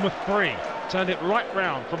 Bournemouth 3. Turned it right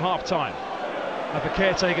round from half-time. of the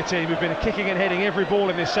caretaker team, who've been kicking and heading every ball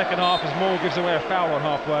in this second half as Moore gives away a foul on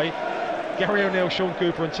halfway. Gary O'Neill, Sean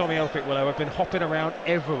Cooper and Tommy Elphick have been hopping around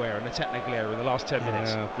everywhere in the technical area in the last 10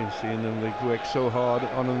 minutes. Yeah, I've been seeing them. They work so hard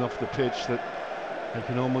on and off the pitch that you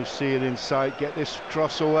can almost see it in sight. Get this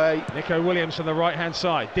cross away. Nico Williams from the right-hand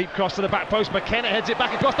side. Deep cross to the back post. McKenna heads it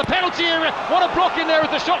back across the penalty area. What a block in there as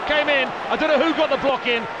the shot came in. I don't know who got the block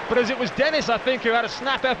in, but as it was Dennis, I think, who had a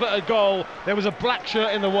snap effort at goal, there was a black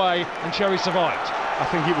shirt in the way and Cherry survived. I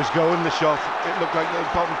think it was going, the shot. It looked like the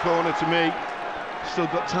bottom corner to me. Still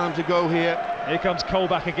got time to go here. Here comes Cole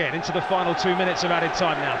back again into the final 2 minutes of added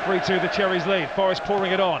time now. 3-2 the Cherries lead. Forest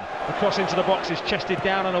pouring it on. The cross into the box is chested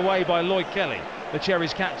down and away by Lloyd Kelly, the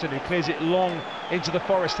Cherries captain, who clears it long into the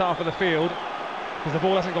Forest half of the field because the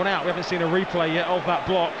ball hasn't gone out. We haven't seen a replay yet of that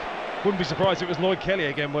block. Wouldn't be surprised if it was Lloyd Kelly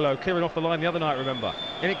again, Willow, clearing off the line the other night, remember.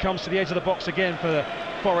 In it comes to the edge of the box again for the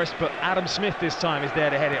Forest, but Adam Smith this time is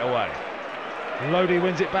there to head it away. Lodi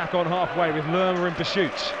wins it back on halfway with Lerma in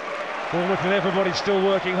pursuit. Bournemouth with everybody still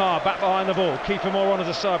working hard, back behind the ball. Kiefer Moore on as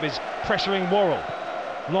a sub is pressuring Worrell.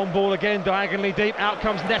 Long ball again, diagonally deep, out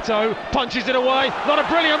comes Neto, punches it away, not a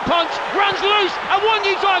brilliant punch, runs loose, and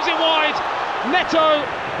Wanyi drives it wide. Neto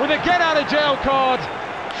with a get out of jail card,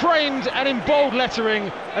 framed and in bold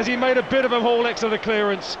lettering as he made a bit of a Horlicks of the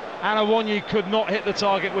clearance, and Wanyi could not hit the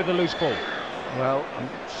target with the loose ball. Well, I'm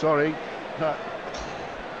sorry,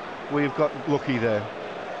 we've got lucky there.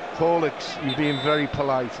 Horlicks, you're being very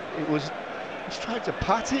polite. He's tried to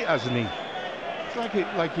pat it, hasn't he? It's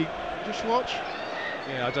like he just watch.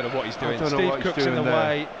 Yeah, I don't know what he's doing. Steve Cook's in the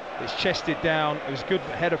way. It's chested down. It was a good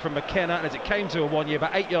header from McKenna, and as it came to Wanyi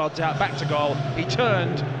about 8 yards out, back to goal, he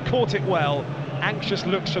turned, caught it well. Anxious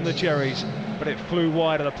looks from the Cherries, but it flew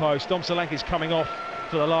wide of the post. Dom Solanke's coming off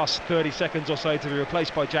for the last 30 seconds or so to be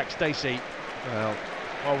replaced by Jack Stacey.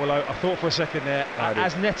 Well, I thought for a second there,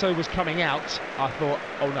 as Neto was coming out, I thought,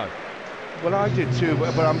 oh no. Well, I did too,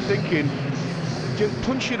 but I'm thinking, just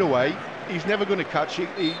punch it away. He's never going to catch it.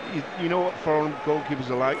 You know what foreign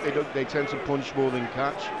goalkeepers are like. They tend to punch more than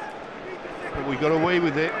catch. But we got away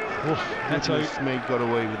with it. Neto got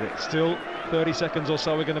away with it. Still 30 seconds or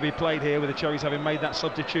so are going to be played here with the Cherries having made that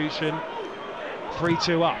substitution.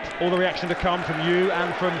 3-2 up. All the reaction to come from you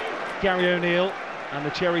and from Gary O'Neill and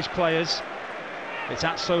the Cherries players. It's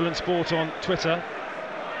at Solent Sport on Twitter.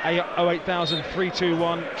 08000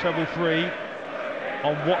 321 333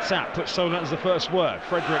 on WhatsApp. Put Solent as the first word.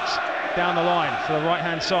 Fredericks down the line to the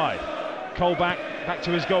right-hand side. Cole back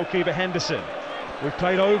to his goalkeeper Henderson. We've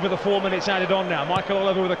played over the 4 minutes added on now. Michael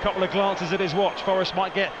Oliver with a couple of glances at his watch. Forest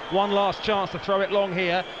might get one last chance to throw it long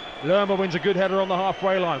here. Lerma wins a good header on the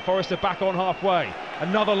halfway line. Forest are back on halfway.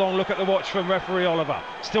 Another long look at the watch from referee Oliver.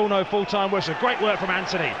 Still no full-time whistle. Great work from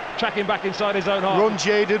Anthony. Tracking back inside his own half. Run,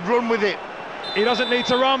 Jaded, run with it. He doesn't need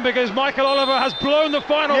to run because Michael Oliver has blown the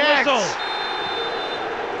final whistle.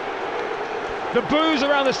 The boos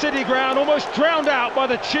around the City ground almost drowned out by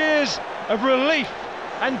the cheers of relief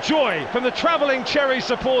and joy from the travelling Cherry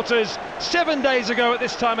supporters. 7 days ago at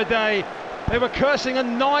this time of day, they were cursing a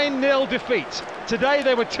 9-0 defeat. Today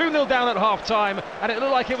they were 2-0 down at half-time, and it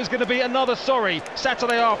looked like it was going to be another sorry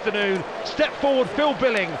Saturday afternoon. Step forward Phil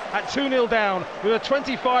Billing at 2-0 down with a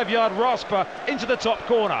 25-yard rasper into the top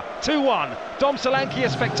corner. 2-1. Dom Solanke, a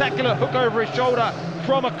spectacular hook over his shoulder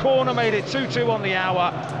from a corner, made it 2-2 on the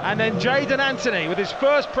hour. And then Jayden Anthony with his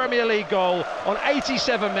first Premier League goal on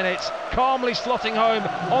 87 minutes, calmly slotting home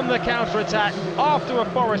on the counter-attack after a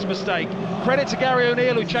Forest mistake. Credit to Gary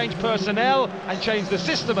O'Neill, who changed personnel and changed the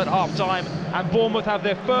system at half-time, and Bournemouth have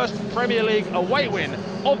their first Premier League away win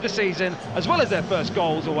of the season, as well as their first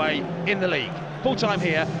goals away in the league. Full time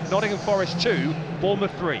here, Nottingham Forest 2,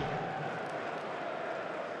 Bournemouth 3.